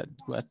lower,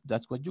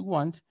 that's what you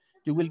want,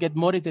 you will get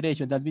more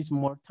iteration, that means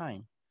more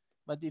time.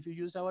 But if you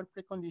use our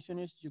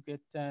preconditioners, you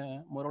get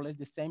more or less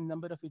the same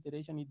number of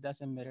iteration. It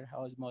doesn't matter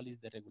how small is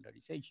the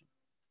regularization.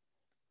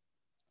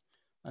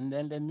 And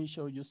then let me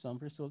show you some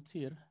results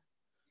here.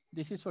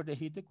 This is for the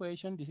heat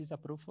equation. This is a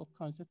proof of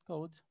concept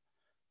code.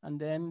 And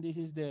then this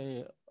is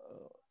the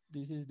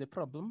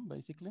problem,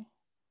 basically.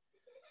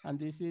 And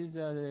this is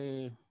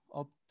the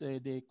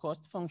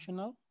cost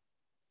functional.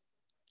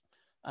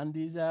 And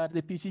these are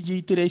the PCG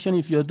iteration.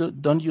 If you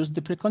don't use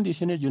the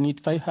preconditioner, you need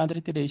 500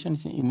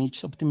 iterations in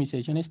each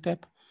optimization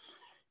step.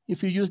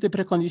 If you use the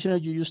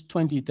preconditioner, you use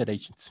 20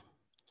 iterations.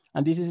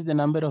 And this is the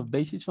number of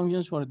basis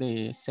functions for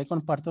the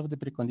second part of the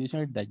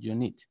preconditioner that you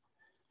need.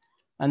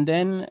 And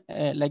then,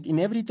 like in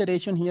every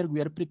iteration here,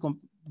 we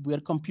are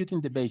computing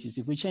the basis.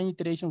 If we change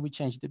iteration, we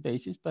change the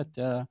basis. But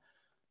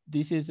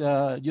this is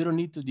you don't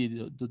need to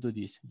do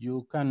this.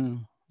 You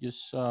can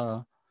just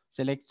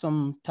select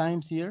some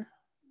times here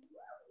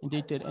in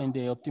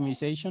the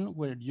optimization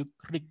where you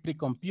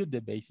pre-compute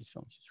the basis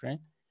functions, right?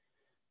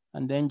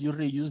 And then you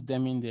reuse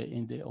them in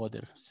the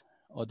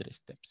other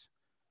steps.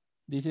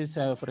 This is,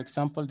 for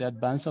example, the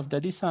advance of the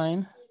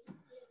design.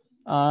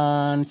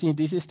 And since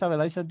this is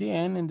stabilized at the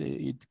end and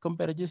it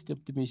converges the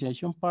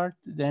optimization part,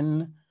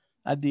 then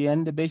at the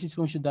end, the basis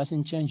function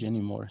doesn't change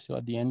anymore. So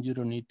at the end, you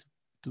don't need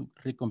to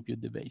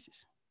recompute the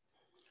basis.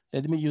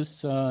 Let me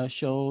just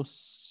show,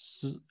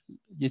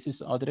 this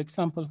is other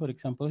example. For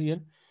example,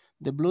 here,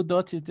 the blue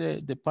dots is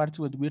the parts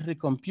where we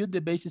recompute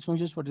the basis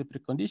functions for the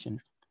precondition.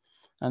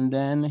 And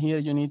then here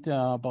you need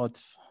about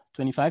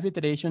 25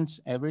 iterations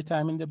every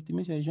time in the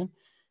optimization.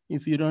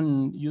 If you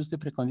don't use the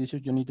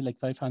precondition, you need like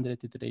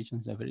 500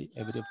 iterations every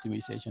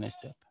optimization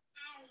step.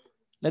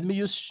 Let me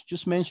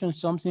just mention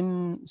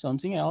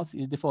something else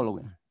is the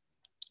following.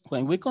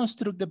 When we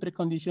construct the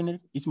preconditioner,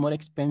 it's more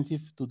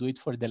expensive to do it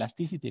for the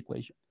elasticity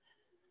equation.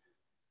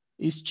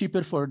 It's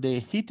cheaper for the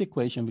heat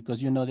equation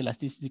because you know the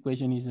elasticity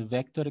equation is a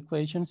vector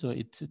equation, so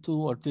it's 2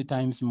 or 3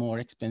 times more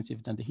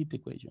expensive than the heat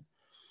equation.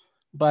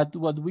 But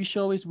what we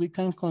show is we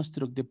can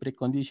construct the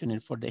preconditioner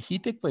for the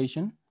heat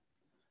equation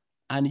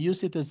and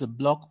use it as a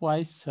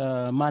blockwise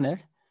manner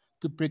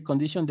to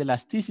precondition the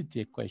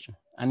elasticity equation,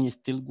 and it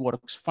still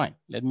works fine.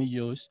 Let me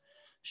just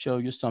show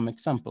you some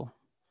example.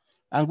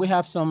 And we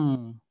have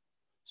some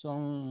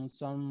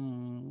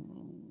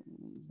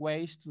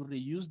ways to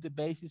reuse the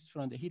basis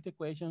from the heat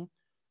equation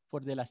for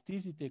the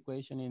elasticity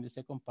equation in the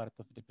second part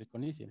of the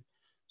preconditioner.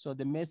 So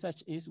the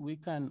message is we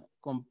can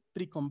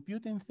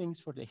pre-computing things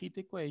for the heat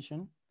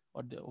equation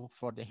or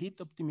for the heat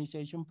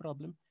optimization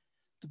problem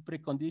to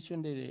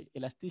precondition the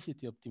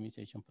elasticity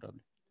optimization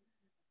problem.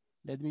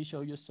 Let me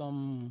show you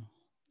some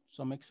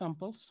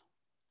examples.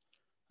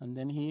 And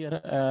then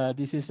here,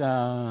 this is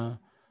a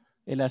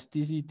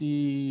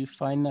elasticity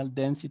final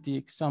density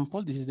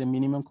example. This is the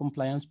minimum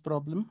compliance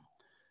problem.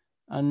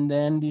 And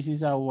then this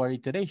is our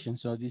iteration.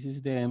 So this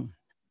is the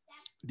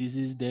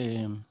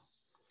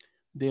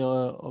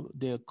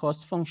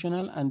cost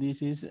functional, and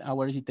this is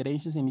our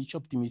iterations in each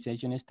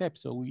optimization step.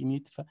 So we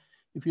need,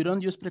 if you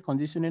don't use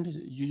preconditioner,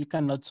 you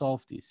cannot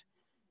solve this.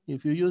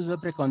 If you use a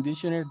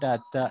preconditioner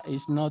that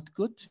is not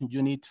good,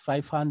 you need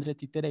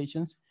 500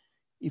 iterations.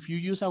 If you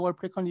use our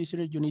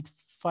preconditioner, you need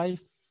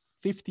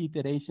 50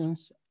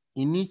 iterations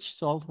in each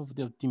solve of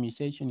the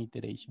optimization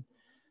iteration.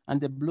 And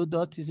the blue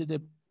dot is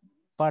the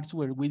parts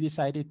where we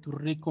decided to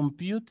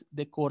recompute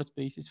the coarse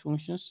basis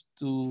functions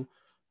to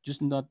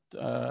just not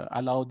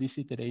allow this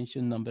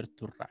iteration number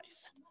to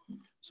rise.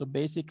 So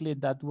basically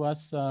that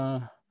was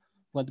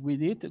what we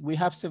did. We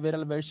have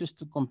several versions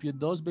to compute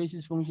those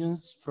basis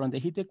functions from the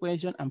heat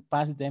equation and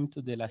pass them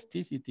to the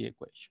elasticity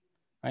equation,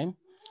 right?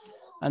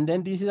 And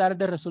then these are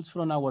the results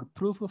from our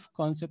proof of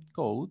concept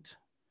code.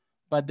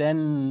 But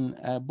then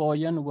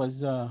Boyan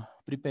was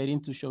preparing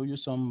to show you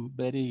some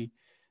very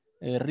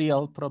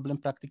real problem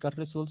practical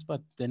results,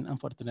 but then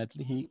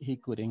unfortunately he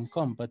couldn't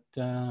come. But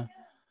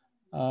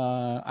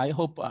I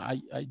hope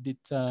I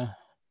did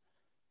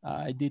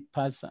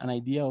pass an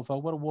idea of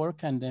our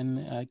work, and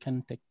then I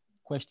can take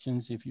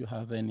questions if you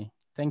have any.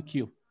 Thank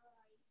you.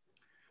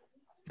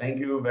 Thank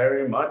you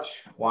very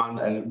much, Juan.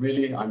 And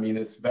really, I mean,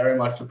 it's very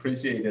much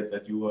appreciated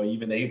that you were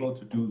even able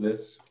to do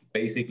this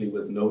basically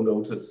with no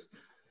notice.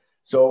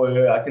 So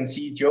I can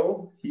see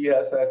Joe, he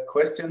has a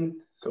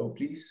question. So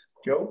please,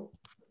 Joe.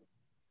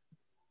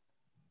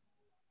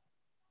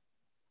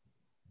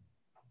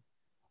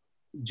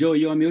 Joe,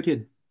 you are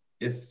muted.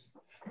 Yes.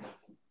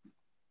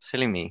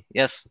 Silly me.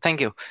 Yes,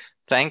 thank you.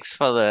 Thanks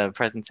for the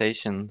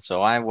presentation.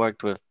 So I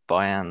worked with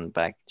Boyan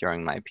back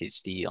during my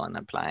PhD on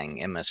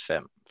applying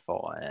MSFEM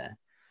for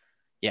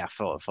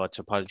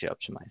topology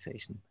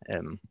optimization.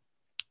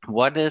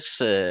 What is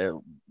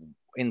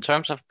in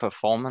terms of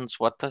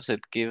performance, what does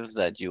it give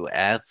that you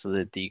add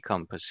the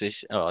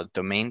decomposition or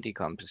domain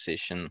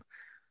decomposition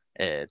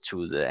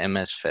to the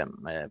MSFEM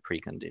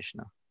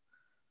preconditioner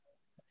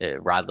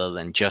rather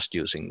than just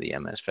using the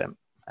MSFEM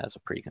as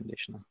a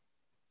preconditioner?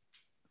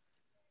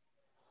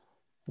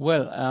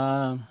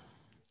 Well,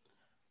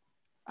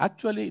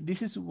 actually,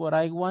 this is what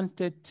I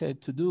wanted to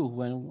do.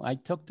 When I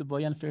talked to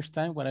Boyan first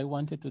time, what I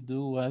wanted to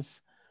do was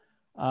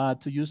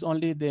to use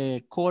only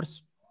the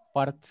coarse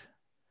part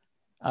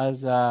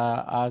as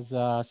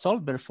a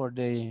solver for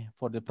the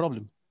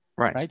problem.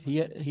 Right.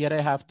 Here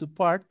I have two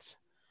parts.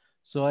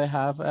 So I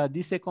have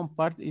this second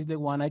part is the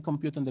one I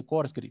compute on the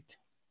coarse grid.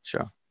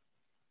 Sure.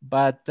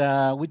 But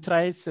we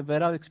tried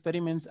several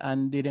experiments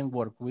and didn't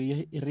work.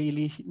 We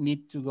really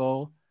need to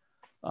go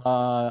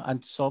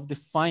and solve the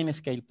fine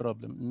scale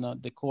problem,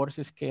 not the coarse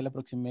scale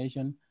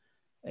approximation.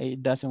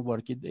 It doesn't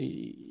work.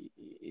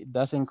 It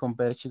doesn't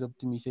converge the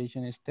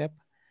optimization step.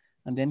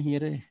 And then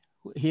here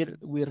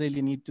we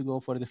really need to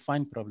go for the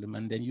fine problem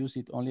and then use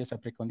it only as a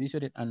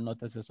preconditioner and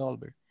not as a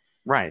solver.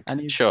 Right.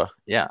 Sure.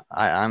 Yeah,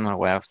 I'm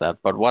aware of that.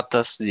 But what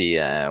does the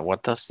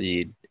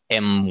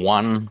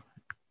M1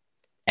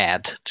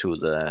 add to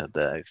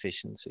the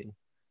efficiency?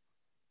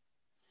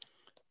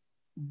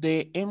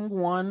 The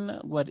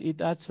M1, what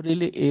it adds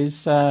really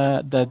is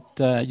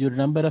that your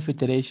number of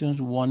iterations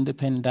won't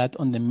depend that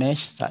on the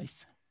mesh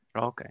size.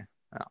 Okay.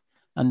 Yeah.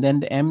 And then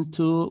the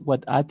M2,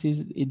 what adds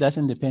is it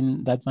doesn't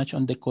depend that much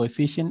on the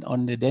coefficient,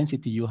 on the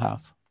density you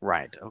have.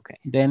 Right. Okay.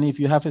 Then if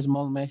you have a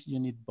small mesh, you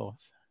need both.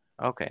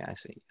 Okay, I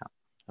see. Yeah,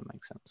 that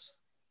makes sense.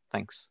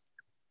 Thanks.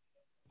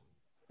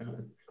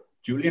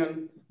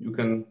 Julian, you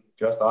can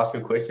just ask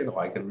a question or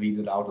I can read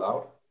it out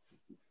loud.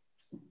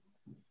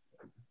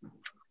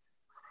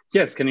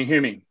 Yes, can you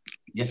hear me?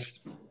 Yes.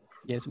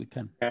 Yes, we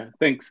can.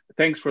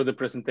 Thanks for the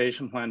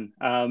presentation, Juan.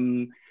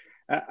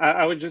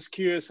 I was just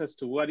curious as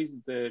to what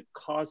is the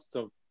cost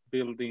of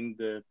building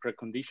the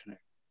preconditioner.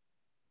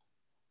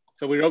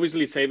 So we're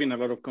obviously saving a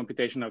lot of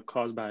computational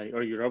cost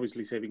you're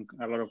obviously saving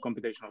a lot of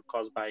computational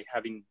cost by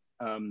having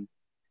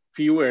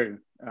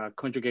fewer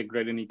conjugate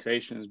gradient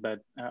iterations,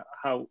 but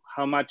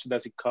how much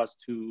does it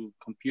cost to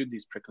compute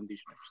these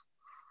preconditioners?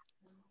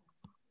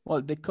 Well,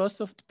 the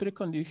cost of the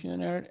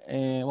preconditioner,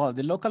 well,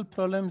 the local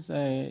problems,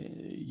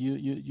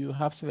 you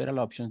have several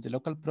options. The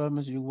local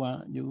problems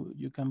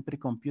you can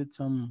pre-compute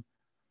some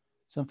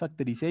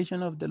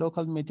factorization of the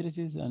local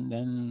matrices and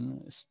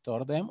then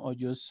store them, or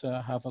just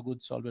have a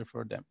good solver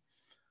for them.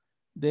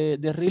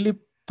 The really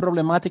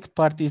problematic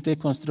part is the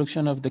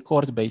construction of the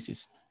coarse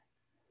basis,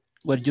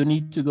 where you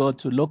need to go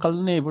to local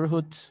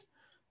neighborhoods.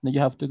 Then you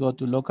have to go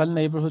to local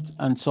neighborhoods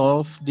and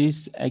solve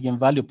this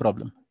eigenvalue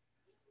problem.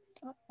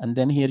 And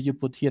then here you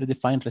put here the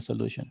fine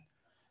resolution.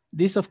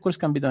 This, of course,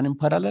 can be done in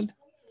parallel,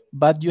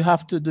 but you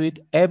have to do it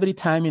every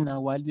time in a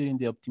while during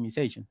the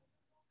optimization.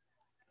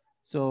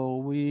 So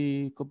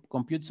we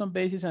compute some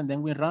basis and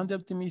then we run the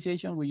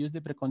optimization, we use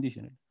the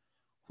preconditioner.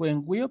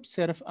 When we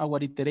observe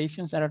our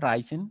iterations are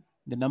rising,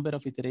 the number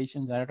of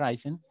iterations are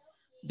rising,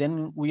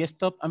 then we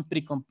stop and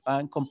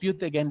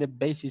compute again the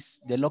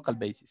basis, the local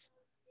basis.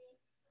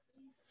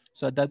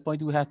 So at that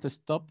point, we have to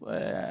stop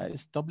a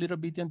little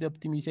bit on the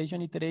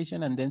optimization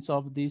iteration and then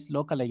solve these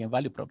local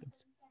eigenvalue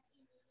problems.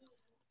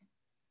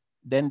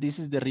 Then this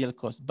is the real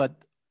cost.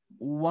 But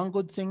one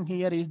good thing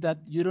here is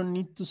that you don't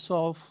need to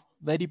solve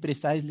very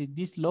precisely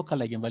this local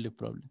eigenvalue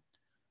problem.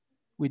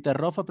 With a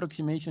rough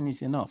approximation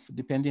is enough,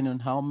 depending on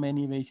how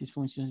many basis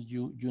functions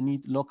you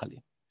need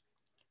locally.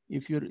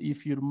 If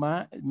your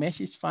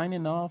mesh is fine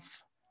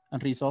enough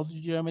and resolves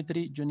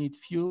geometry, you need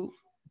few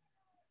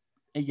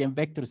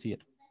eigenvectors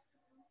here.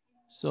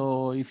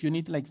 So if you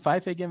need like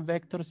 5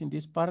 eigenvectors in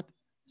this part,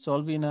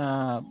 solving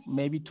a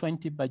maybe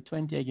 20 by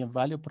 20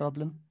 eigenvalue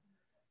problem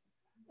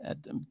at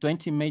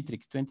 20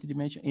 matrix, 20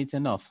 dimension, it's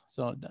enough.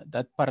 So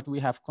that part we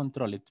have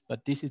control it,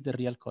 but this is the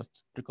real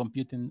cost for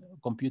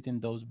computing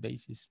those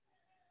bases.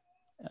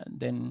 And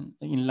then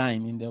in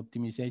line in the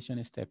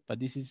optimization step, but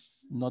this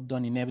is not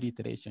done in every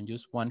iteration,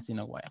 just once in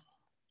a while.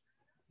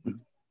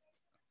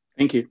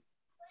 Thank you.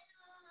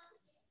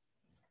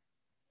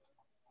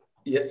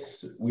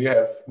 Yes, we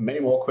have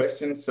many more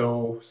questions,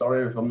 so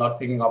sorry if I'm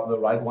not picking up the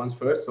right ones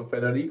first. So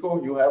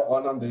Federico, you have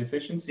one on the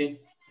efficiency.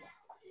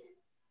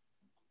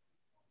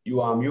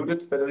 You are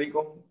muted,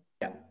 Federico.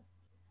 Yeah.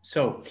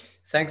 So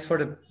thanks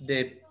for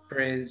the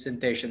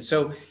presentation.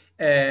 So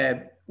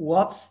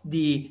what's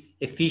the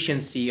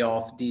efficiency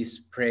of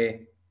this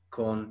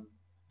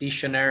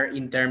preconditioner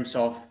in terms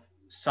of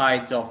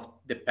size of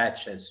the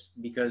patches?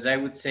 Because I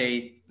would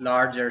say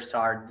larger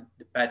are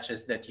the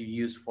patches that you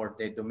use for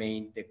the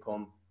domain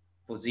decomposition,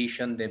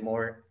 the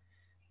more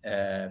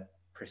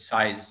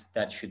precise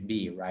that should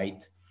be,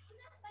 right?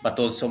 But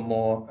also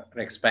more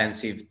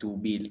expensive to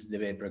build the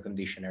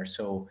preconditioner.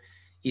 So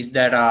is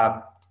there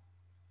a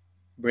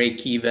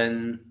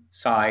break-even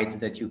size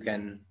that you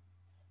can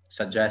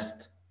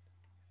suggest?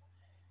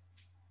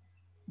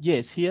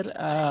 Yes, here,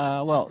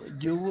 well,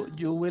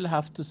 you will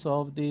have to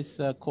solve this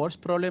course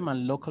problem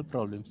and local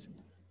problems.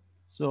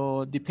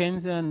 So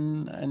depends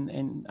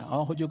on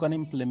how you're going to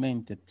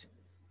implement it.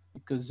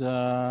 Because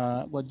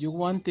what you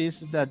want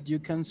is that you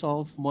can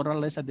solve more or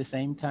less at the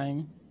same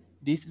time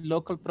these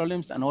local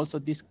problems and also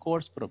this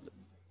course problem.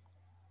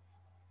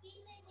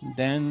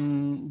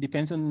 Then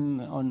depends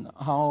on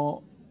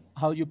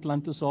how you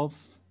plan to solve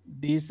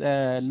these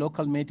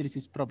local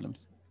matrices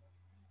problems,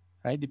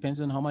 right? Depends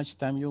on how much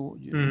time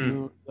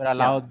you're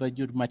allowed by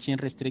your machine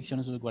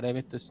restrictions or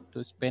whatever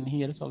to spend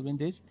here solving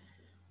this.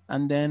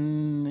 And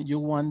then you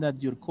want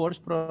that your course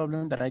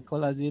problem that I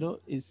call a zero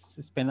is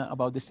spent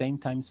about the same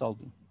time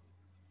solving.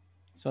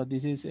 So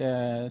this is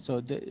so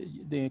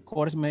the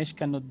course mesh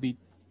cannot be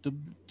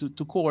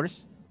too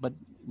coarse, but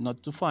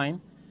not too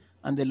fine,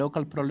 and the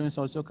local problems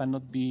also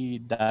cannot be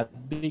that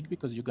big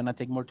because you're gonna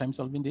take more time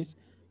solving this,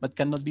 but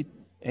cannot be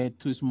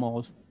too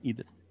small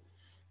either.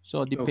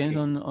 So it depends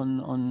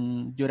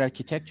on your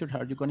architecture,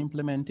 how you're gonna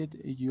implement it.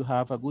 You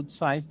have a good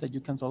size that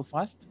you can solve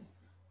fast,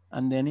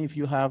 and then if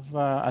you have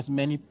as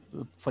many,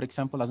 for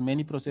example, as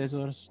many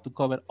processors to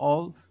cover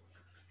all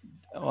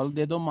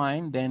the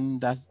domain, then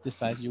that's the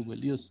size you will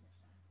use.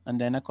 And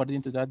then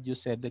according to that, you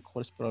set the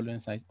course problem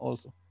size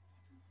also.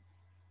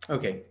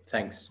 Okay,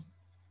 thanks.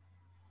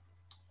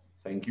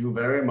 Thank you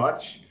very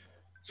much.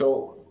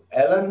 So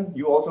Alan,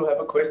 you also have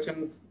a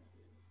question.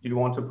 Do you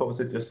want to pose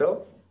it yourself?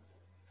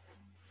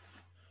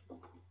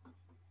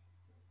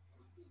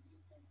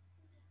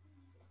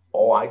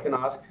 Or I can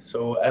ask.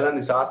 So Alan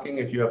is asking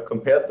if you have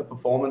compared the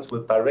performance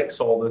with direct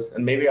solvers,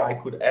 and maybe I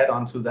could add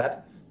on to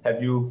that.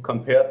 Have you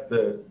compared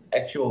the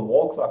actual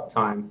wall clock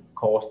time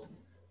cost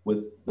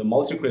with the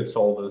multi-grid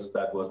solvers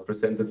that was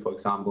presented, for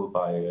example,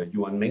 by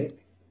Yuan Ming?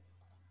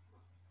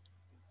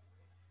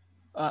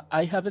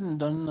 I haven't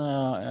done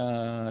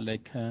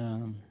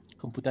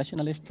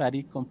computational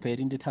study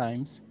comparing the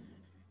times,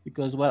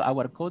 because well,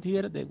 our code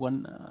here, the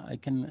one I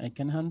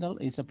can handle,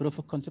 is a proof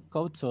of concept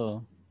code,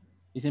 so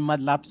it's in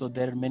MATLAB, so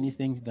there are many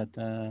things that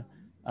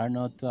are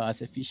not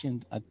as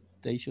efficient as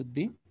they should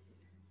be.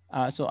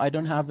 So I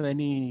don't have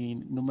any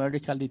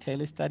numerical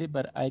detailed study,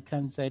 but I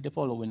can say the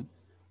following.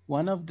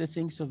 One of the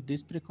things of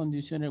this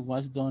preconditioner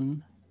was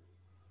done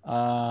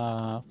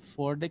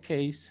for the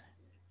case.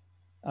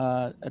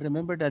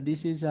 Remember that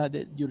this is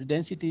your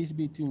density is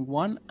between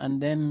 1, and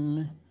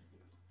then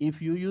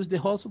if you use the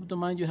whole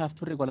subdomain, you have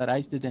to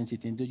regularize the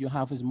density. And you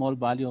have a small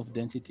value of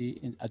density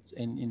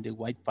in the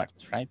white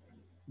parts, right?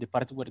 The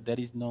parts where there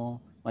is no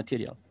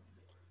material.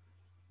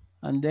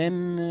 And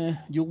then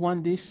you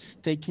want this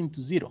taken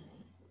to 0.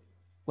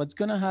 What's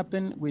going to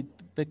happen with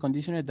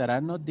preconditioners that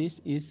are not this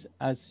is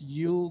as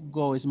you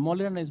go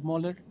smaller and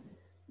smaller,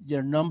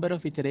 your number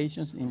of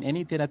iterations in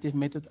any iterative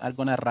method are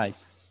going to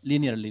rise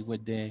linearly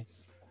with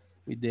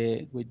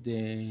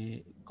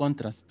the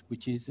contrast,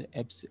 which is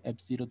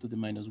f0 to the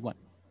 -1.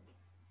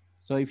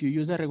 So if you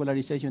use a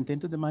regularization 10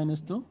 to the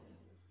 -2,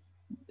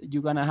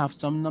 you're going to have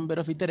some number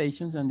of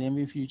iterations. And then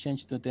if you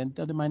change to 10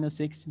 to the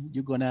 -6,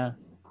 you're going to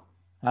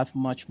have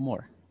much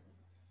more.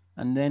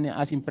 And then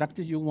as in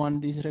practice, you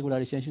want this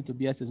regularization to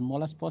be as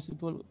small as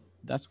possible.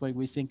 That's why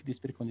we think these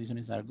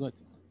preconditions are good.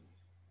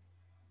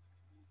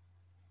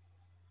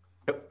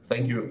 Yep,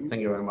 thank you.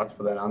 Thank you very much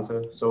for that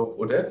answer. So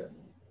Odette,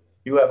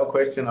 you have a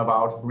question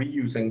about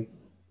reusing.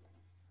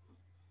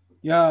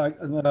 Yeah,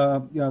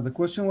 the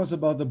question was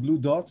about the blue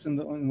dots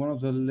on one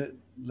of the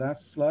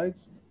last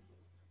slides.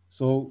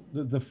 So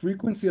the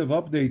frequency of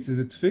updates, is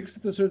it fixed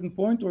at a certain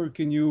point, or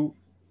can you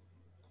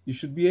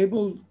should be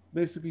able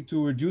basically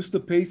to reduce the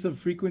pace of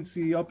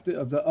frequency of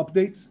the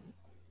updates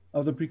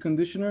of the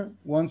preconditioner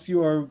once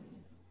you are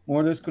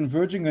more or less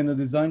converging and the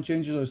design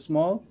changes are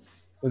small,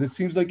 but it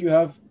seems like you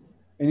have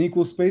an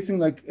equal spacing,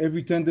 like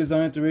every 10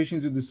 design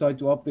iterations you decide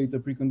to update the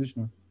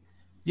preconditioner.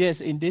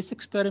 Yes, in this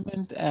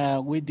experiment,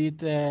 we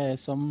did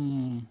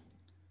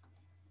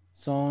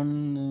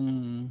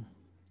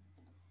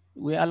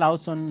we allowed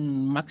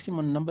some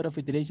maximum number of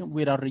iterations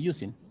without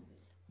reusing.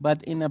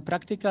 But in a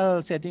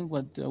practical setting,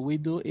 what we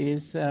do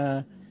is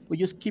we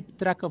just keep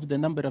track of the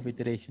number of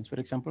iterations. For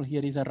example,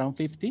 here is around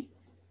 50,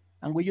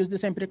 and we use the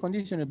same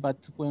preconditioner,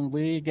 but when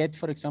we get,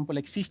 for example,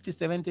 like 60,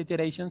 70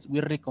 iterations, we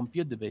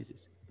recompute the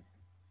basis.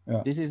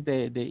 Yeah. This is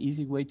the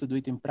easy way to do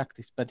it in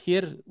practice. But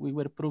here we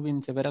were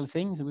proving several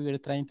things. We were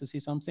trying to see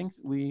some things.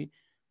 We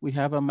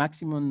have a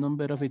maximum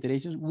number of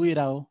iterations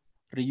without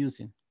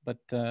reusing, but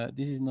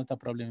this is not a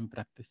problem in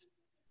practice.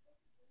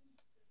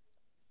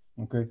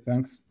 Okay,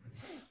 thanks.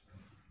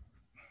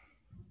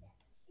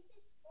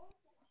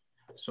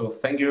 So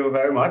thank you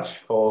very much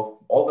for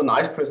all the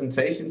nice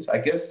presentations. I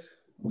guess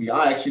we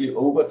are actually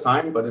over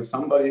time, but if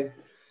somebody,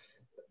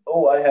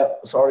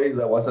 sorry,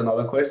 there was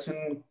another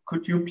question.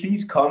 Could you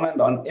please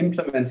comment on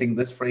implementing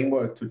this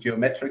framework to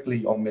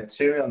geometrically or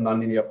material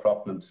nonlinear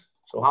problems?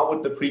 So how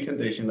would the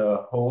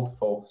preconditioner hold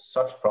for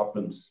such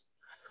problems?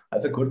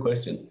 That's a good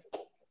question.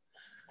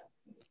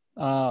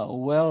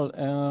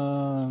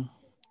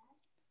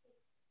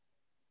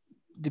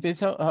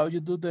 depends how you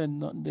do the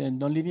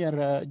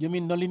nonlinear. You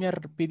mean nonlinear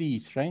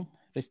PDEs, right?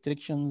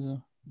 Restrictions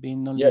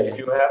being nonlinear. Yeah,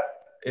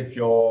 if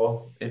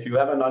you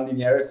have a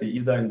nonlinearity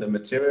either in the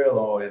material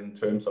or in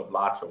terms of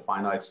large or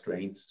finite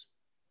strains.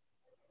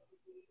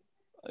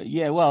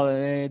 Yeah, well,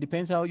 it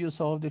depends how you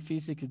solve the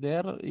physics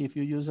there. If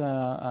you use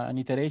an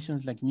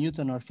iterations like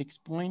Newton or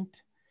fixed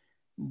point,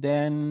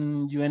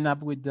 then you end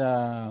up with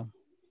a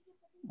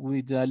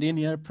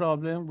linear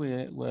problem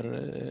where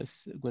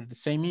the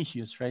same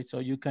issues, right? So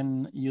you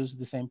can use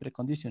the same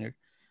preconditioner.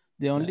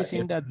 The only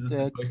thing that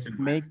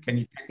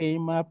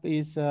came up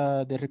is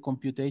the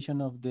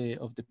recomputation of the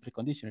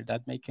preconditioner.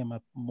 That may come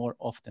up more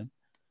often.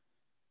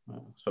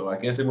 So I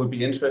guess it would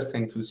be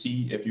interesting to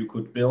see if you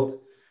could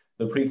build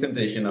the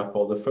preconditioner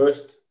for the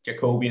first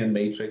Jacobian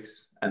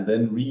matrix and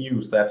then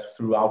reuse that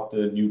throughout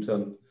the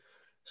Newton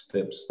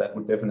steps. That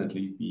would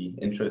definitely be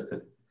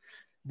interesting.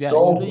 Yeah,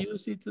 so, you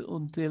reuse it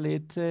until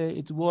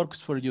it works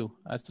for you.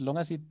 As long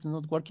as it's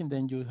not working,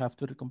 then you have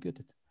to recompute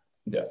it.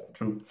 Yeah,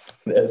 true.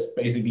 There's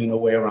basically no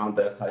way around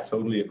that. I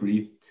totally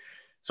agree.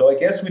 So I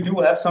guess we do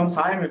have some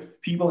time.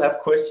 If people have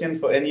questions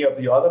for any of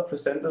the other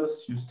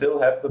presenters, you still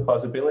have the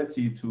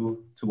possibility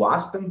to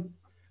ask them.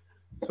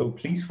 So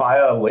please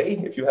fire away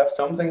if you have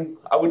something.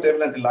 I would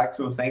definitely like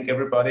to thank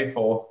everybody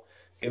for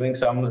giving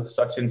some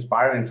such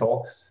inspiring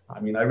talks. I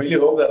mean, I really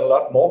hope that a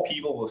lot more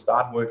people will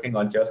start working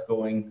on just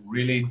going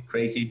really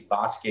crazy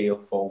large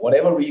scale for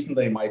whatever reason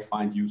they might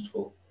find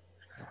useful.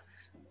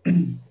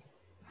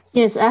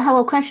 Yes, I have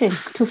a question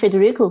to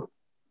Federico.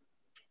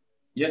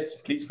 Yes,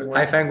 please.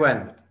 Hi,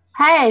 Fengwen.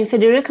 Hi,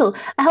 Federico.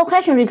 I have a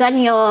question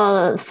regarding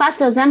your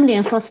fast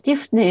assembling for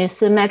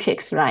stiffness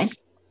matrix, right?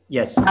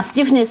 Yes. Stress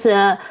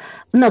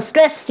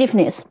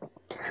stiffness.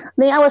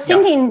 Then I was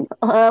thinking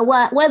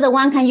whether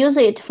one can use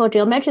it for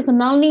geometric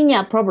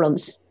nonlinear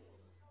problems.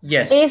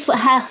 Yes. If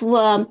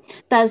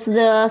does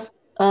the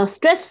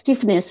stress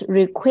stiffness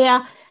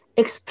require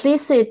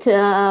explicit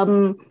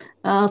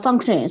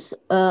functions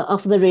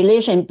of the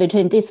relation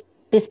between this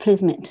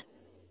displacement?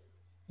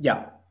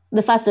 Yeah.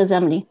 The fast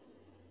assembly.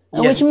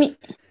 Yes. Which means,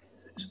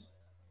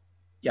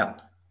 yeah.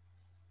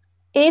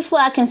 If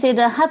I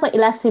consider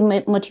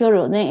hyperelastic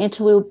material, then it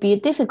will be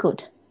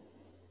difficult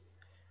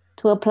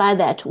to apply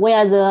that,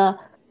 where the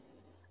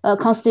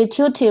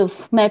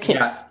constitutive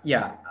matrix.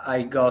 Yeah,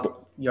 I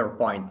got your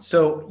point.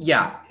 So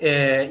yeah,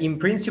 in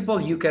principle,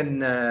 you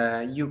can,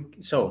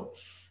 so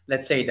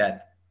let's say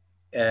that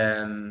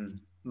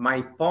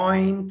my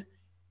point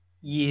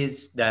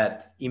is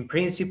that in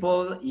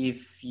principle,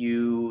 if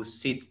you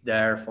sit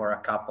there for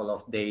a couple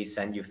of days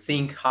and you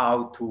think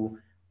how to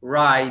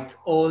write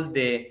all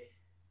the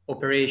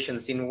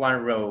operations in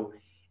one row,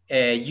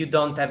 you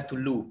don't have to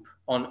loop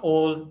on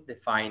all the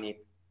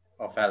finite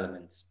of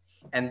elements.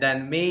 And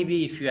then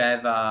maybe if you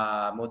have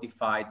a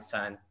modified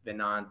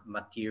Saint-Venant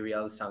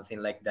material,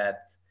 something like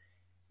that,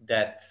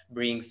 that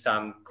brings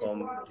some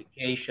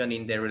complication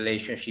in the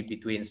relationship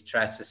between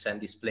stresses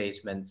and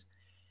displacements,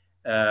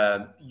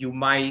 you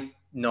might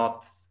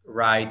not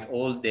write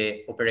all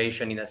the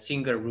operation in a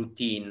single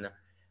routine,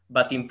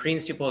 but in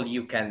principle,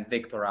 you can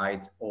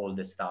vectorize all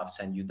the stuffs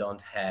and you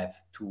don't have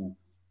to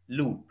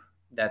loop.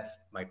 That's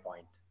my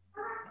point.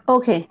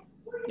 Okay.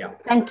 Yeah.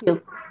 Thank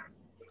you.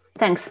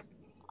 Thanks.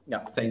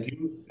 Yeah, thank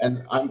you.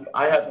 And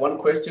I have one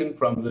question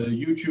from the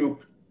YouTube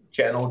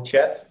channel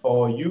chat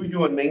for you,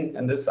 Yuan Ming.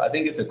 And this, I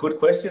think it's a good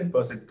question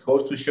because it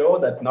goes to show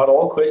that not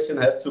all question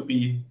has to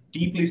be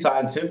deeply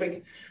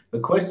scientific. The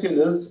question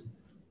is,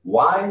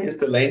 why is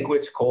the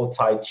language called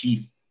Tai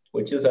Chi?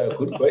 Which is a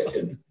good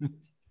question.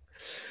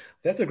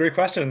 That's a great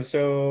question.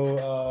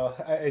 So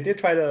I did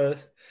try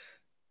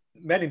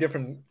many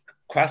different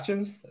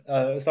questions.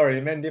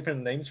 Many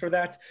different names for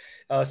that.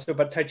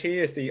 But Tai Chi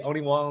is the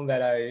only one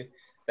that I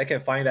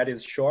can find that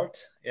is short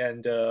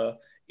and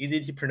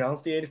easy to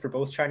pronunciate for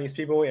both Chinese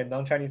people and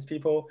non-Chinese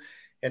people,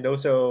 and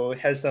also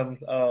has some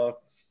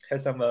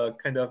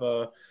kind of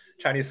a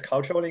Chinese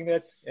cultural in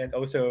it, and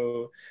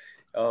also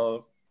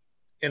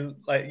in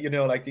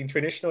in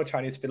traditional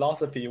Chinese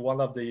philosophy, one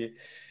of the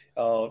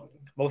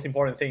most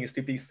important things is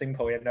to be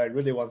simple, and I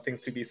really want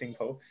things to be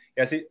simple.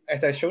 As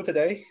I showed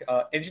today,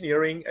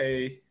 engineering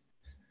a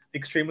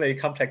extremely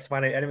complex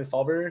finite element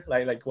solver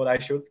like what I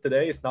showed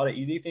today is not an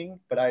easy thing,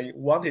 but I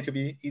want it to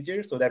be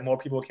easier so that more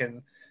people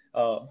can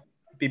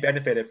be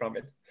benefited from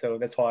it. So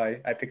that's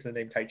why I picked the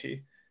name Tai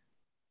Chi.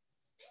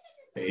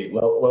 Okay,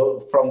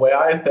 well, from where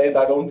I stand,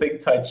 I don't think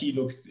Tai Chi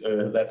looks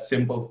that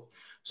simple.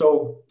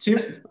 So Tim,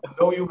 I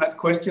know you had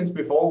questions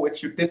before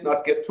which you did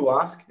not get to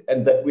ask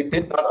and that we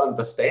did not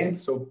understand.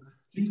 So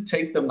please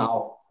take them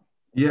now.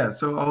 Yeah,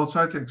 so I'll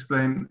try to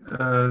explain.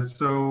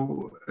 This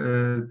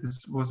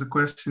was a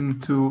question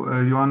to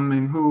Yuan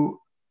Minghu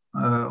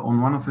on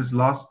one of his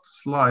last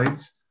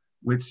slides,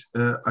 which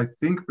I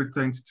think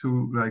pertains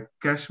to like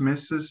cache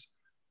misses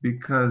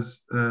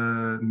because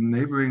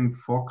neighboring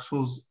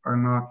voxels are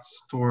not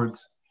stored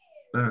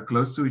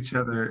close to each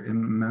other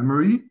in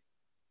memory.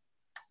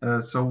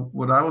 So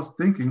what I was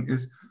thinking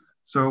is,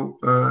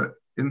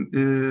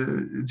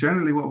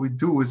 generally what we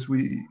do is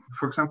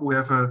for example, we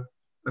have a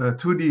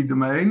 2D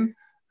domain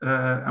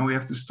and we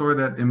have to store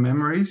that in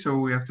memory. So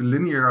we have to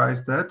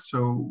linearize that.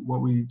 So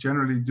what we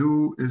generally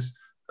do is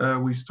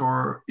we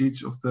store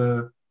each of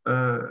the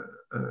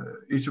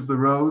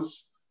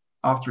rows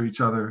after each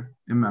other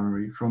in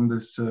memory from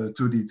this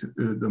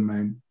 2D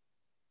domain.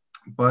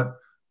 But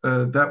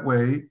that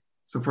way,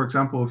 so for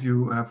example, if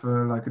you have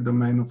like a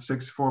domain of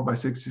 64 by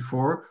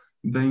 64,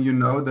 then you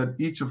know that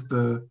each of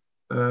the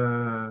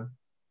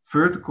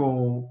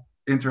vertical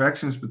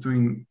interactions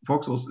between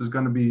voxels is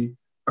going to be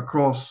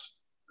across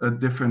a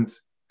different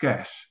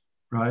cache,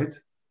 right?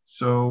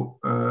 So,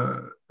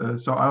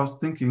 so I was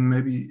thinking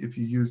maybe if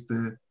you use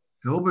the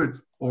Hilbert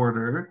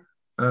order,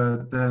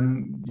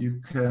 then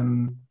you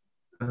can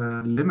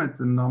limit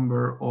the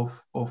number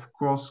of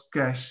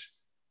cross-cache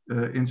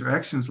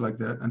interactions like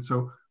that. And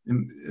so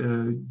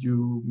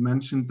you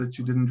mentioned that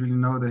you didn't really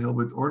know the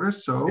Hilbert order,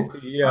 so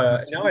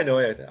yeah, now I know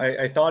it.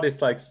 I thought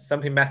it's like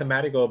something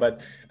mathematical, but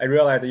I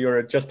realized that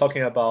you're just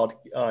talking about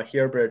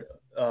Hilbert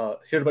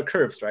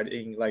curves, right?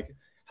 In like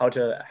how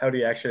do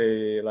you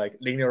actually like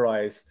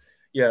linearize,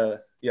 yeah,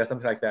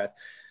 something like that.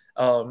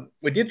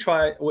 We did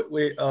try.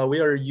 We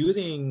are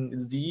using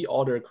Z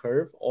order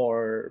curve,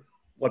 or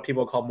what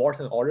people call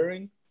Morton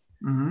ordering.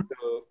 Mm-hmm.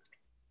 So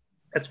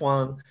that's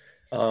one.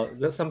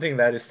 That's something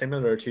that is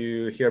similar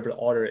to Hilbert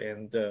order,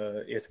 and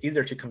is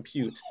easier to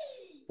compute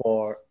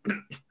for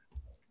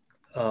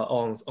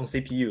on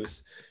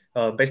CPUs.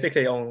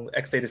 Basically, on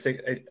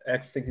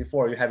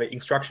x64, you have an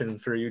instruction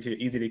for you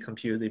to easily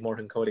compute the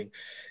Morton coding.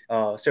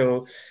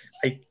 So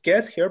I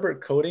guess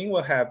Hilbert coding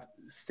will have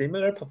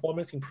similar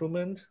performance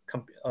improvement,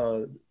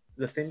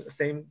 the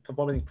same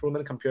performance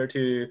improvement compared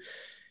to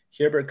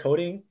Hilbert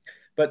coding.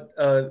 But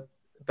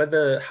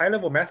the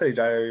high-level message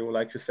I would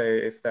like to say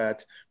is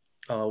that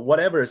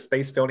whatever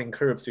space filling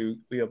curves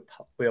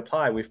we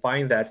apply, we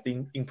find that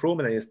the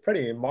improvement is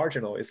pretty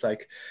marginal. It's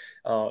like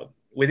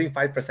within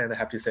 5%, I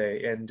have to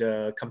say. And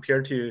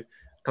compared to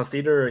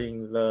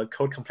considering the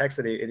code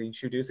complexity it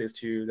introduces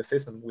to the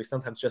system, we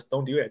sometimes just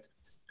don't do it.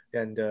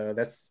 And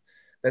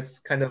that's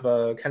kind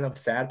of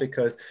sad,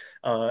 because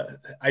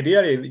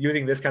ideally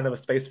using this kind of a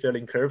space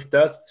filling curve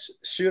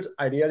should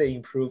ideally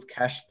improve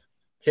cache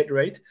hit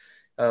rate.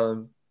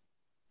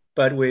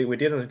 But we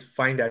didn't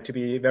find that to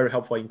be very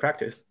helpful in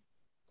practice.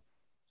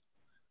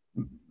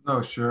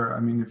 No, sure.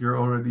 I mean, if you're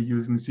already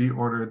using Z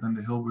order, then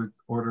the Hilbert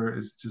order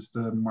is just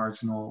a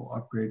marginal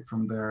upgrade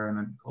from there, and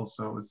it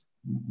also is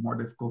more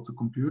difficult to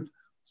compute.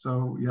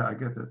 So yeah, I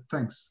get that.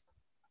 Thanks.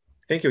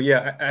 Thank you.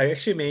 Yeah, I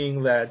actually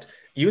mean that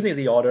using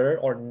the order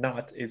or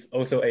not is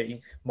also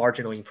a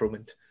marginal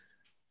improvement.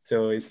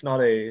 So it's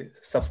not a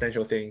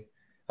substantial thing.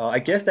 I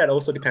guess that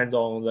also depends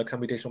on the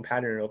computational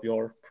pattern of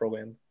your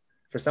program.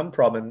 For some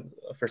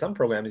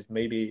programs, it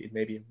may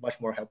be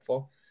much more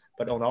helpful.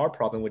 But on our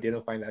problem, we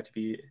didn't find that to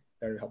be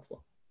very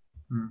helpful.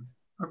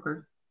 Okay.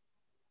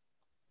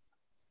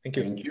 Thank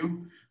you. Thank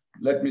you.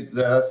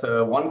 There's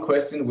one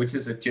question, which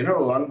is a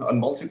general one on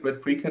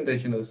multi-grid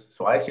preconditioners.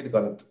 So I actually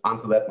got to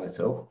answer that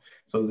myself.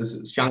 So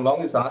Xiang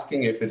Long is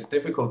asking if it's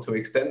difficult to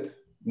extend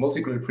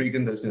multi-grid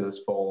preconditioners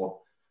for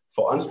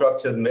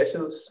unstructured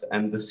meshes.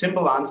 And the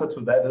simple answer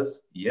to that is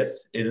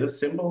yes, it is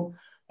simple.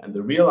 And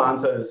the real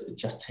answer is it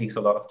just takes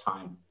a lot of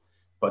time.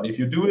 But if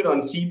you do it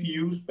on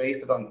CPUs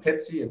based on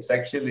PETSI, it's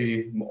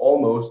actually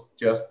almost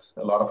just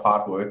a lot of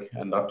hard work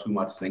and not too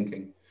much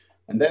thinking.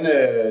 And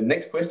then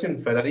next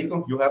question,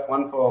 Federico, you have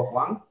one for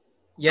Juan?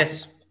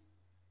 Yes.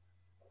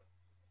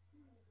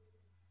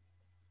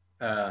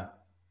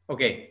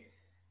 Okay.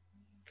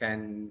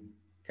 Can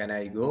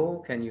I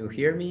go? Can you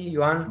hear me,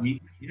 Juan?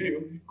 We hear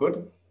you.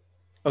 Good.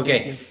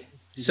 Okay.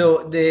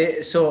 So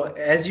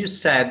as you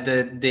said,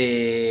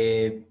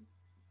 the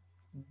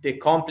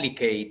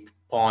complicate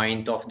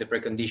point of the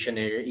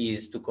preconditioner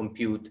is to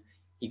compute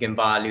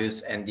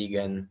eigenvalues and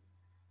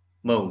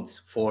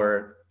eigenmodes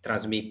for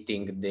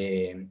transmitting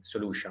the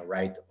solution,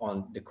 right,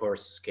 on the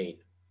coarse scale.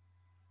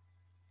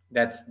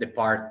 That's the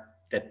part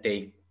that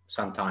takes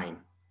some time,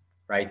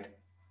 right?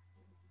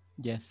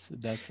 Yes,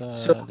 that's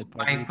so the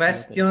part my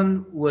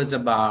question was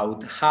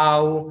about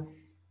how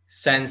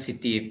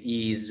sensitive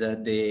is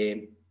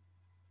the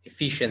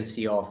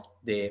efficiency of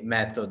the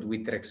method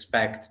with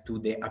respect to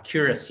the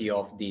accuracy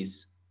of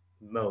these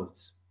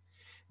modes.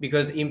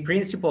 Because in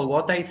principle,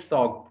 what I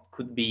thought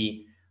could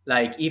be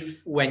like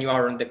if when you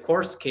are on the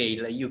coarse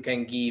scale, you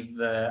can give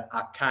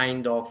a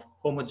kind of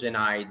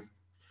homogenized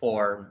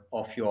form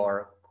of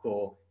your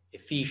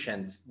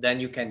coefficients,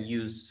 then you can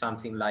use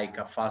something like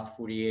a fast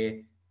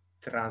Fourier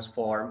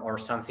transform or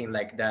something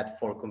like that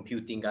for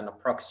computing an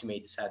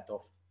approximate set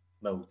of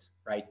modes,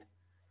 right?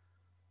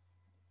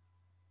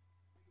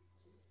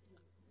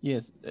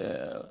 Yes,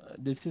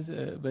 this is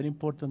a very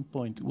important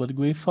point. What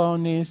we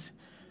found is,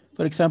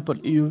 for example,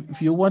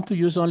 if you want to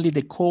use only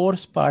the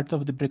coarse part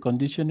of the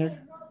preconditioner,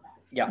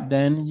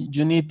 then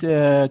you need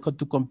to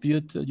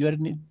compute.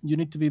 You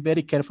need to be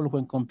very careful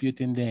when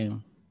computing the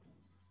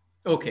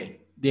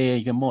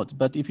eigenmodes.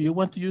 But if you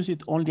want to use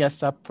it only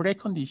as a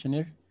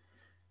preconditioner,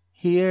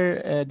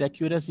 here, the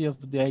accuracy of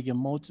the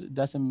eigenmodes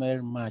doesn't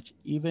matter much.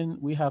 Even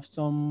we have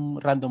some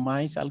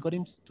randomized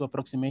algorithms to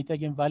approximate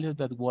eigenvalues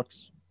that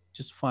works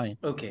just fine.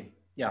 Okay,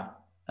 yeah.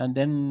 And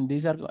then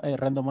these are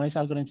randomized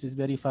algorithms is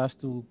very fast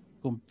to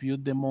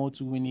compute the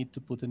modes we need to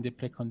put in the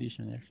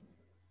preconditioner.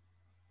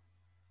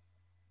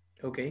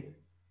 Okay,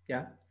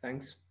 yeah,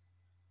 thanks.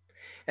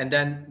 And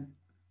then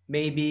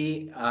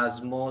maybe a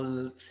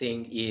small thing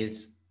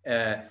is,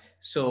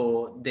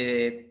 so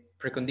the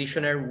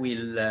preconditioner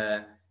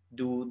will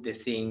do the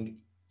thing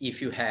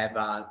if you have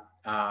a,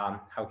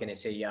 how can I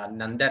say, a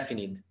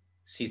non-definite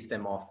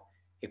system of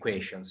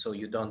equations. So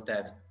you don't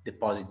have the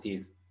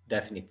positive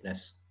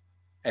definiteness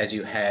as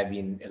you have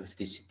in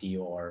elasticity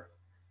or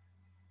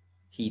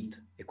heat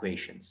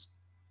equations.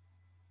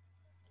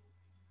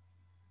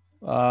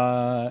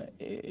 I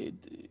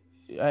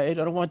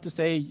don't want to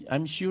say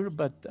I'm sure,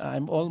 but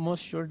I'm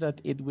almost sure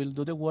that it will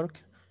do the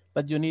work.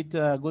 But you need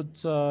a good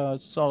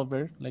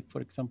solver. Like,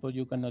 for example,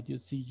 you cannot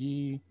use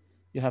CG.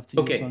 You have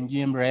to use some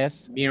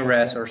GMRes.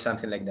 GMRes or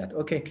something like that.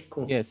 Okay,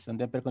 cool. Yes, and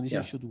the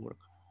precondition should work.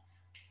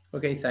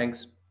 Okay,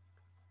 thanks.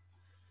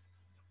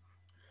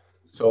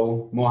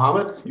 So,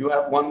 Mohammed, you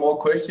have one more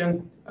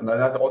question, and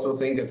I also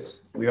think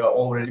we are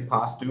already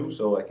past due,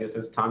 so I guess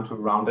it's time to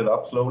round it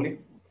up slowly.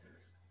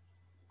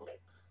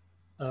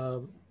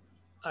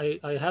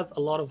 I have a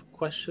lot of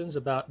questions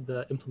about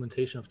the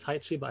implementation of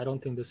Taichi, but I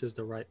don't think this is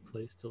the right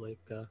place to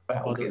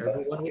bother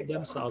everyone with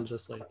them. So I'll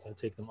just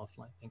take them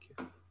offline. Thank you.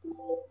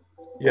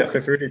 Yeah,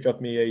 feel free to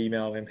drop me an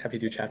email. I'm happy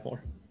to chat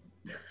more.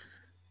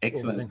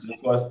 Excellent.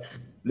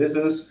 This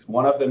is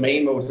one of the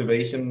main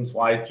motivations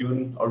why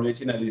Jun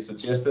originally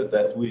suggested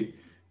that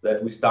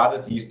we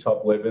started these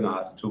top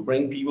webinars, to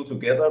bring people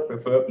together,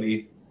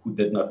 preferably who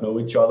did not know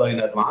each other in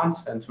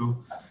advance, and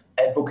to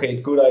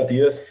advocate good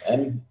ideas,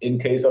 and in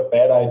case of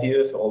bad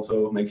ideas,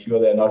 also make sure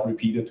they're not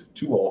repeated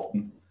too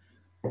often.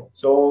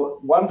 So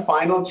one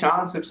final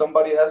chance if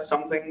somebody has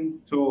something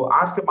to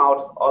ask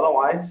about.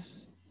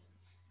 Otherwise,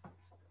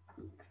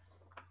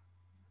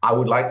 I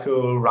would like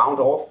to round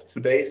off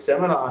today's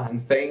seminar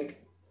and thank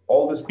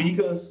all the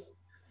speakers,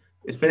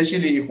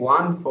 especially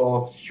Juan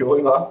for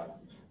showing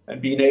up and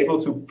being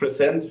able to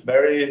present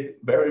very,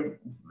 very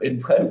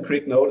in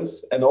quick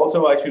notice. And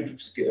also I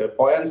should,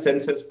 Boyan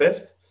sent his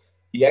best.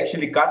 He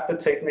actually got the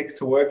techniques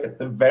to work at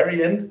the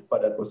very end,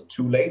 but it was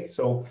too late.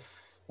 So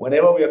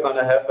whenever we are going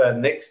to have a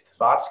next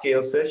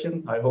large-scale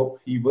session, I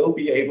hope he will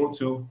be able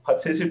to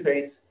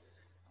participate.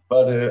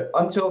 But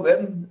until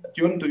then,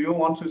 Jun, do you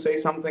want to say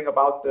something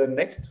about the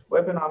next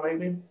webinar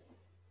maybe?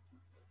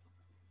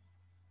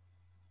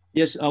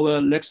 Yes, our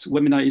next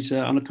webinar is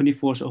on the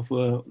 24th of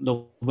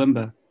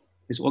November.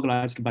 It's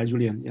organized by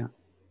Julian, yeah.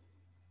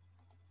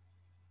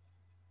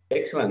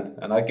 Excellent.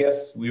 And I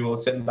guess we will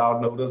send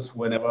out notice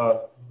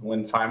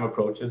when time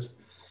approaches.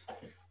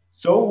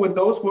 So with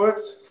those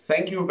words,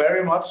 thank you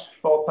very much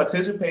for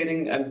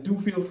participating, and do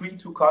feel free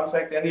to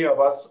contact any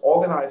of us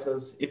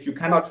organizers. If you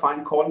cannot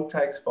find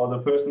contacts for the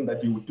person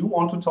that you do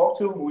want to talk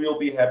to, we'll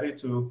be happy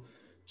to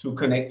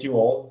connect you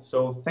all.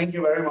 So thank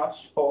you very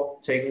much for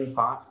taking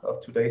part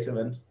of today's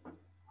event.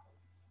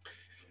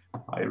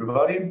 Bye,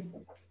 everybody.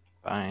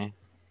 Bye.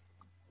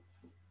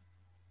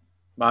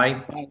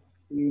 Bye.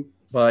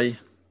 Bye.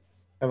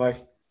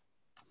 Bye-bye.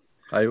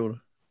 Hej, Ole.